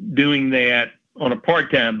doing that on a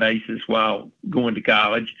part-time basis while going to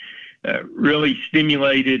college really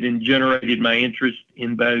stimulated and generated my interest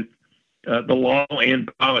in both the law and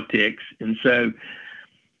politics. And so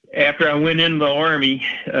after I went into the Army,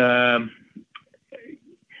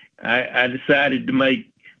 I decided to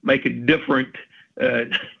make a different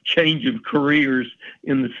change of careers,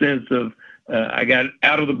 in the sense of I got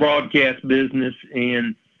out of the broadcast business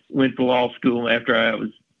and went to law school after I was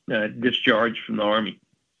discharged from the Army.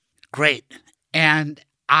 Great. And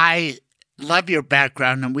I love your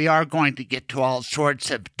background, and we are going to get to all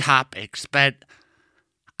sorts of topics, but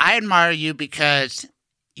I admire you because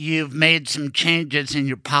you've made some changes in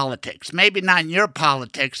your politics. Maybe not in your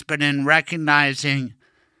politics, but in recognizing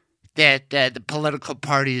that the political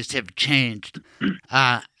parties have changed.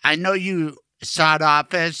 I know you sought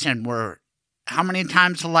office and were how many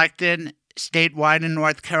times elected statewide in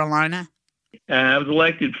North Carolina? I was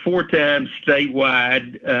elected 4 times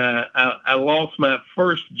statewide. I lost my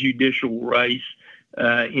first judicial race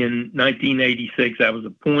in 1986. I was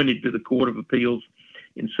appointed to the Court of Appeals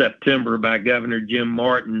in September by Governor Jim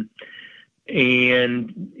Martin.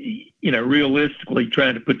 And, realistically,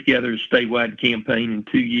 trying to put together a statewide campaign in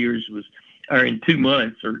 2 years in 2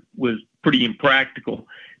 months was pretty impractical.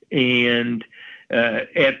 And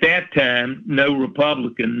at that time, no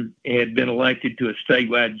Republican had been elected to a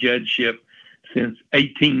statewide judgeship since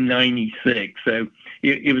 1896. So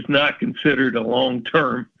it was not considered a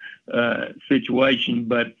long-term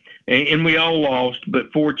situation, and we all lost,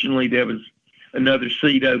 but fortunately there was another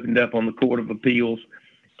seat opened up on the Court of Appeals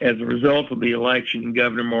as a result of the election, and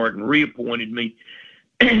Governor Martin reappointed me.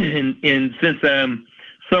 and since I'm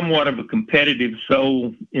somewhat of a competitive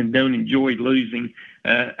soul and don't enjoy losing,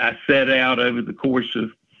 I set out over the course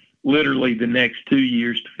of literally the next 2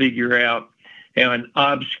 years to figure out how an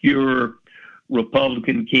obscure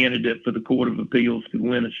Republican candidate for the Court of Appeals could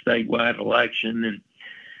win a statewide election. And,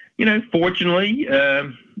 fortunately,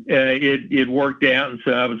 it worked out. And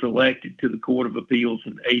so I was elected to the Court of Appeals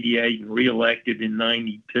in 88 and reelected in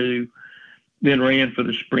 92, then ran for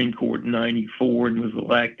the Supreme Court in 94 and was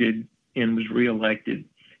elected and was reelected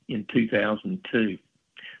in 2002.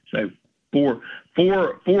 So four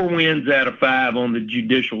wins out of 5 on the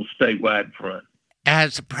judicial statewide front.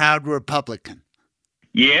 As a proud Republican.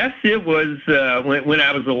 Yes, it was. When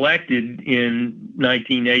I was elected in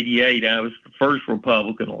 1988, I was the first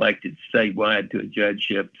Republican elected statewide to a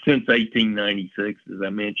judgeship since 1896, as I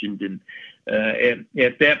mentioned. And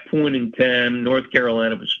at that point in time, North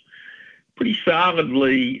Carolina was pretty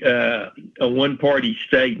solidly a one-party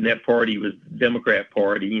state, and that party was the Democrat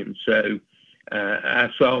Party. And so I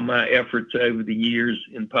saw my efforts over the years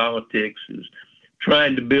in politics as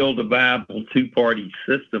trying to build a viable two-party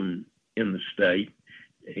system in the state.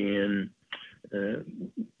 And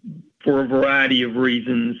for a variety of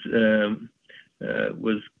reasons,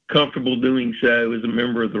 was comfortable doing so as a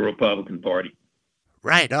member of the Republican Party.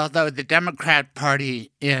 Right, although the Democrat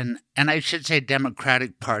Party and I should say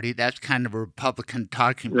Democratic Party, that's kind of a Republican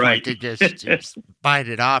talking point Right. to just bite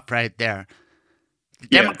it off right there. The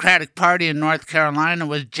Democratic Party in North Carolina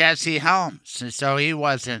was Jesse Helms, so he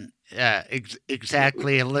wasn't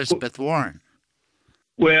exactly Elizabeth Warren.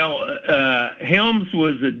 Well, Helms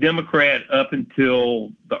was a Democrat up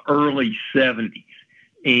until the early 70s,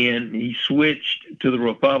 and he switched to the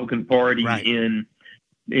Republican Party in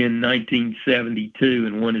 1972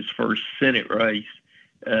 and won his first Senate race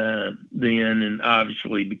then, and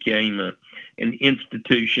obviously became an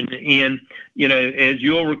institution. And, as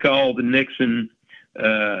you'll recall, the Nixon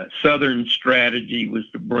Southern strategy was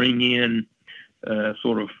to bring in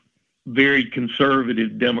sort of very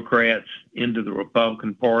conservative Democrats into the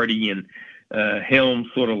Republican Party, and Helms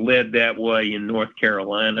sort of led that way in North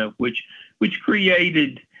Carolina, which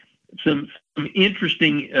created some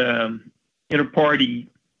interesting inter-party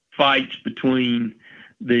fights between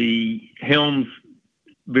the Helms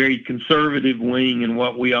very conservative wing and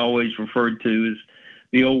what we always referred to as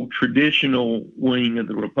the old traditional wing of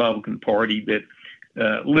the Republican Party that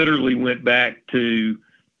literally went back to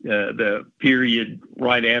the period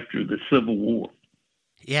right after the Civil War.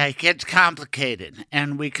 Yeah, it gets complicated,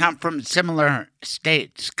 and we come from similar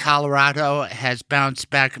states. Colorado has bounced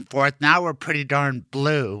back and forth. Now we're pretty darn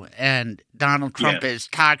blue, and Donald Trump is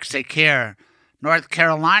toxic here. North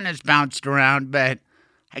Carolina's bounced around, but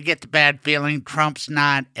I get the bad feeling Trump's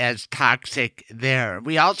not as toxic there.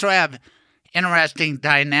 We also have interesting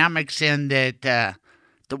dynamics in that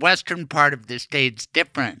the western part of the state's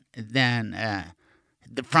different than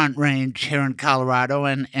the Front Range here in Colorado,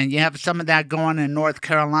 and you have some of that going in North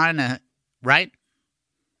Carolina, right?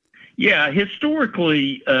 Yeah,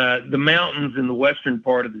 historically, the mountains in the western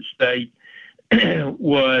part of the state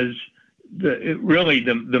was really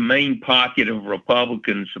the main pocket of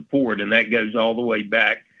Republican support, and that goes all the way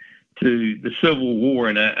back to the Civil War,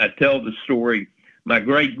 and I tell the story. My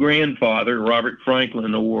great-grandfather, Robert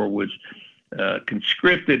Franklin Orr, was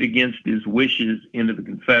conscripted against his wishes into the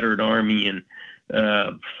Confederate Army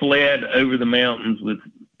and fled over the mountains with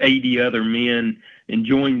 80 other men and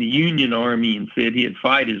joined the Union Army and said he'd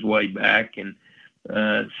fight his way back. And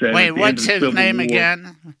so wait, what's his name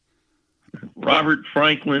again? Robert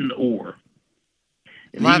Franklin Orr.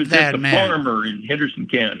 And love he was that just a man. farmer in Henderson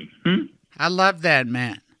County. I love that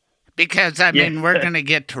man. Because, I mean, we're going to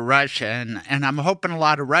get to Russia, and I'm hoping a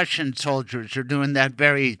lot of Russian soldiers are doing that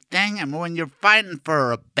very thing. I mean, when you're fighting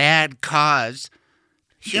for a bad cause,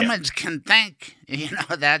 humans can think. You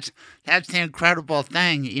know, that's the incredible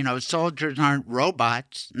thing. You know, soldiers aren't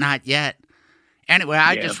robots, not yet. Anyway,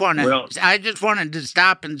 I just wanted to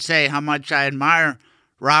stop and say how much I admire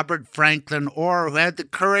Robert Franklin Orr, who had the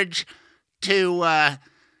courage to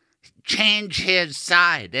change his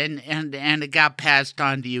side, and it got passed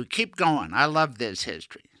on to you. Keep going. I love this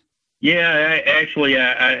history. Yeah,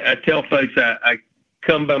 I tell folks I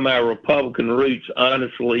come by my Republican roots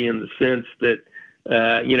honestly, in the sense that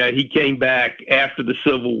he came back after the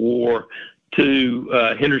Civil War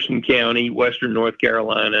to Henderson County, Western North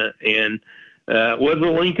Carolina, and was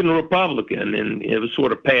a Lincoln Republican, and it was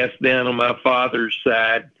sort of passed down on my father's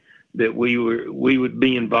side that we would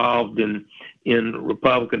be involved in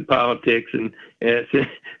Republican politics, and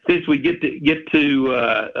since we get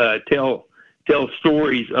to tell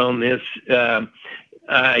stories on this,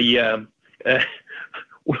 I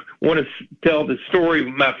want to tell the story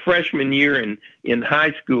of my freshman year in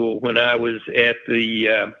high school when I was at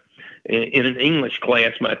in an English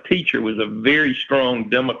class. My teacher was a very strong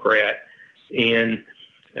Democrat, and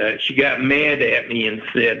she got mad at me and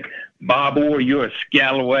said, "Bob Orr, you're a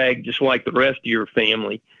scalawag just like the rest of your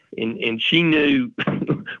family." And she knew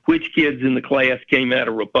which kids in the class came out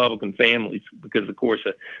of Republican families because, of course,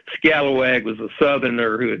 a scalawag was a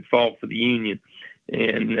Southerner who had fought for the Union.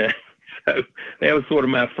 And so that was sort of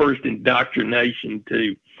my first indoctrination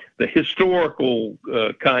to the historical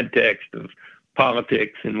context of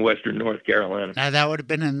politics in Western North Carolina. Now, that would have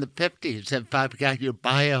been in the 50s if I've got your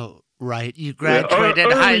bio right. You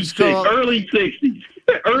graduated high school. Early 60s.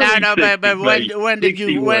 But when did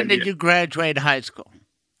you graduate high school?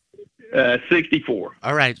 64.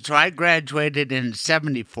 All right, so I graduated in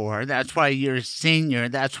 74. That's why you're a senior.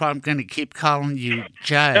 That's why I'm going to keep calling you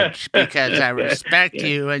Judge, because I respect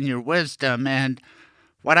you and your wisdom. And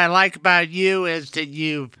what I like about you is that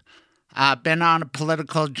you've been on a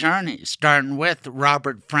political journey, starting with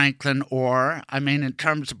Robert Franklin Orr. I mean, in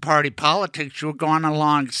terms of party politics, you were going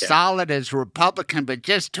along solid as a Republican, but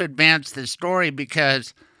just to advance the story,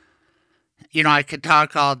 because you know, I could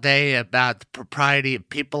talk all day about the propriety of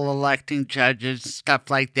people electing judges, stuff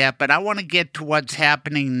like that, but I want to get to what's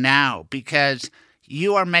happening now, because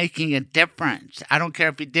you are making a difference. I don't care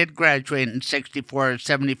if you did graduate in 64 or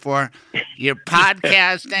 74. You're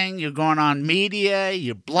podcasting, you're going on media,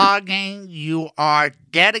 you're blogging, you are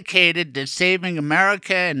dedicated to saving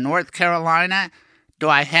America in North Carolina. Do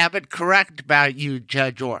I have it correct about you,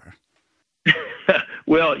 Judge Orr?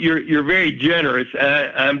 Well, you're very generous.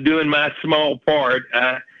 I'm doing my small part.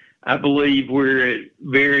 I believe we're at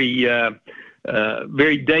very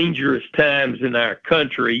very dangerous times in our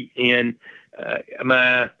country, and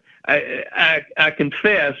I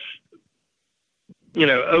confess, you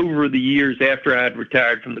know, over the years after I'd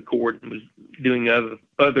retired from the court and was doing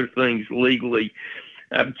other things legally,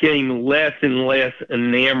 I became less and less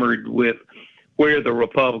enamored with where the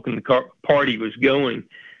Republican Party was going,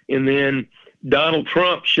 and then Donald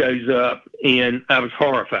Trump shows up, and I was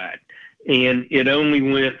horrified. And it only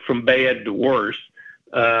went from bad to worse.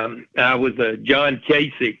 I was a John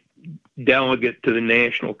Kasich delegate to the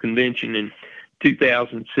National Convention in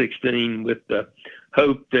 2016 with the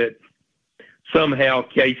hope that somehow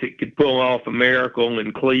Kasich could pull off a miracle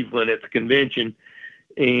in Cleveland at the convention.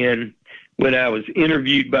 And when I was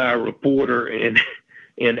interviewed by a reporter and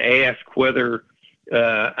asked whether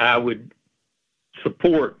I would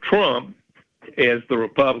support Trump as the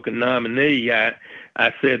Republican nominee, I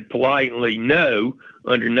said politely no,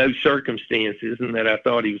 under no circumstances, and that I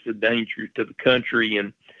thought he was a danger to the country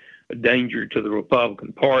and a danger to the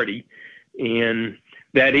Republican Party. And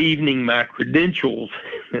that evening, my credentials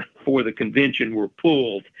for the convention were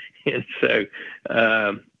pulled, and so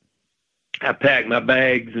I packed my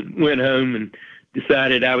bags and went home and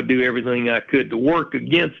decided I would do everything I could to work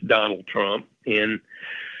against Donald Trump, and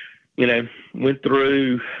you know, went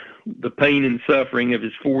through the pain and suffering of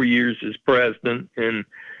his 4 years as president, and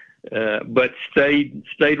but stayed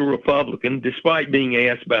a Republican, despite being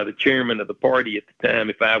asked by the chairman of the party at the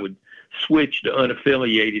time if I would switch to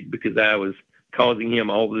unaffiliated because I was causing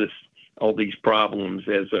him all this all these problems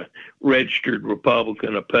as a registered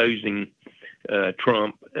Republican opposing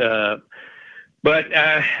Trump. But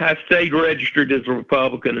I stayed registered as a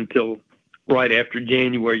Republican until right after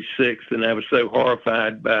January 6th, and I was so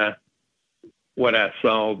horrified by what I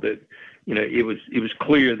saw that, it was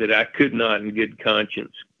clear that I could not in good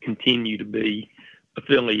conscience continue to be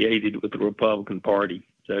affiliated with the Republican Party.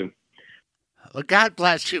 So, well, God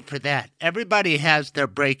bless you for that. Everybody has their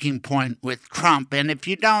breaking point with Trump, and if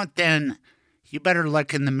you don't, then you better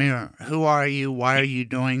look in the mirror. Who are you? Why are you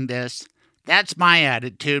doing this? That's my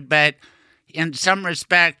attitude, but in some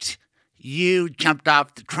respect, you jumped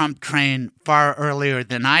off the Trump train far earlier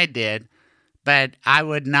than I did, but I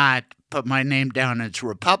would not put my name down as a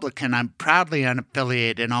Republican. I'm proudly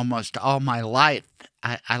unaffiliated almost all my life.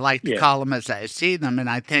 I like to call them as I see them, and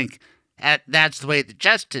I think that's the way the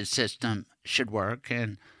justice system should work.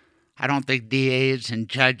 And I don't think DAs and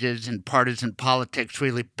judges and partisan politics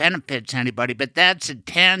really benefits anybody, but that's a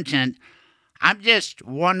tangent. I'm just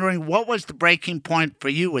wondering, what was the breaking point for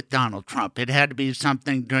you with Donald Trump? It had to be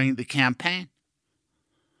something during the campaign?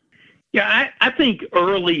 Yeah, I think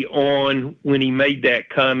early on when he made that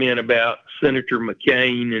comment about Senator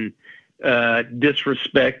McCain and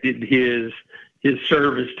disrespected his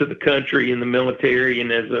service to the country in the military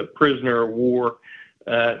and as a prisoner of war,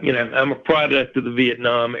 I'm a product of the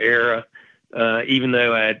Vietnam era. Even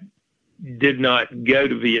though I did not go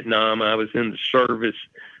to Vietnam, I was in the service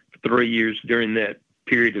 3 years during that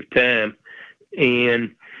period of time.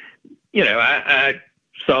 And, I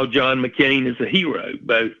saw John McCain as a hero,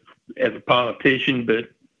 both as a politician,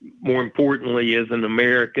 but more importantly, as an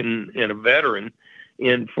American and a veteran.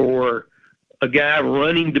 And for a guy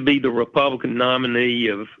running to be the Republican nominee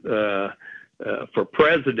for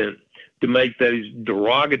president to make those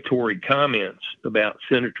derogatory comments about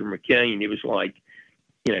Senator McCain, it was like,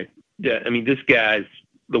 this guy's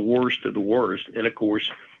the worst of the worst. And of course,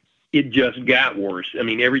 it just got worse.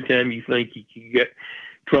 Every time you think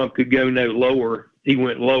Trump could go no lower, he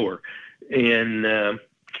went lower. And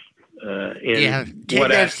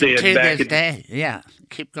what I said back at day. Yeah,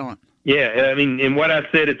 keep going. Yeah, and what I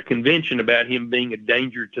said at the convention about him being a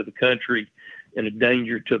danger to the country and a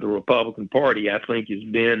danger to the Republican Party, I think has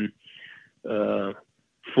been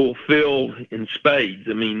fulfilled in spades.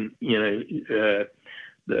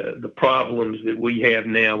 The problems that we have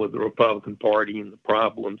now with the Republican Party and a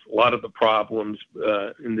lot of the problems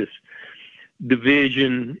in this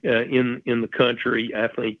division in the country, I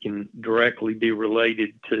think can directly be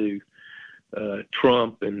related to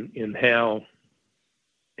Trump and how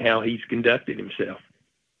he's conducted himself.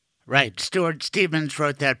 Right. Stuart Stevens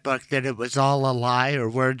wrote that book that it was all a lie, or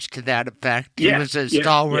words to that effect. He was a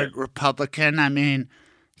stalwart Republican.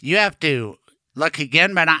 You have to look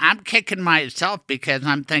again, but I'm kicking myself because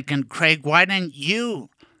I'm thinking, Craig, why didn't you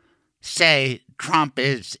say Trump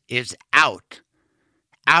is out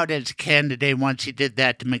as a candidate once he did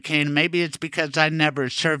that to McCain? Maybe it's because I never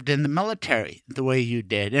served in the military the way you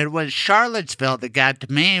did. It was Charlottesville that got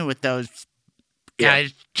to me with those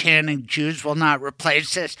guys chanting, Jews will not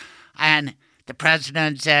replace us. And the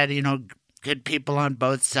president said, good people on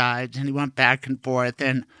both sides. And he went back and forth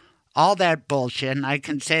and all that bullshit. And I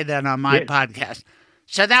can say that on my podcast.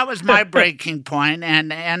 So that was my breaking point.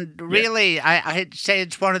 And really, I'd say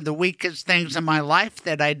it's one of the weakest things in my life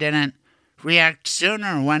that I didn't react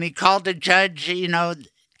sooner. When he called a judge,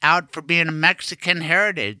 out for being a Mexican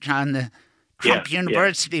heritage on the Trump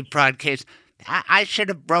University fraud case, I should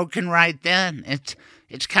have broken right then.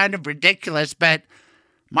 It's kind of ridiculous, but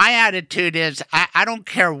my attitude is I don't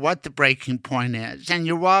care what the breaking point is, and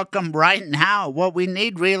you're welcome right now. What we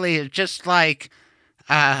need really is just like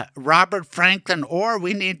Robert Franklin, or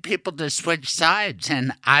we need people to switch sides,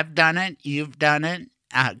 and I've done it, you've done it,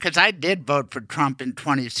 because I did vote for Trump in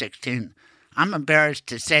 2016. I'm embarrassed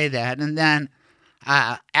to say that. And then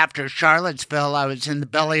after Charlottesville, I was in the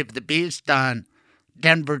belly of the beast on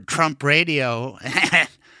Denver Trump radio.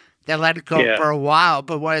 They let it go for a while.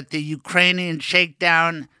 But with the Ukrainian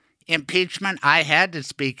shakedown impeachment, I had to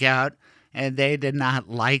speak out, and they did not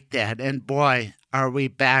like that. And boy, are we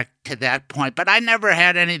back to that point. But I never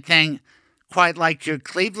had anything quite like your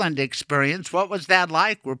Cleveland experience. What was that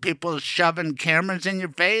like? Were people shoving cameras in your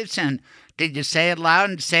face? And did you say it loud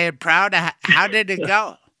and say it proud? How did it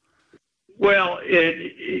go? Well,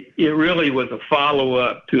 it really was a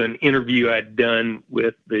follow-up to an interview I'd done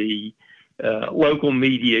with the local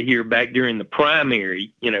media here back during the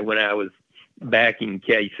primary, when I was backing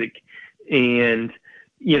Kasich. And,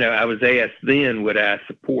 I was asked then, would I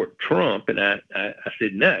support Trump? And I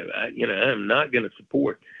said, no, I'm not going to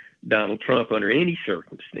support Donald Trump under any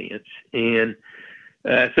circumstance. And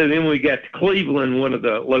So then we got to Cleveland. One of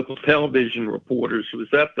the local television reporters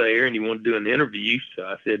was up there, and he wanted to do an interview. So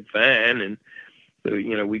I said, fine. And so,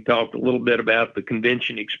 we talked a little bit about the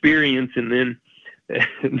convention experience, and then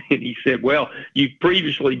he said, well, you've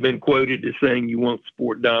previously been quoted as saying you won't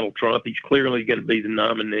support Donald Trump. He's clearly going to be the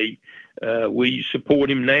nominee. Will you support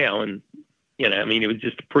him now? And, it was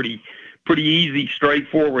just a pretty easy,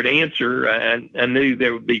 straightforward answer. I knew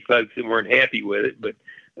there would be folks that weren't happy with it, but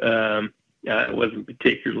I wasn't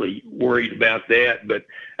particularly worried about that. But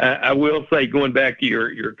I will say, going back to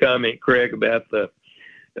your comment, Craig, about the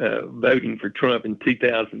voting for Trump in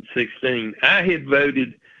 2016, I had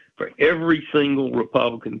voted for every single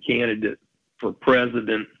Republican candidate for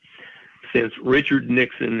president since Richard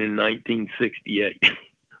Nixon in 1968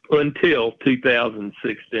 until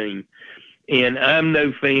 2016. And I'm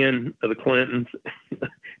no fan of the Clintons,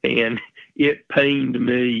 and it pained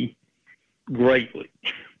me greatly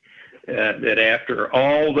that after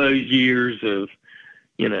all those years of,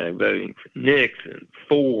 voting for Nixon,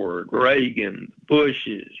 Ford, Reagan,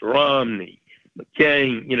 Bushes, Romney,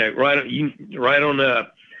 McCain, right on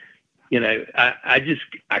up,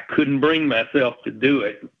 I couldn't bring myself to do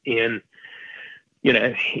it. And,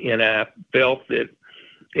 and I felt that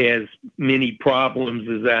as many problems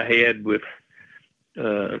as I had with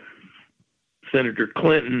Senator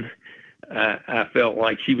Clinton, I felt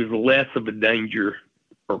like she was less of a danger,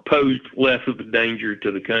 or posed less of a danger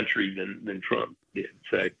to the country than Trump did.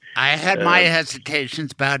 So I had my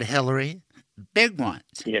hesitations about Hillary, big ones.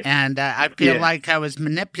 Yeah. And I feel like I was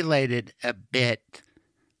manipulated a bit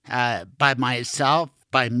by myself,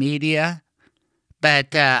 by media.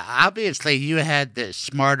 But obviously you had the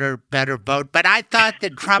smarter, better vote. But I thought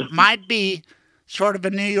that Trump might be sort of a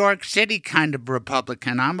New York City kind of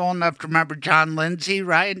Republican. I'm old enough to remember John Lindsay,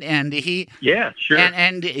 right? And he... Yeah, sure.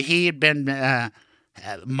 And he had been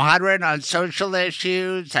moderate on social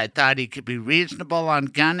issues. I thought he could be reasonable on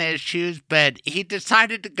gun issues. But he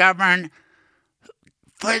decided to govern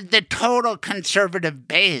for the total conservative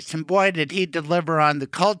base. And boy, did he deliver on the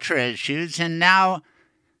culture issues. And now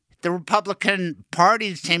the Republican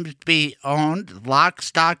Party seems to be owned lock,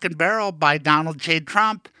 stock, and barrel by Donald J.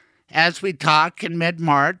 Trump as we talk in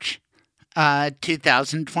mid-March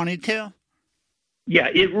 2022. Yeah,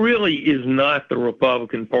 it really is not the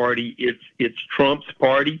Republican Party. It's Trump's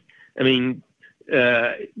party. I mean,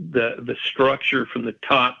 the structure from the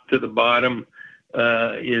top to the bottom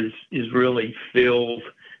is really filled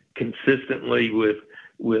consistently with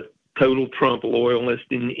total Trump loyalists,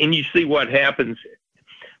 and you see what happens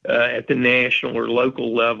at the national or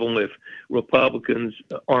local level if Republicans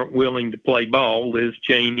aren't willing to play ball. Liz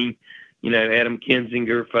Cheney, Adam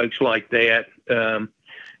Kinzinger, folks like that,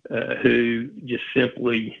 who just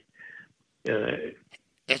simply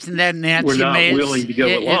isn't that Nancy were not Mace? willing to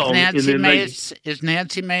go along. Is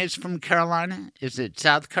Nancy Mace from Carolina? Is it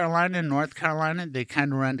South Carolina, North Carolina? They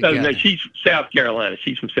kind of run together. No, she's South Carolina.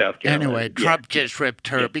 She's from South Carolina. Anyway, Trump just ripped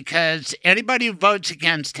her because anybody who votes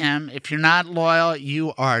against him, if you're not loyal,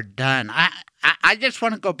 you are done. I just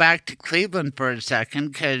want to go back to Cleveland for a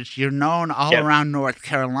second because you're known all around North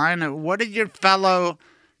Carolina. What did your fellow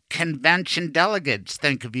convention delegates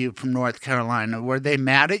think of you from North Carolina? Were they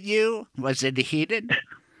mad at you? Was it heated?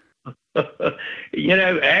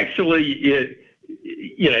 Actually,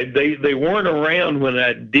 they weren't around when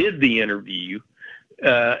I did the interview,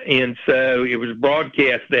 and so it was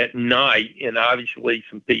broadcast that night. And obviously,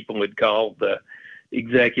 some people had called the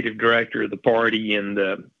executive director of the party and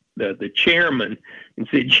the chairman and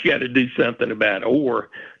said, "You got to do something about Orr."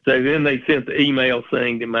 So then they sent the email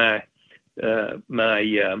saying that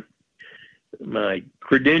my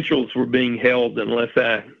credentials were being held unless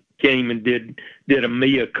I came and did a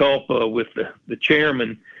mea culpa with the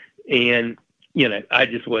chairman, and I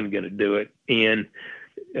just wasn't going to do it, and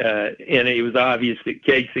it was obvious that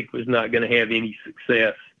Kasich was not going to have any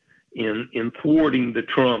success in thwarting the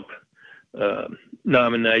Trump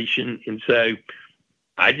nomination, and so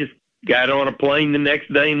I just got on a plane the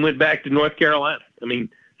next day and went back to North Carolina. I mean,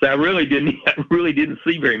 so I really didn't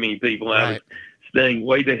see very many people. Right. I was staying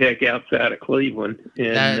way the heck outside of Cleveland.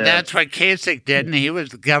 And, that's what Kasich did, and he was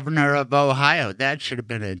the governor of Ohio. That should have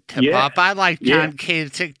been a tip-off. I like John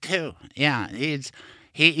Kasich, too. Yeah, he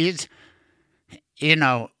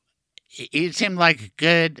seemed like a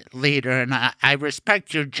good leader, and I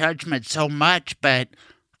respect your judgment so much, but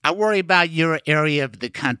I worry about your area of the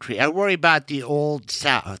country. I worry about the Old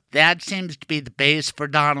South. That seems to be the base for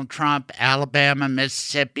Donald Trump. Alabama,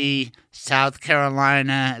 Mississippi, South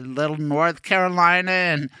Carolina, a little North Carolina.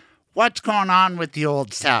 And what's going on with the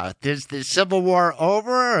Old South? Is the Civil War over,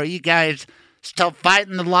 or are you guys still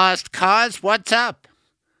fighting the lost cause? What's up?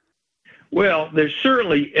 Well, there's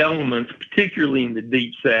certainly elements, particularly in the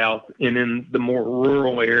Deep South and in the more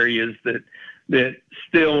rural areas, that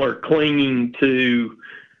still are clinging to,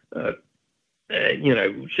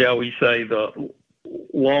 shall we say, the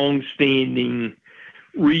long-standing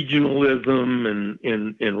regionalism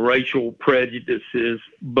and racial prejudices.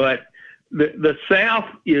 But the South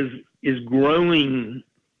is growing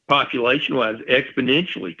population-wise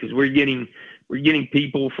exponentially, because we're getting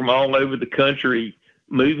people from all over the country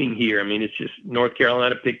moving here. I mean, it's just North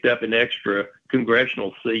Carolina picked up an extra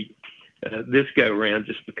congressional seat this go around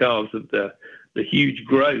just because of the huge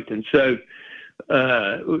growth. And so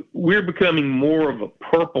we're becoming more of a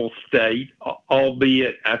purple state,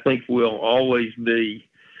 albeit I think we'll always be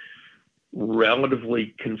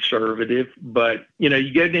relatively conservative. But,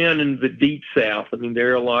 you go down into the Deep South, I mean,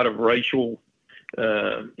 there are a lot of racial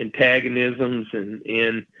antagonisms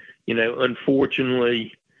and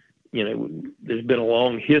unfortunately, there's been a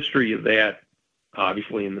long history of that,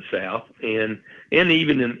 obviously, in the South and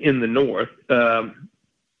even in the North.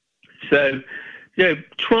 So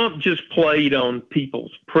Trump just played on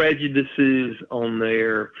people's prejudices, on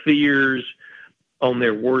their fears, on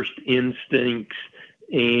their worst instincts.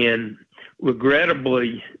 And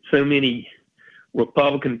regrettably, so many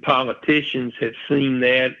Republican politicians have seen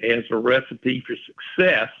that as a recipe for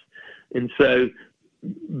success. And so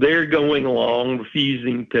they're going along,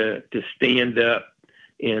 refusing to stand up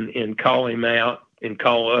and call him out and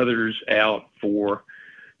call others out for,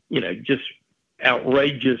 just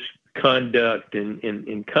outrageous conduct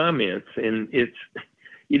and comments. And it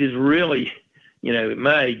is really, at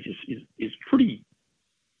my age, is pretty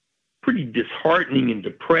disheartening and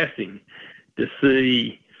depressing to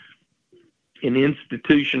see an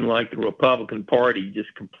institution like the Republican Party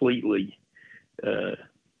just completely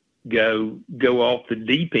go off the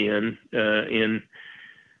deep end and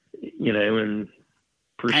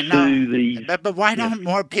pursue these. But why don't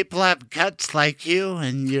more people have guts like you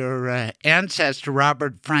and your ancestor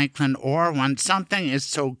Robert Franklin Orr? When something is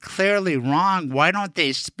so clearly wrong, why don't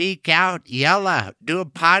they speak out, yell out, do a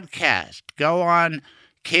podcast, go on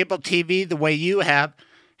cable TV the way you have?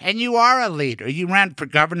 And you are a leader. You ran for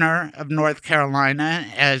governor of North Carolina.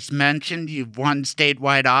 As mentioned, you've won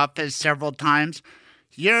statewide office several times.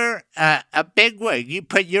 You're a bigwig. You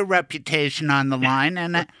put your reputation on the line.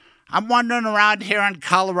 And I'm wondering around here in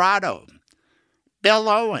Colorado, Bill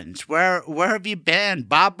Owens, where have you been?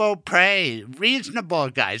 Bob O'Prey, reasonable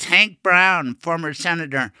guys. Hank Brown, former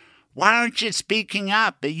senator. Why aren't you speaking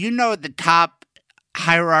up? You know the top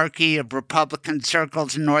hierarchy of Republican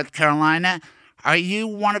circles in North Carolina. Are you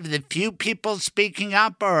one of the few people speaking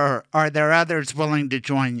up, or are there others willing to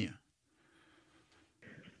join you?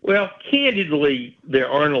 Well, candidly, there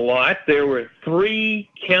aren't a lot. There were 3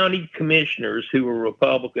 county commissioners who were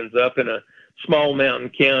Republicans up in a small mountain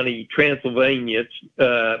county, Transylvania.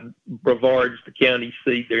 Brevard's the county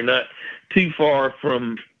seat. They're not too far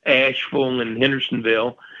from Asheville and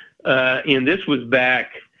Hendersonville. And this was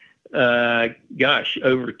back,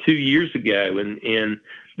 over 2 years ago. And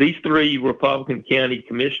these 3 Republican county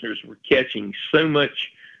commissioners were catching so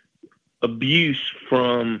much abuse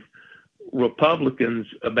from Republicans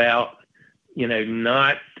about,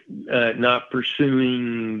 not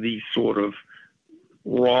pursuing these sort of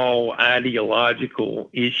raw ideological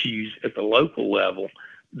issues at the local level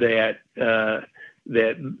that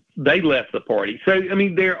they left the party. So, I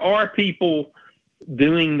mean, there are people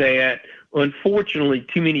doing that. Unfortunately,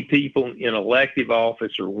 too many people in elective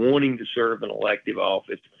office or wanting to serve in elective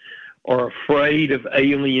office are afraid of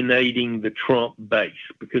alienating the Trump base,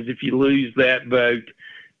 because if you lose that vote,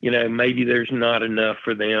 maybe there's not enough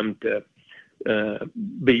for them to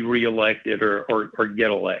be reelected or get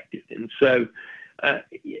elected. And so,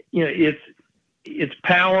 it's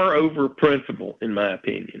power over principle, in my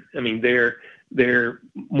opinion. I mean, they're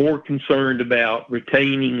more concerned about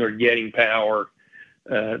retaining or getting power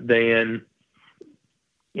than,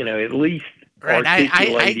 at least right.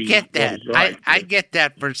 I get that. Right. I get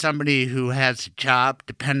that for somebody who has a job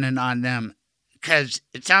dependent on them. Because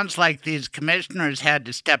it sounds like these commissioners had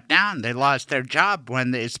to step down. They lost their job when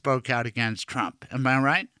they spoke out against Trump. Am I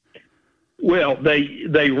right? Well,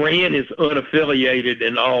 they ran as unaffiliated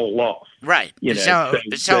and all lost. Right.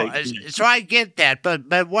 So I get that.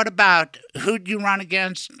 But what about, who'd you run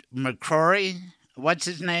against? McCrory? What's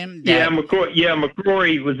his name? McCrory. Yeah,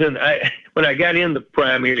 McCrory was in. When I got in the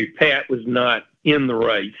primary, Pat was not in the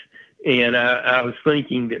race. And I was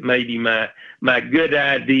thinking that maybe my good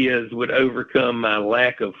ideas would overcome my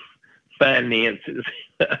lack of finances,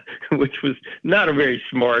 which was not a very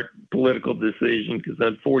smart political decision, because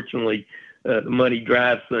unfortunately the money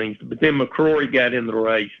drives things. But then McCrory got in the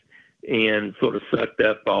race and sort of sucked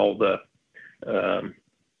up all the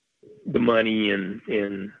the money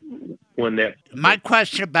and won that. My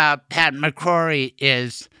question about Pat McCrory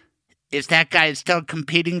is that guy still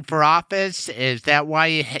competing for office? Is that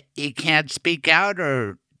why he can't speak out?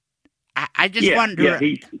 Or I just wonder.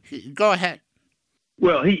 Go ahead.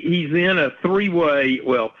 Well, he's in a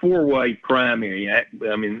four-way primary. I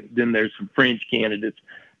mean, then there's some fringe candidates,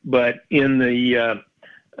 but in the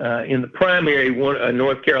primary, a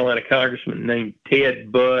North Carolina congressman named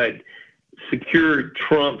Ted Budd secured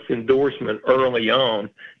Trump's endorsement early on,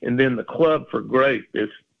 and then the Club for Growth, this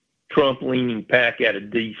Trump-leaning pack out of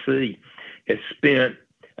D.C., has spent.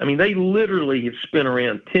 I mean, they literally have spent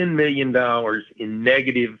around $10 million in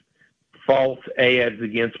negative false ads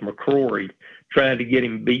against McCrory, trying to get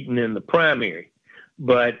him beaten in the primary.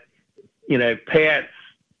 But, Pat's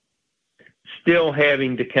still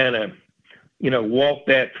having to kind of, walk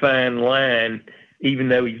that fine line, even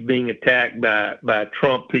though he's being attacked by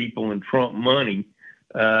Trump people and Trump money.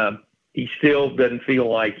 He still doesn't feel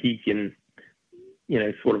like he can,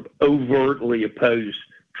 sort of overtly oppose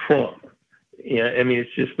Trump. I mean,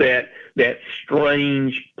 it's just that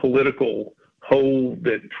strange political hold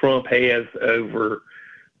that Trump has over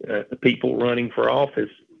the people running for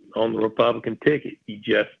office on the Republican ticket. You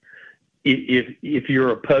just, if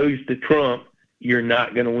you're opposed to Trump, you're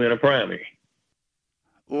not going to win a primary.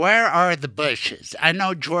 Where are the Bushes? I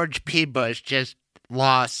know George P. Bush just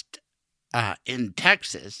lost in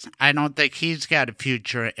Texas. I don't think he's got a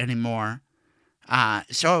future anymore.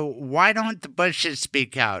 So why don't the Bushes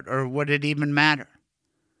speak out, or would it even matter?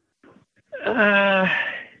 I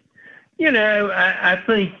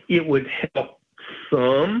think it would help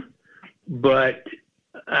some, but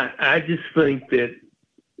I just think that,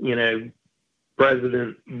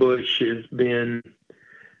 President Bush has been,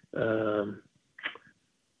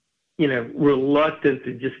 reluctant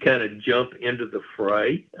to just kind of jump into the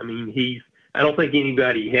fray. I mean, I don't think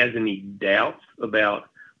anybody has any doubts about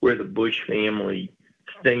where the Bush family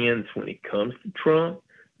stands when it comes to Trump,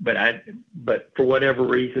 but for whatever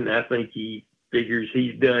reason, I think he figures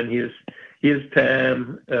he's done his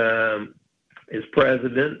time as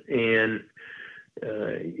president, and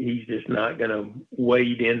he's just not going to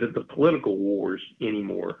wade into the political wars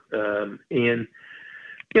anymore.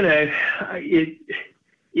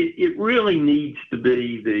 It really needs to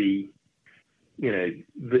be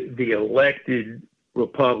the elected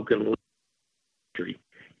Republican leadership.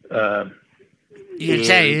 You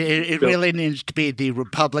say it really needs to be the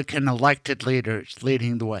Republican elected leaders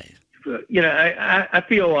leading the way. I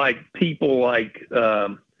feel like people like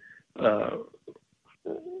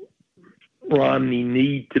Romney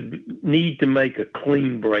need to make a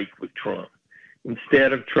clean break with Trump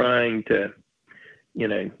instead of trying to,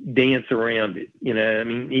 dance around it. I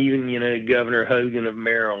mean, even, Governor Hogan of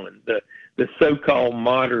Maryland, the so-called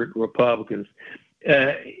moderate Republicans,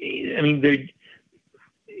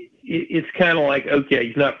 it's kind of like, okay,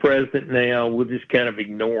 he's not president now, we'll just kind of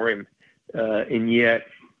ignore him. And yet,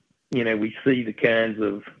 we see the kinds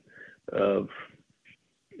of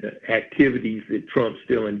activities that Trump's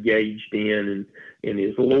still engaged in, and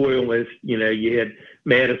his loyalists. You had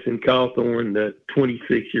Madison Cawthorn, the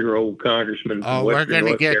 26-year-old congressman. Oh, we're going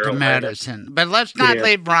to get to Madison. But let's not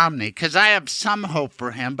leave Romney, because I have some hope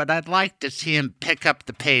for him, but I'd like to see him pick up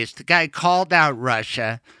the pace. The guy called out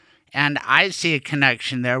Russia, and I see a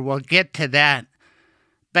connection there. We'll get to that.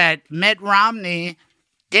 But Mitt Romney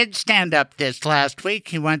did stand up this last week.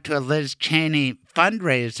 He went to a Liz Cheney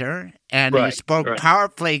fundraiser, and he spoke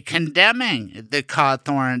powerfully condemning the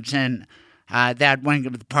Cawthorns and that wing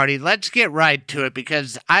of the party. Let's get right to it,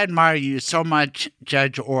 because I admire you so much,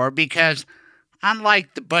 Judge Orr, because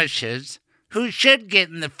unlike the Bushes, who should get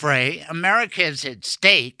in the fray, America is at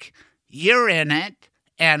stake. You're in it,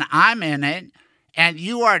 and I'm in it, and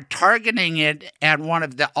you are targeting it at one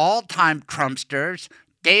of the all-time Trumpsters,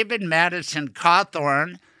 David Madison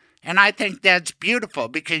Cawthorn. And I think that's beautiful,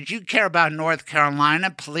 because you care about North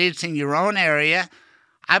Carolina, policing your own area.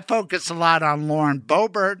 I focus a lot on Lauren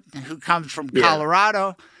Boebert, who comes from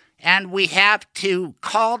Colorado, and we have to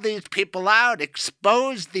call these people out,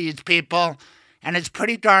 expose these people, and it's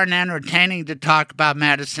pretty darn entertaining to talk about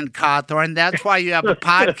Madison Cawthorn. That's why you have a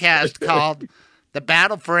podcast called The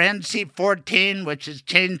Battle for NC-14, which has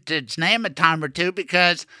changed its name a time or two,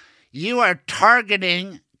 because you are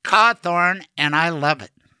targeting Cawthorn, and I love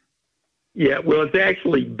it. Yeah, well, it's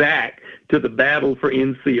actually back to the battle for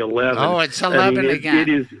NC-11. Oh, it's 11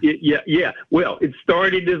 again. Yeah. Well, it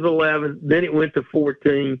started as 11, then it went to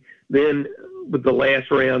 14, then with the last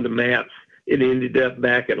round of maps, it ended up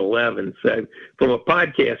back at 11. So from a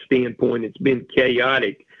podcast standpoint, it's been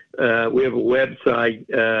chaotic. We have a website,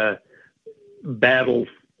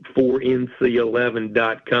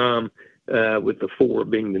 4nc11.com, with the 4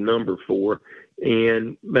 being the number 4.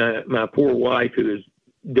 And my poor wife, who has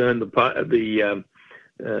done the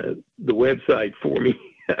website for me.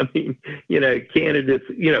 I mean, candidates,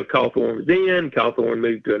 Cawthorn was in, Cawthorn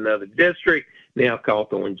moved to another district. Now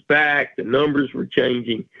Cawthorn's back. The numbers were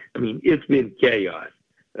changing. I mean, it's been chaos.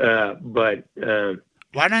 But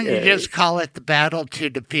why don't you just call it the battle to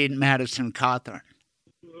defeat Madison Cawthorn?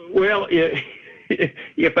 Well,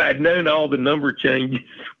 if I'd known all the number changes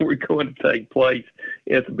were going to take place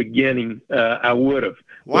at the beginning, I would have.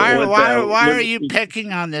 Why are you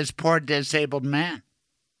picking on this poor disabled man?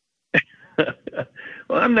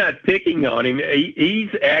 Well, I'm not picking on him. He's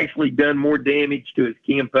actually done more damage to his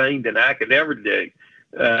campaign than I could ever do.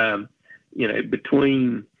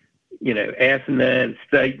 Between asinine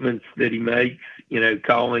statements that he makes,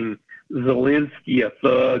 calling Zelensky a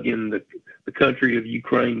thug and the country of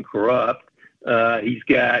Ukraine corrupt. He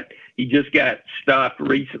just got stopped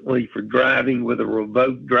recently for driving with a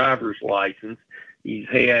revoked driver's license. He's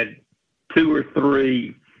had 2 or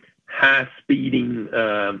 3 high speeding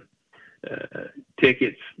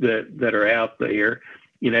tickets that are out there.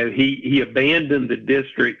 He abandoned the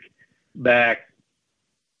district back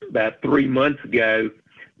about 3 months ago,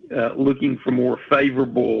 looking for a more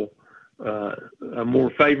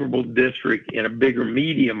favorable district and a bigger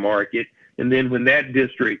media market. And then when that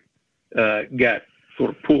district got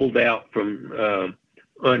sort of pulled out from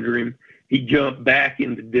under him, he jumped back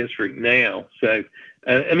in the district now. So,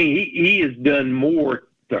 he has done more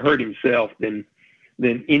to hurt himself than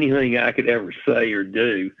anything I could ever say or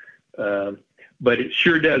do. But it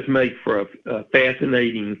sure does make for a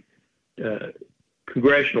fascinating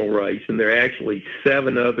congressional race. And there are actually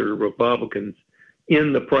 7 other Republicans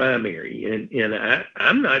in the primary. And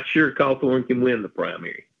I'm not sure Cawthorn can win the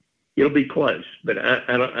primary. It'll be close, but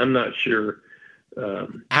I'm not sure.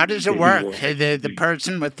 How does it work? The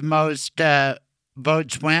person with the most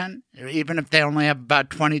votes win, even if they only have about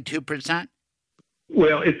 22%?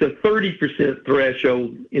 Well, it's a 30%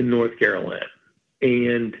 threshold in North Carolina,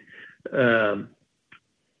 and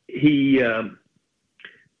he has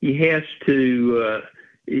to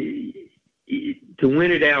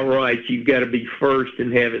win it outright. You've got to be first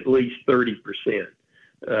and have at least 30%.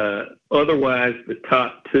 Otherwise, the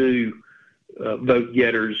top 2 vote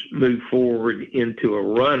getters move forward into a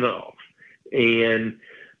runoff, and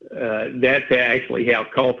that's actually how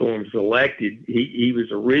Cawthorn was elected. He was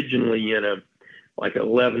originally in a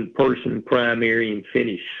 11-person primary and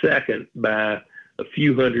finished second by a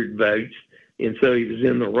few hundred votes. And so he was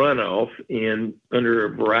in the runoff, and under a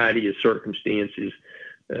variety of circumstances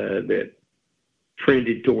that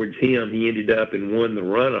trended towards him, he ended up and won the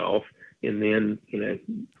runoff. And then,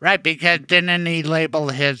 Right, because didn't he label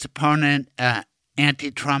his opponent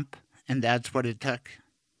anti-Trump, and that's what it took?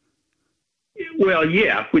 Well,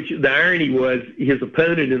 yeah, which the irony was his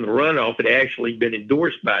opponent in the runoff had actually been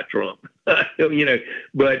endorsed by Trump. But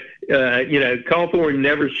Cawthorn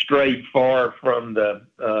never strayed far from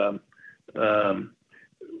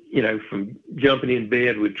from jumping in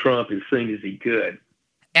bed with Trump as soon as he could.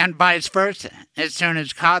 And vice versa. As soon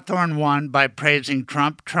as Cawthorn won by praising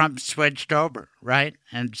Trump, Trump switched over, right?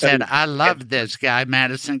 And said, I love this guy,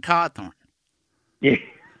 Madison Cawthorn. Yeah,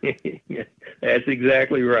 that's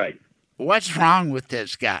exactly right. What's wrong with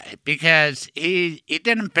this guy? Because he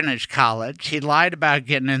didn't finish college. He lied about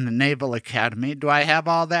getting in the Naval Academy. Do I have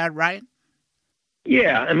all that right?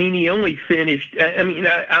 Yeah, he only finished.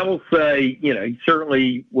 I will say, he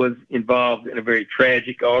certainly was involved in a very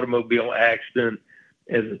tragic automobile accident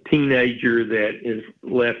as a teenager that has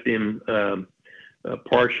left him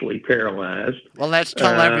partially paralyzed. Well, let's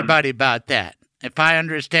tell everybody about that. If I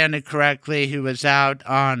understand it correctly, he was out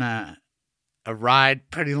on a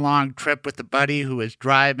pretty long trip with a buddy who was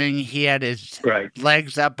driving. He had his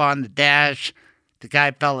legs up on the dash. The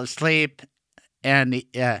guy fell asleep, and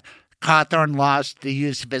Cawthorn lost the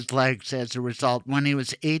use of his legs as a result when he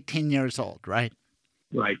was 18 years old, right?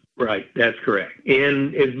 Right. That's correct.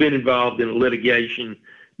 And has been involved in litigation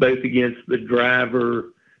both against the driver,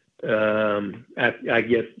 I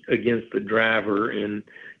guess against the driver, and,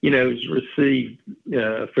 has received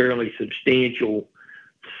a fairly substantial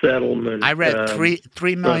settlement. I read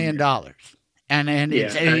 $3 million. And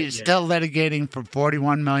he's still litigating for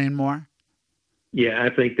 $41 million more? Yeah, I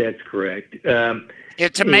think that's correct.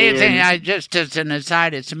 It's amazing. Just as an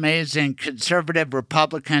aside, it's amazing. Conservative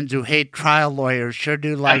Republicans who hate trial lawyers sure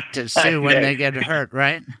do like to sue when they get hurt,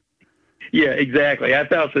 right? Yeah, exactly. I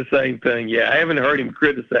thought the same thing. Yeah, I haven't heard him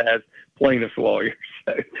criticize plaintiff's lawyers.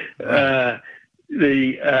 But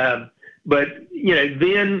then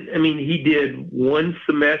he did one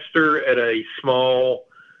semester at a small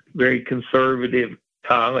very conservative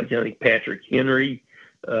college. I think Patrick Henry.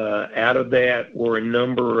 Out of that were a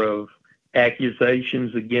number of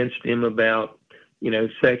accusations against him about,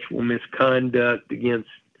 sexual misconduct against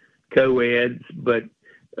co-eds. But,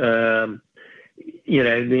 then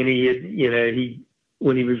he had,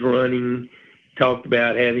 when he was running, talked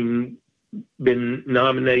about having been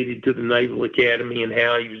nominated to the Naval Academy and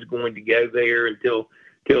how he was going to go there until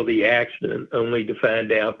the accident, only to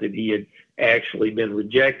find out that he had actually been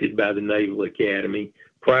rejected by the Naval Academy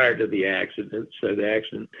prior to the accident. So the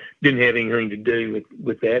accident didn't have anything to do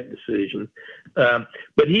with that decision.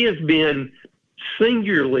 But he has been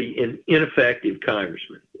singularly an ineffective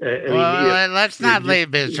congressman. Let's not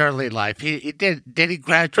leave his early life. He did he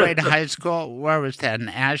graduate high school? Where was that, in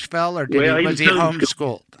Asheville, or was he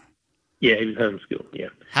homeschooled? Yeah, he was homeschooled. Yeah.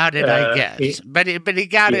 How did I guess? But he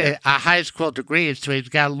got a high school degree, so he's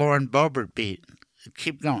got Lauren Boebert beat.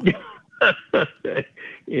 Keep going.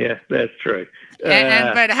 Yeah, that's true.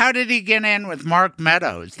 But how did he get in with Mark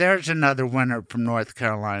Meadows? There's another winner from North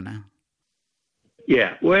Carolina.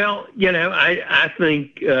 Yeah, well, I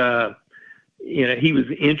think he was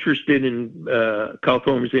interested in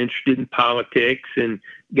Cawthorn was interested in politics and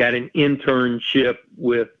got an internship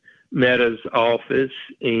with Meadows' office,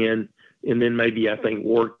 and then maybe I think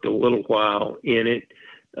worked a little while in it.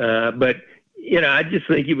 But I just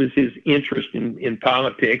think it was his interest in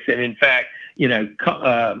politics, and in fact,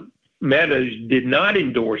 Meadows did not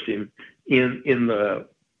endorse him in the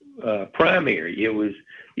primary. It was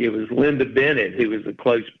Linda Bennett, who was a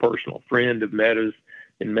close personal friend of Meadows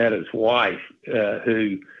and Meadows' wife,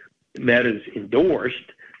 who Meadows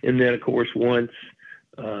endorsed. And then, of course, once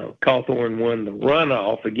Cawthorn won the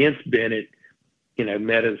runoff against Bennett,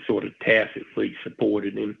 Meadows sort of tacitly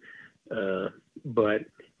supported him. But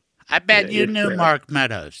I bet you knew Mark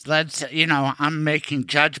Meadows. I'm making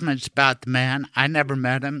judgments about the man. I never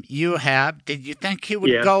met him. You have. Did you think he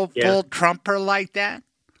would go full Trumper like that?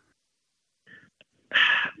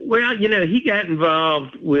 Well, he got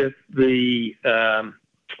involved with the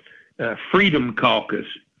Freedom Caucus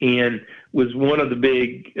and was one of the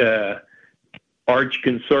big arch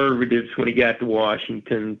conservatives when he got to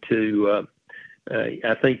Washington to,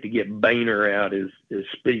 I think, to get Boehner out as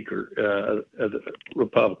Speaker of the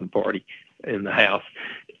Republican Party in the House.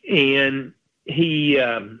 And he,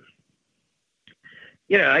 I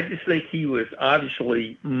just think he was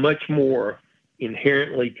obviously much more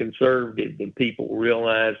inherently conservative than people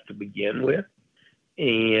realized to begin with.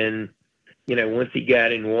 And, once he got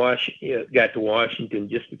to Washington,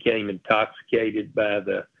 just became intoxicated by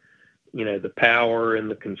the power and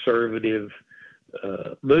the conservative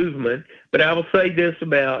movement. But I will say this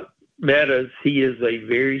about Meadows: he is a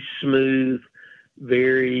very smooth,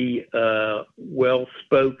 very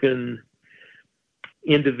well-spoken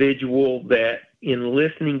individual that, in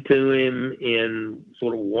listening to him and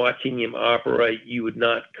sort of watching him operate, you would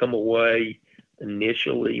not come away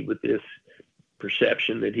initially with this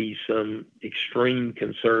perception that he's some extreme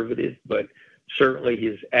conservative, but certainly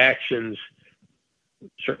his actions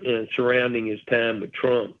surrounding his time with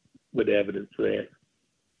Trump would evidence that.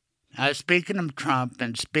 Speaking of Trump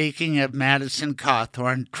and speaking of Madison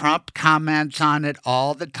Cawthorn, Trump comments on it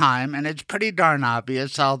all the time, and it's pretty darn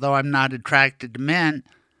obvious, although I'm not attracted to men.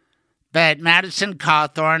 But Madison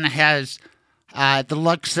Cawthorn has the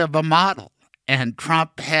looks of a model, and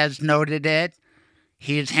Trump has noted it.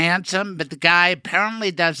 He's handsome, but the guy apparently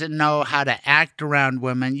doesn't know how to act around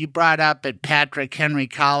women. You brought up at Patrick Henry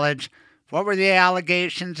College. What were the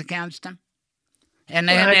allegations against him? And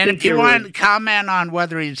if you want to comment on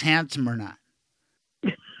whether he's handsome or not.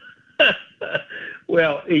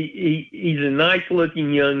 Well, he's a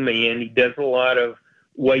nice-looking young man. He does a lot of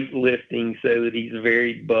weightlifting, so that he's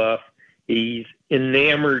very buff. He's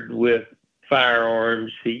enamored with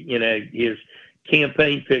firearms. His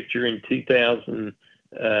campaign picture in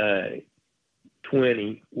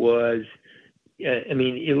 2020 was,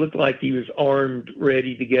 it looked like he was armed,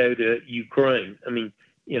 ready to go to Ukraine.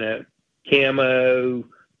 Camo,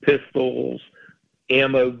 pistols,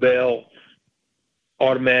 ammo belts,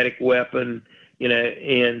 automatic weapon,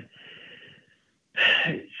 and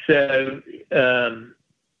so, and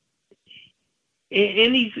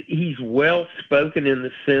he's well spoken in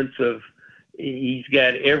the sense of he's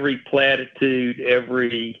got every platitude,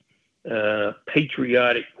 every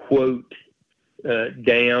patriotic quote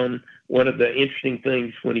down. One of the interesting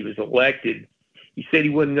things when he was elected, he said he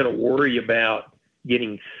wasn't going to worry about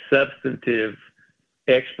getting substantive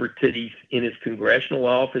expertise in his congressional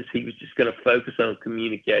office. He was just going to focus on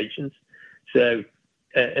communications. So,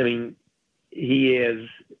 he has,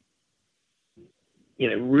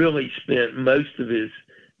 really spent most of his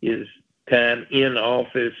time in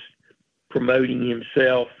office promoting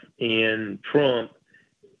himself and Trump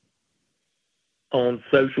on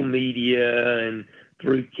social media and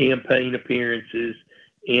through campaign appearances,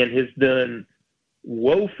 and has done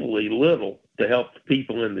woefully little to help the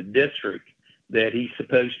people in the district that he's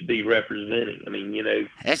supposed to be representing. I mean,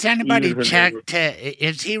 Has anybody checked,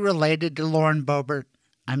 is he related to Lauren Boebert?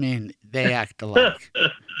 I mean, they act alike.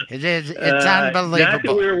 It's unbelievable. Not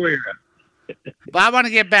that we're aware of. But I want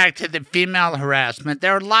to get back to the female harassment.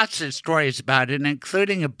 There are lots of stories about it,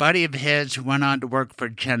 including a buddy of his who went on to work for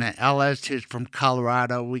Jenna Ellis, who's from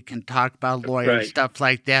Colorado. We can talk about lawyers, stuff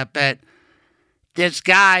like that. But this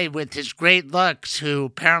guy with his great looks who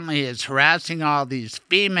apparently is harassing all these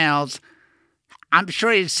females, I'm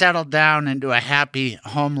sure he's settled down into a happy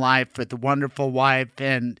home life with a wonderful wife.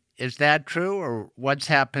 And is that true, or what's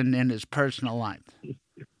happened in his personal life?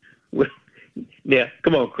 Well, yeah,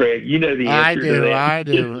 come on, Craig. You know the answer to that. I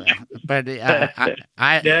do. But,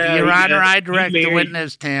 No, Your Honor, I direct the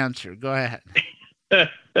witness to answer. Go ahead.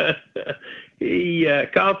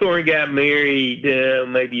 Cawthorn got married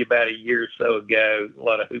maybe about a year or so ago. A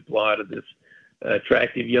lot of hoopla to this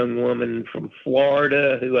attractive young woman from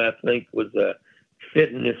Florida who I think was a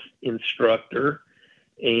fitness instructor.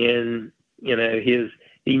 And,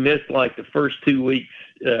 he missed like the first 2 weeks,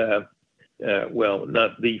 well,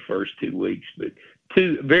 not the first 2 weeks, but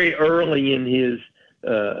very early in his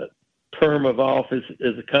term of office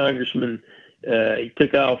as a congressman. He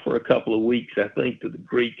took off for a couple of weeks, I think, to the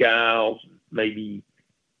Greek Isles, maybe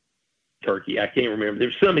Turkey. I can't remember.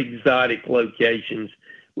 There's some exotic locations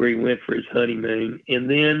where he went for his honeymoon. And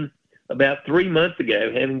then about 3 months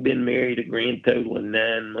ago, having been married a grand total of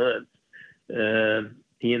 9 months,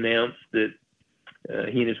 he announced that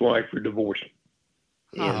he and his wife were divorcing.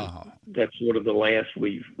 And that's sort of the last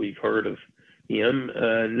we've heard of him.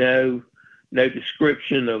 No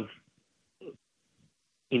description of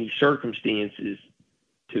any circumstances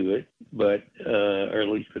to it, but or at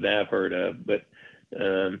least that I've heard of. But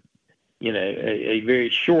a very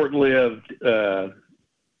short-lived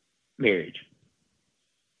marriage.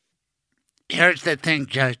 Here's the thing,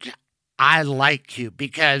 Judge. I like you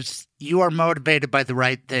because you are motivated by the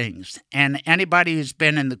right things. And anybody who's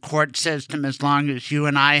been in the court system as long as you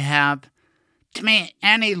and I have, to me,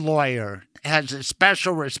 any lawyer has a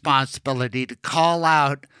special responsibility to call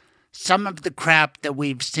out some of the crap that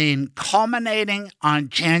we've seen culminating on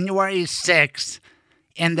January 6th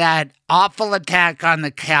in that awful attack on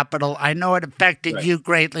the Capitol. I know it affected you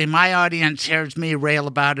greatly. My audience hears me rail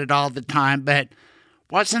about it all the time, but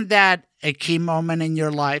wasn't that a key moment in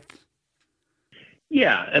your life?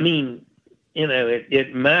 Yeah, I mean,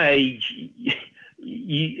 at my age,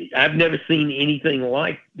 I've never seen anything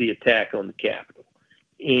like the attack on the Capitol,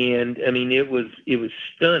 and I mean, it was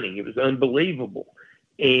stunning. It was unbelievable,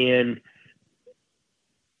 and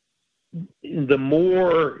the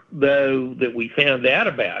more though that we found out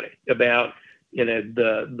about it, about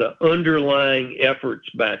the underlying efforts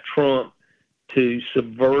by Trump to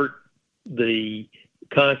subvert the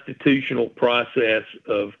constitutional process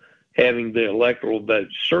of having the electoral vote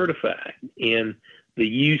certified, and the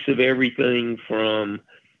use of everything from,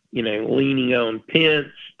 leaning on Pence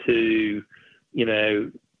to,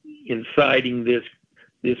 inciting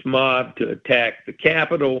this mob to attack the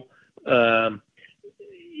Capitol.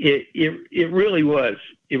 It really was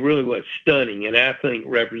stunning, and I think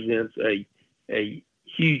represents a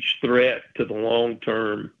huge threat to the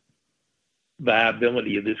long-term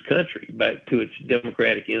viability of this country, but to its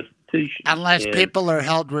democratic institutions. Unless people are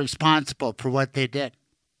held responsible for what they did.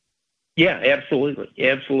 Yeah, absolutely,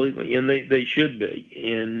 and they should be.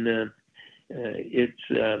 And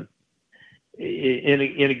and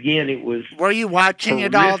again, it was. Were you watching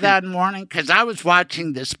horrific. It all that morning? Because I was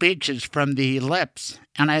watching the speeches from the ellipse,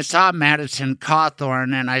 and I saw Madison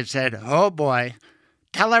Cawthorn, and I said, "Oh boy,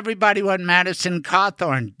 tell everybody what Madison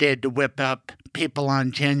Cawthorn did to whip up people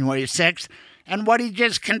on January 6th, and what he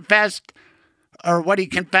just confessed." Or what he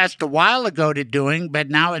confessed a while ago to doing, but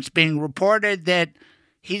now it's being reported that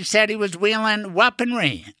he said he was wheeling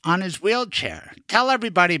weaponry on his wheelchair. Tell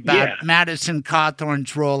everybody about Madison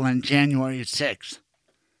Cawthorn's role on January 6th.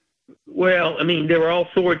 Well, I mean, there were all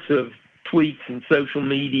sorts of tweets and social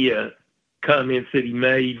media comments that he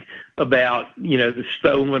made about, the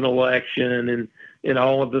stolen election and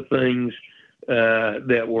all of the things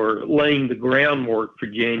that were laying the groundwork for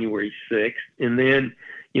January 6th. And then,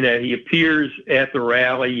 he appears at the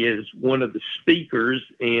rally as one of the speakers,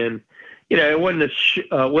 and it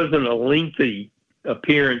wasn't a lengthy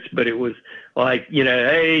appearance, but it was like,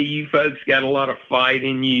 hey, you folks got a lot of fight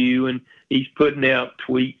in you, and he's putting out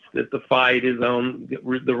tweets that the fight is on.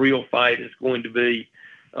 The real fight is going to be,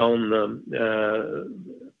 on the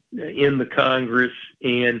in the Congress,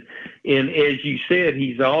 and as you said,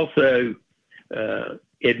 he's also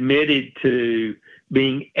admitted to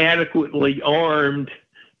being adequately armed.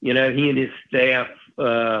 He and his staff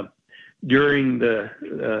during the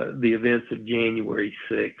events of January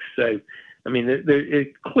 6th. So, I mean,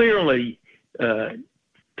 it clearly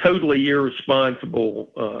totally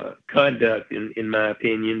irresponsible conduct, in my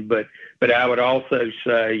opinion. But I would also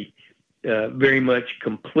say very much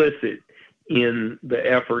complicit in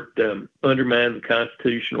the effort to undermine the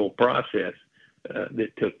constitutional process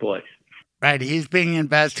that took place. Right, he's being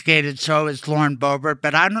investigated, so is Lauren Boebert,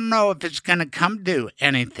 but I don't know if it's going to come to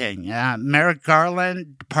anything. Merrick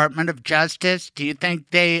Garland, Department of Justice, do you think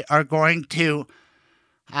they are going to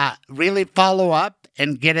really follow up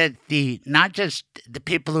and get at not just the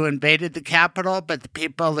people who invaded the Capitol, but the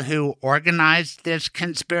people who organized this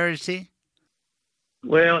conspiracy?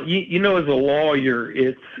 Well, you know, as a lawyer,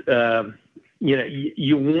 it's,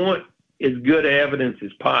 you want as good evidence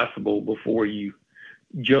as possible before you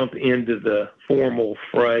jump into the formal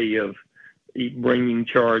fray of bringing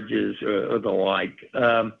charges or the like.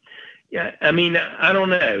 Yeah, I mean, I don't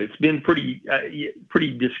know. It's been pretty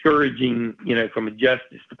discouraging, from a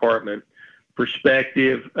Justice Department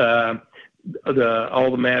perspective. All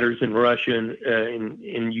the matters in Russia and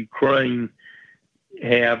in Ukraine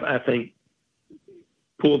have, I think,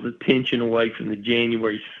 pulled attention away from the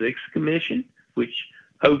January 6th Commission, which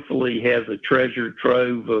hopefully has a treasure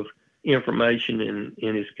trove of information and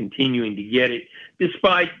is continuing to get it,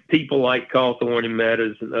 despite people like Cawthorn and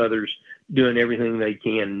Meadows and others doing everything they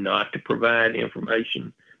can not to provide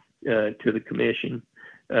information to the commission.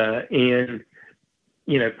 And,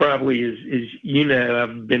 probably as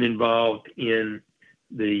I've been involved in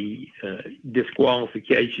the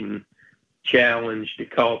disqualification challenge to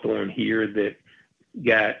Cawthorn here that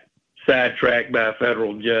got sidetracked by a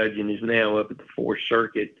federal judge and is now up at the Fourth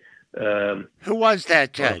Circuit. Who was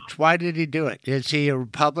that judge? Why did he do it? Is he a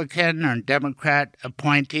Republican or a Democrat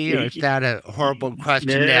appointee, or is that a horrible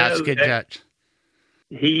question to ask a judge?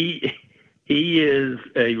 He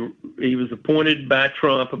was appointed by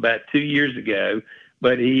Trump about 2 years ago,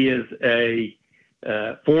 but he is a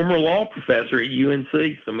former law professor at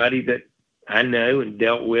UNC, somebody that I know and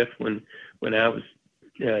dealt with when I was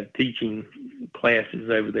teaching classes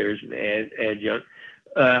over there as an adjunct.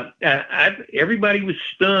 Everybody was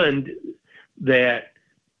stunned that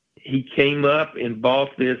he came up and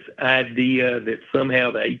bought this idea that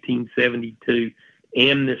somehow the 1872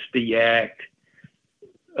 Amnesty Act,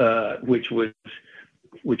 which was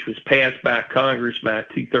passed by Congress by a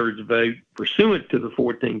 2/3 vote pursuant to the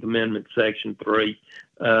 14th Amendment, Section 3,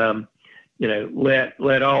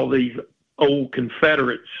 let all these old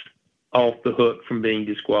Confederates off the hook from being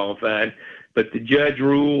disqualified. But the judge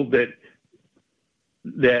ruled that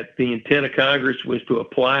the intent of Congress was to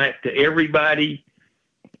apply it to everybody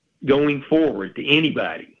going forward, to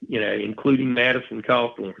anybody, including Madison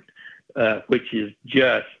Cawthorn, which is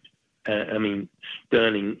just,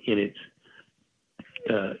 stunning in its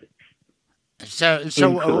So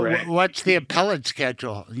what's the appellate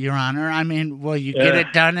schedule, Your Honor? I mean, will you get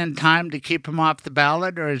it done in time to keep him off the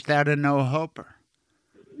ballot, or is that a no-hoper?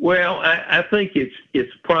 Well, I think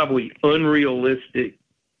it's probably unrealistic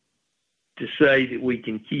to say that we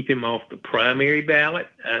can keep him off the primary ballot.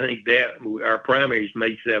 I think that our primary is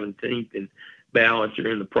May 17th, and ballots are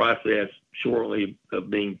in the process shortly of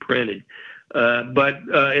being printed. But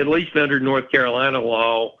at least under North Carolina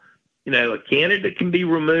law, a candidate can be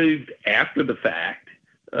removed after the fact.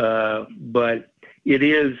 But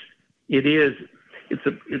it's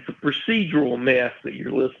a procedural mess that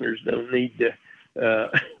your listeners don't need to.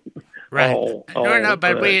 Right.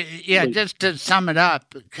 Just to sum it up,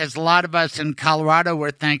 because a lot of us in Colorado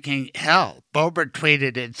were thinking, hell, Boebert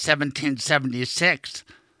tweeted in 1776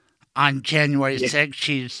 on January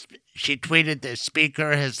 6th. She tweeted the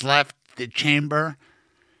speaker has left the chamber.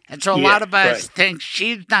 And so a lot of us think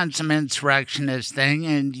she's done some insurrectionist thing,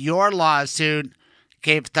 and your lawsuit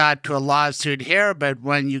gave thought to a lawsuit here, but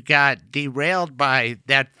when you got derailed by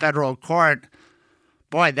that federal court,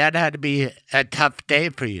 boy, that had to be a tough day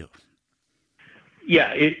for you.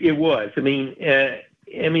 Yeah, it was. I mean,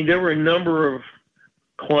 there were a number of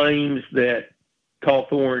claims that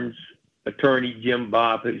Cawthorn's attorney, Jim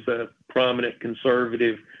Bopp, who's a prominent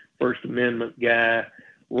conservative First Amendment guy,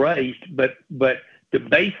 raised, but to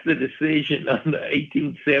base the decision on the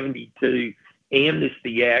 1872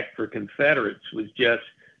 Amnesty Act for Confederates was just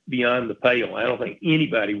beyond the pale. I don't think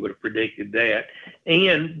anybody would have predicted that.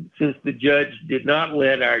 And since the judge did not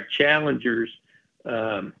let our challengers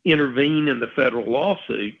intervene in the federal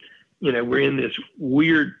lawsuit, we're in this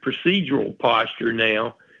weird procedural posture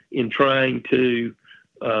now in trying to,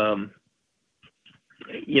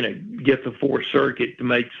 get the Fourth Circuit to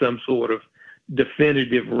make some sort of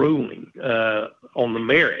definitive ruling on the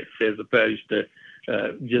merits, as opposed to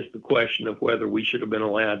just the question of whether we should have been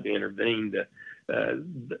allowed to intervene.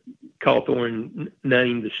 Cawthorn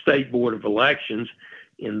named the State Board of Elections,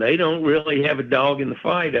 and they don't really have a dog in the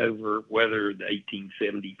fight over whether the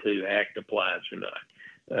 1872 Act applies or not.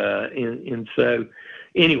 And so,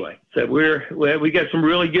 anyway, so we got some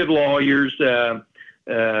really good lawyers. The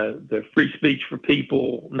Free Speech for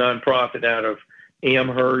People nonprofit out of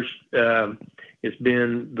Amherst has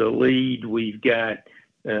been the lead. We've got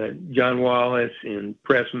John Wallace and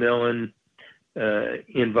Press Millen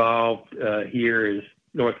involved here as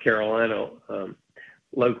North Carolina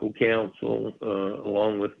local counsel,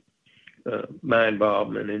 along with my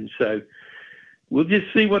involvement. And so we'll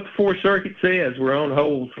just see what the Fourth Circuit says. We're on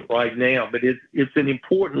hold right now, but it's an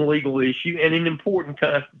important legal issue and an important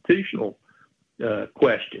constitutional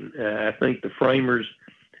question. I think the framers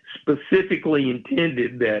specifically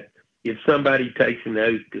intended that if somebody takes an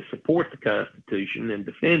oath to support the Constitution and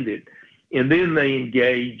defend it, and then they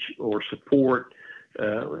engage or support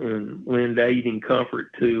and lend aid and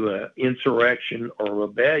comfort to insurrection or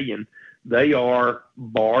rebellion, they are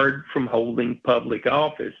barred from holding public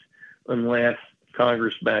office unless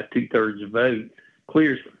Congress by 2/3 vote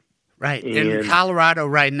clears them. Right. In Colorado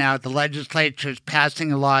right now, the legislature is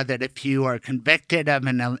passing a law that if you are convicted of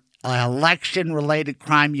an election-related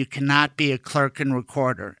crime, you cannot be a clerk and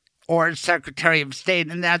recorder or a secretary of state.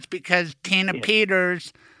 And that's because Tina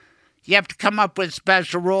Peters, you have to come up with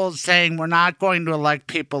special rules saying we're not going to elect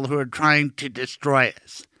people who are trying to destroy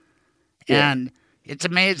us. Yeah. And it's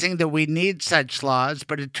amazing that we need such laws,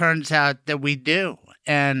 but it turns out that we do.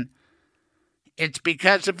 And it's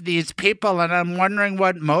because of these people, and I'm wondering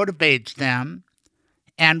what motivates them.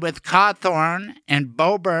 And with Cawthorn and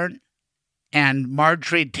Boebert and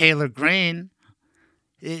Marjorie Taylor Greene,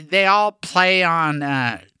 they all play on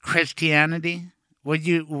Christianity.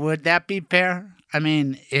 Would that be fair? I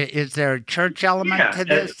mean, is there a church element to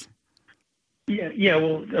this? Yeah.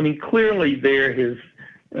 Well, I mean, clearly they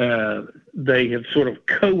have sort of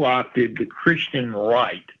co-opted the Christian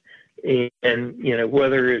right. And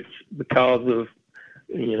whether it's because of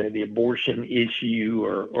the abortion issue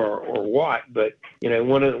or what, but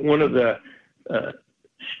one of the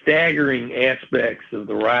staggering aspects of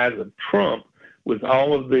the rise of Trump was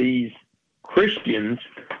all of these Christians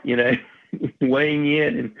weighing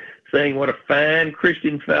in and saying what a fine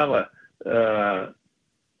Christian fella Mr.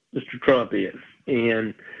 Trump is.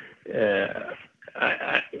 And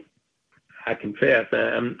I confess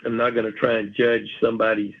I'm not going to try and judge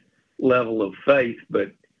somebody's level of faith,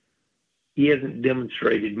 but he hasn't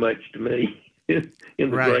demonstrated much to me in the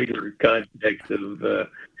greater context of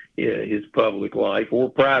his public life or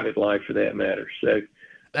private life, for that matter. So,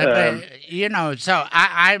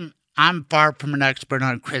 I'm far from an expert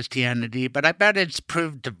on Christianity, but I bet it's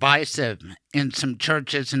proved divisive in some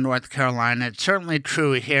churches in North Carolina. It's certainly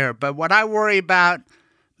true here. But what I worry about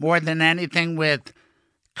more than anything with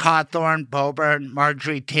Cawthorn, Boebert,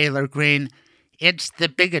 Marjorie Taylor Greene, it's the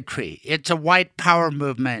bigotry. It's a white power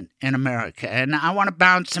movement in America. And I want to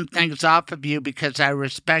bounce some things off of you because I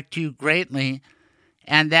respect you greatly.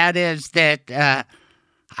 And that is that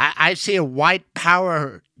I see a white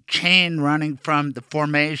power chain running from the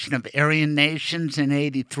formation of Aryan nations in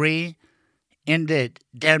 1983 into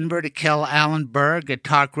Denver to kill Alan Berg, a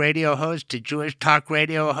talk radio host, a Jewish talk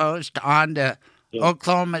radio host, on to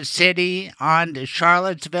Oklahoma City, on to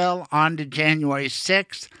Charlottesville, on to January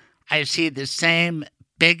 6th. I see the same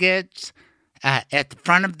bigots at the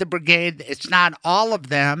front of the brigade. It's not all of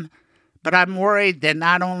them, but I'm worried that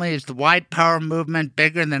not only is the white power movement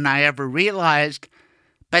bigger than I ever realized,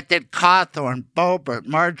 but that Cawthorn, Boebert,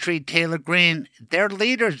 Marjorie Taylor Greene, they're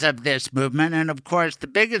leaders of this movement. And, of course, the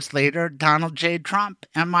biggest leader, Donald J. Trump.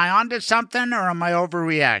 Am I onto something or am I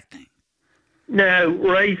overreacting? No,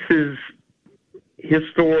 race has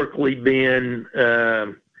historically been,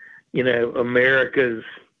 America's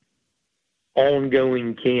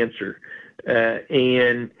ongoing cancer.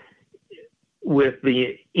 And with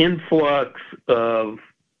the influx of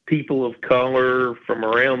people of color from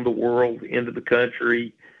around the world into the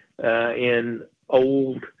country, and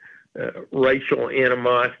old racial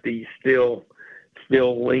animosity still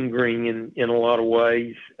lingering in a lot of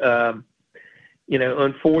ways.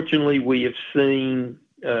 Unfortunately, we have seen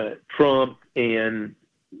Trump and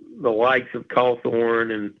the likes of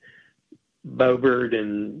Cawthorn and Boebert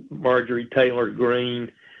and Marjorie Taylor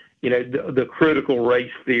Greene, the critical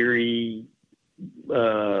race theory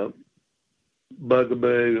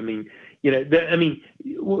bugaboo. I mean,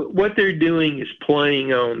 what they're doing is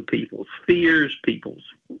playing on people's fears, people's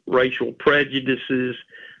racial prejudices,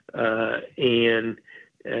 and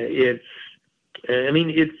it's. I mean,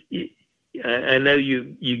 it's. I know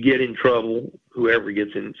you get in trouble. Whoever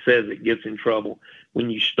says it gets in trouble when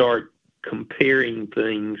you start comparing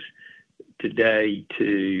things today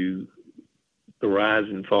to the rise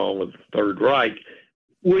and fall of the Third Reich.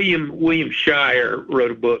 William Shire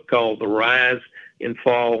wrote a book called The Rise and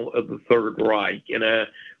Fall of the Third Reich, and I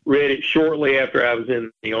read it shortly after I was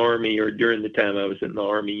in the Army, or during the time I was in the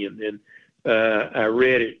Army, and then I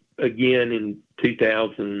read it again in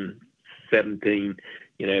 2017,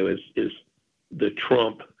 as the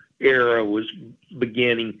Trump era was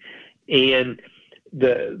beginning, and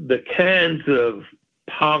the kinds of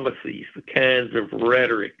policies, the kinds of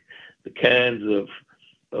rhetoric, the kinds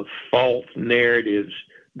of false narratives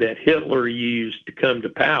that Hitler used to come to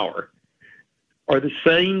power are the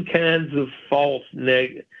same kinds of false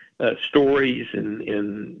stories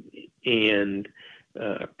and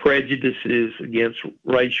prejudices against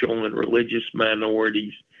racial and religious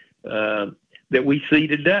minorities that we see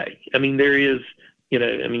today. I mean, there is,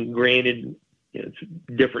 granted, it's a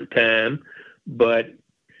different time, but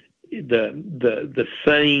the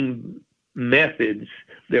same methods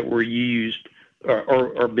that were used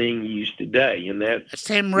are being used today, and that's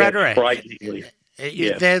same rhetoric. Frighteningly.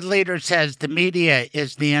 The leader says the media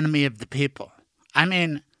is the enemy of the people. I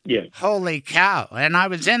mean, holy cow. And I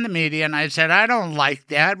was in the media and I said, I don't like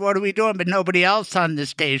that. What are we doing? But nobody else on the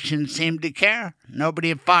station seemed to care.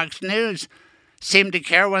 Nobody at Fox News seemed to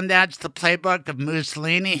care when that's the playbook of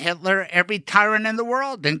Mussolini, Hitler, every tyrant in the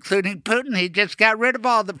world, including Putin. He just got rid of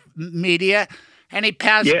all the media and he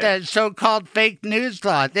passed a so-called fake news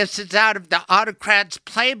law. This is out of the autocrat's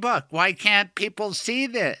playbook. Why can't people see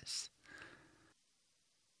this?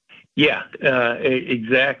 Yeah,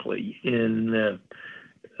 exactly. And,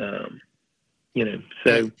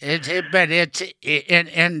 so.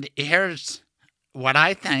 And here's what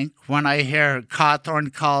I think when I hear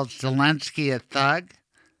Cawthorn calls Zelensky a thug.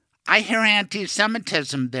 I hear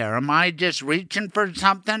anti-Semitism there. Am I just reaching for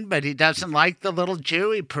something? But he doesn't like the little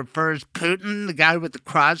Jew. He prefers Putin, the guy with the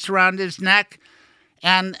cross around his neck.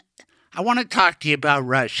 And I want to talk to you about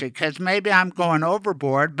Russia because maybe I'm going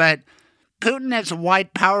overboard, but Putin is a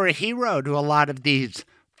white power hero to a lot of these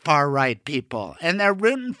far-right people, and they're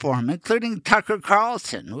rooting for him, including Tucker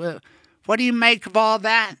Carlson. What do you make of all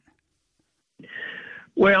that?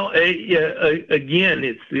 Well, again,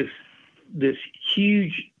 it's this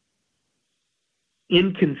huge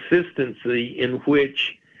inconsistency in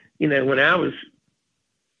which, when I was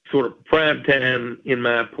sort of prime time in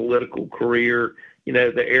my political career,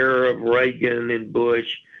 the era of Reagan and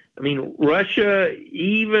Bush, I mean, Russia,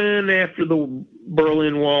 even after the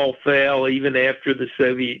Berlin Wall fell, even after the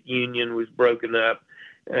Soviet Union was broken up,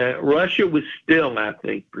 Russia was still, I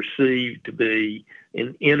think, perceived to be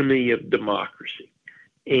an enemy of democracy.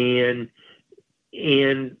 And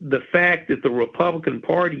the fact that the Republican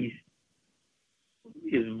Party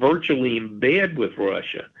is virtually in bed with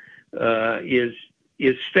Russia is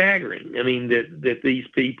staggering. I mean, that these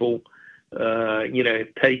people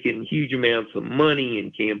have taken huge amounts of money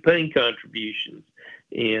and campaign contributions,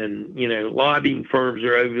 and lobbying firms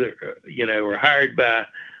are over there, are hired by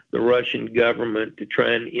the Russian government to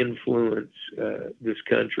try and influence this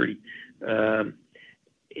country. And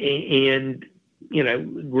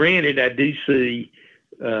granted, I do see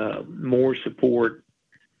more support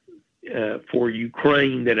for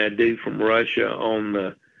Ukraine than I do from Russia on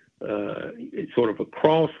the sort of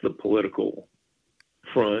across the political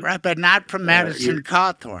front. Right, but not from Madison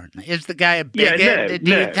Cawthorn. Is the guy a bigot?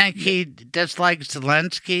 Do you think he dislikes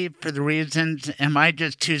Zelensky for the reasons, am I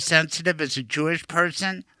just too sensitive as a Jewish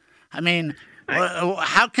person? I mean,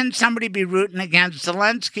 how can somebody be rooting against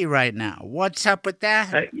Zelensky right now? What's up with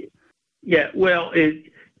that? Well, I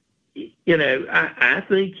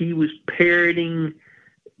think he was parroting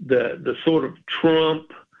the sort of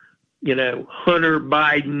Trump, Hunter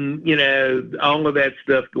Biden, all of that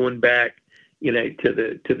stuff going back, to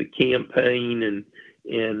the campaign and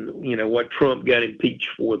what Trump got impeached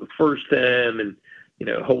for the first time, and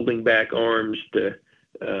holding back arms to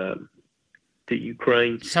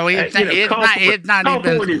Ukraine. So he's not even.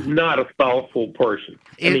 Cawthorn is not a thoughtful person.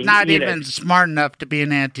 He's not even smart enough to be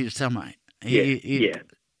an anti-Semite. Yeah.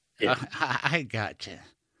 I got you.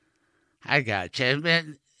 But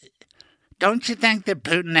don't you think that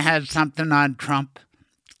Putin has something on Trump,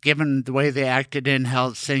 given the way they acted in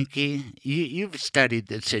Helsinki? You've studied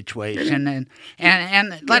the situation,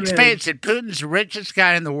 and let's face it, Putin's the richest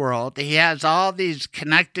guy in the world. He has all these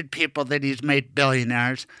connected people that he's made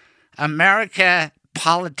billionaires. America,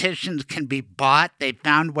 politicians can be bought. They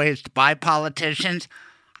found ways to buy politicians.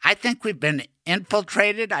 I think we've been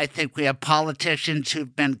infiltrated. I think we have politicians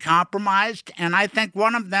who've been compromised. And I think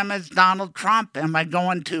one of them is Donald Trump. Am I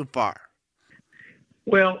going too far?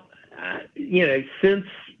 Well, since,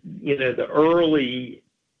 the early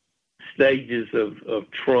stages of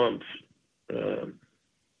Trump's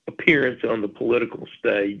appearance on the political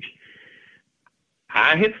stage,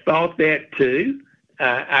 I have thought that too.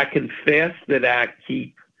 I confess that I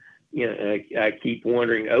keep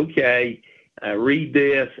wondering, okay, I read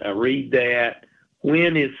this, I read that.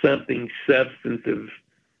 When is something substantive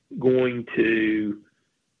going to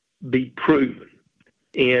be proven?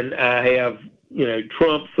 And I have,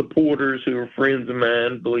 Trump supporters who are friends of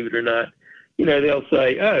mine, believe it or not, they'll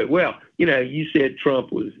say, oh, well, you said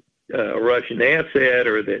Trump was a Russian asset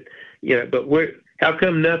or that, but how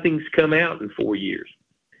come nothing's come out in 4 years?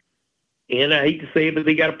 And I hate to say it, but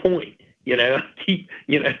they got a point. I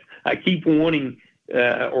keep wanting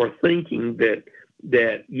or thinking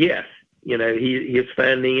that yes, his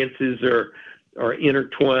finances are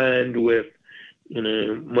intertwined with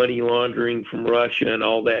money laundering from Russia and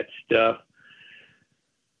all that stuff.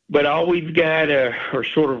 But all we've got are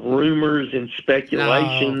sort of rumors and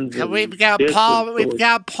speculations. No, we've got Paul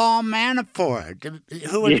Manafort,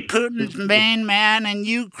 who was Putin's main man in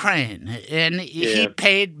Ukraine, and he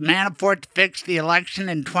paid Manafort to fix the election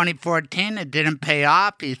in 2014. It didn't pay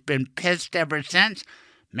off. He's been pissed ever since.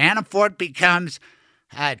 Manafort becomes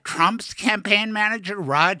Trump's campaign manager,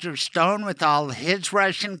 Roger Stone, with all his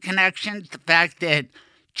Russian connections. The fact that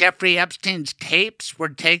Jeffrey Epstein's tapes were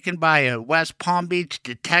taken by a West Palm Beach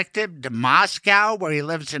detective to Moscow, where he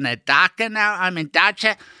lives in a dacha now.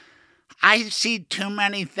 Dacha. I see too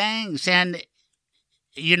many things. And,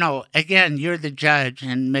 again, you're the judge,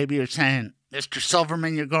 and maybe you're saying, Mr.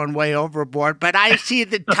 Silverman, you're going way overboard. But I see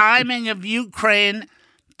the timing of Ukraine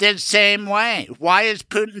the same way. Why is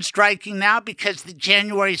Putin striking now? Because the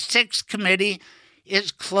January 6th committee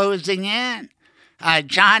is closing in.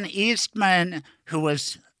 John Eastman, who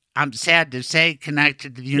was, I'm sad to say,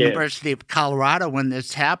 connected to the University of Colorado when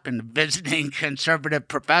this happened, visiting conservative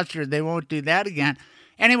professor. They won't do that again.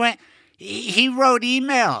 Anyway, he wrote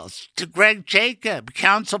emails to Greg Jacob,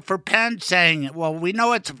 counsel for Penn, saying, well, we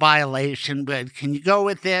know it's a violation, but can you go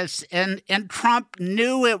with this? And Trump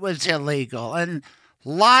knew it was illegal. And a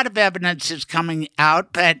lot of evidence is coming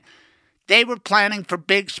out, but they were planning for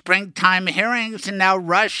big springtime hearings, and now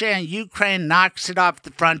Russia and Ukraine knocks it off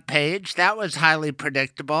the front page. That was highly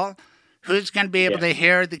predictable. Who's going to be able to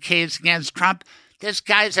hear the case against Trump? This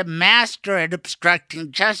guy's a master at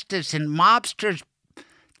obstructing justice, and mobsters,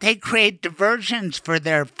 they create diversions for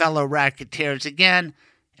their fellow racketeers. Again,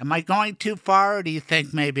 am I going too far, or do you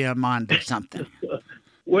think maybe I'm on to something?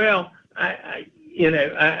 Well, I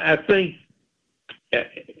think,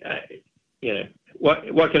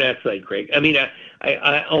 What can I say, Craig? I mean,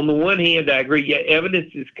 I on the one hand, I agree. Yeah,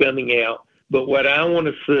 evidence is coming out, but what I want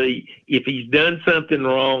to see, if he's done something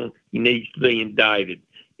wrong, he needs to be indicted.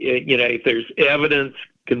 If there's evidence,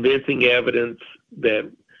 convincing evidence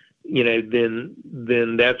that,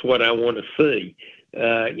 then that's what I want to see.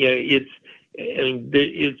 It's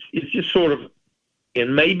just sort of,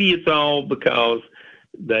 and maybe it's all because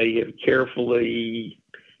they have carefully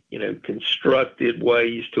constructed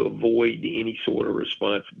ways to avoid any sort of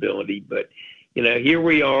responsibility. But, here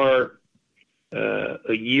we are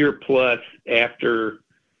a year plus after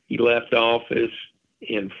he left office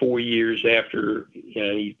and 4 years after,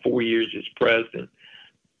 4 years as president.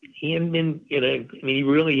 He hadn't been, he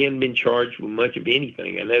really hadn't been charged with much of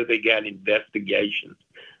anything. I know they got investigations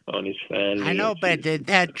on his finances. I know, but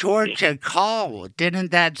that Georgia call,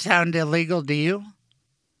 didn't that sound illegal to you?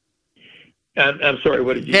 I'm sorry,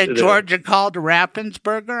 what did you say? That Georgia called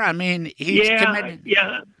Raffensperger? I mean, he's committed.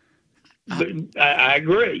 Yeah, but I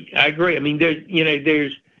agree. I mean, there's,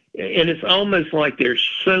 and it's almost like there's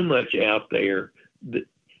so much out there that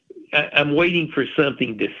I'm waiting for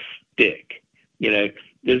something to stick.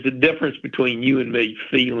 There's a difference between you and me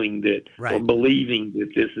feeling that or believing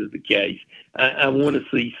that this is the case. I want to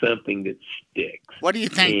see something that sticks. What do you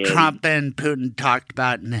think Trump and Putin talked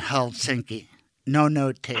about in Helsinki? No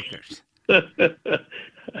note takers.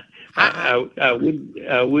 I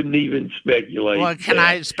wouldn't even speculate. Well, can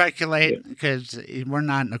I speculate? Because we're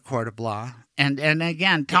not in a court of law. And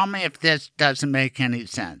again, tell me if this doesn't make any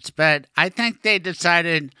sense. But I think they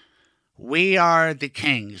decided we are the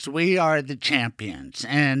kings. We are the champions.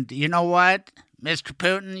 And you know what, Mr.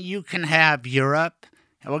 Putin, you can have Europe.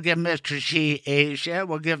 And we'll give Mr. Xi Asia.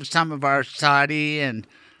 We'll give some of our Saudi and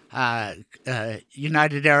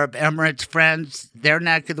United Arab Emirates friends, their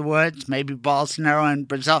neck of the woods, maybe Bolsonaro in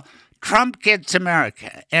Brazil. Trump gets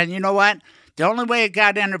America. And you know what? The only way it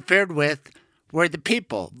got interfered with were the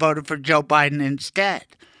people voted for Joe Biden instead.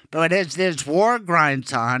 But as this war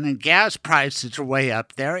grinds on and gas prices are way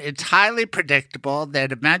up there, it's highly predictable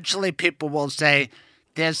that eventually people will say,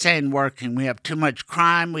 this ain't working. We have too much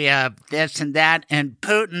crime. We have this and that. And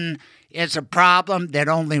Putin is a problem that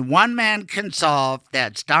only one man can solve.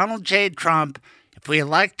 That's Donald J. Trump. If we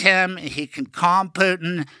elect him, he can calm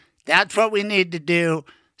Putin. That's what we need to do.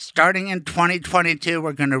 Starting in 2022,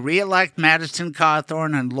 we're going to reelect Madison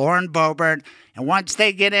Cawthorn and Lauren Boebert. And once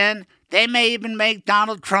they get in, they may even make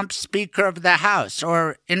Donald Trump Speaker of the House.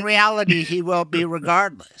 Or in reality, he will be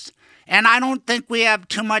regardless. And I don't think we have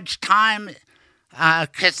too much time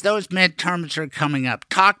because those midterms are coming up.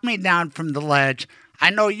 Talk me down from the ledge. I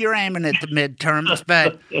know you're aiming at the midterms,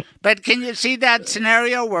 but can you see that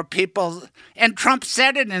scenario where people, and Trump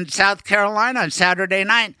said it in South Carolina on Saturday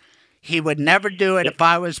night, he would never do it if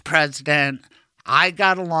I was president. I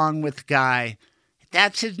got along with the guy.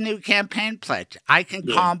 That's his new campaign pledge. I can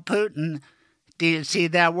calm Putin. Do you see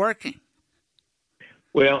that working?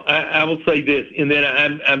 Well, I will say this, and then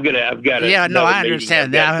I've got. Yeah, no, I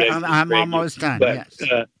understand that. I'm almost done. Yes,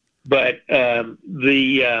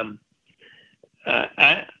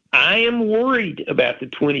 I am worried about the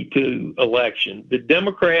 22 election. The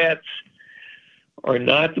Democrats are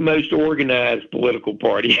not the most organized political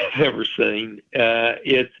party I've ever seen. There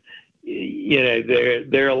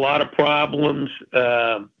are a lot of problems,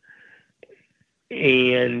 and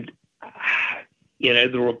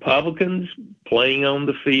the Republicans playing on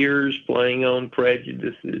the fears, playing on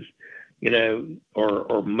prejudices,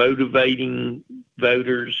 or motivating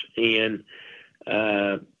voters. And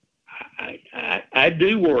I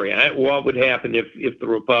do worry. What would happen if the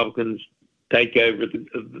Republicans take over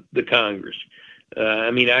the Congress?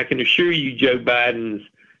 I can assure you Joe Biden's,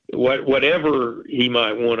 whatever he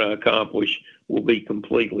might want to accomplish will be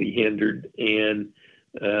completely hindered. And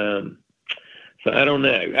so I don't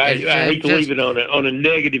know. I hate to leave it on a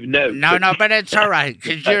negative note. No, but it's all right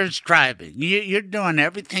because you're striving. You're doing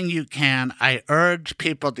everything you can. I urge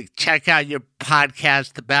people to check out your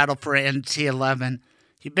podcast, The Battle for NC-11.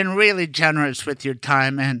 You've been really generous with your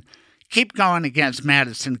time, and keep going against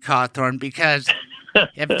Madison Cawthorn because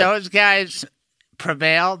if those guys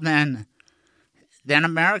prevail, then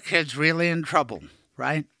America is really in trouble,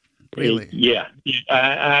 right? Really? Yeah,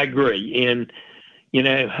 I agree. And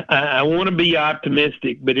I want to be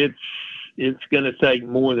optimistic, but it's going to take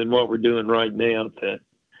more than what we're doing right now to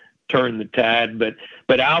turn the tide.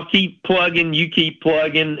 But I'll keep plugging, you keep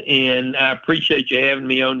plugging, and I appreciate you having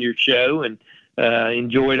me on your show and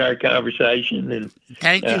enjoyed our conversation. And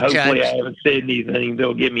thank you, hopefully Judge. I haven't said anything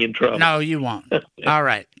that'll get me in trouble. No, you won't. All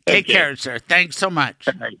right. Take care, sir. Thanks so much.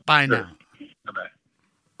 Bye now. Bye-bye.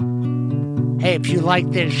 Hey, if you like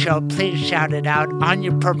this show, please shout it out on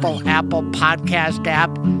your Purple Apple podcast app.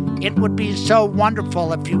 It would be so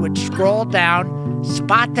wonderful if you would scroll down,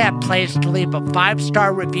 spot that place to leave a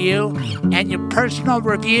 5-star review, and your personal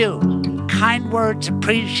review. Kind words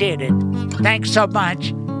appreciated. Thanks so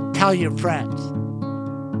much. Tell your friends.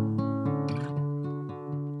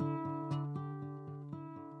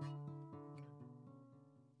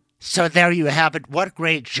 So there you have it. What a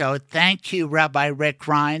great show. Thank you, Rabbi Rick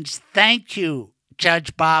Rheins. Thank you,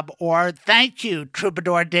 Judge Bob Orr. Thank you,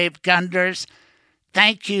 Troubadour Dave Gunders.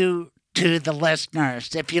 Thank you to the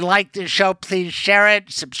listeners. If you like this show, please share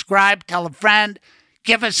it, subscribe, tell a friend,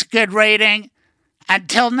 give us a good rating.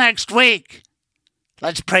 Until next week,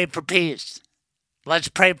 let's pray for peace. Let's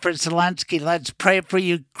pray for Zelensky. Let's pray for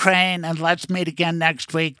Ukraine. And let's meet again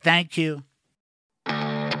next week. Thank you.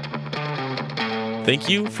 Thank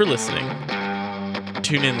you for listening.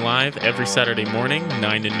 Tune in live every Saturday morning,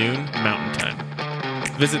 9 to noon Mountain Time.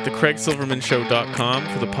 Visit thecraigsilvermanshow.com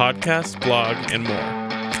for the podcast, blog, and more.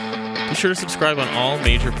 Be sure to subscribe on all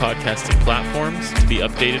major podcasting platforms to be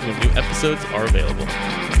updated when new episodes are available.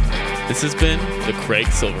 This has been The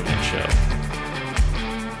Craig Silverman Show.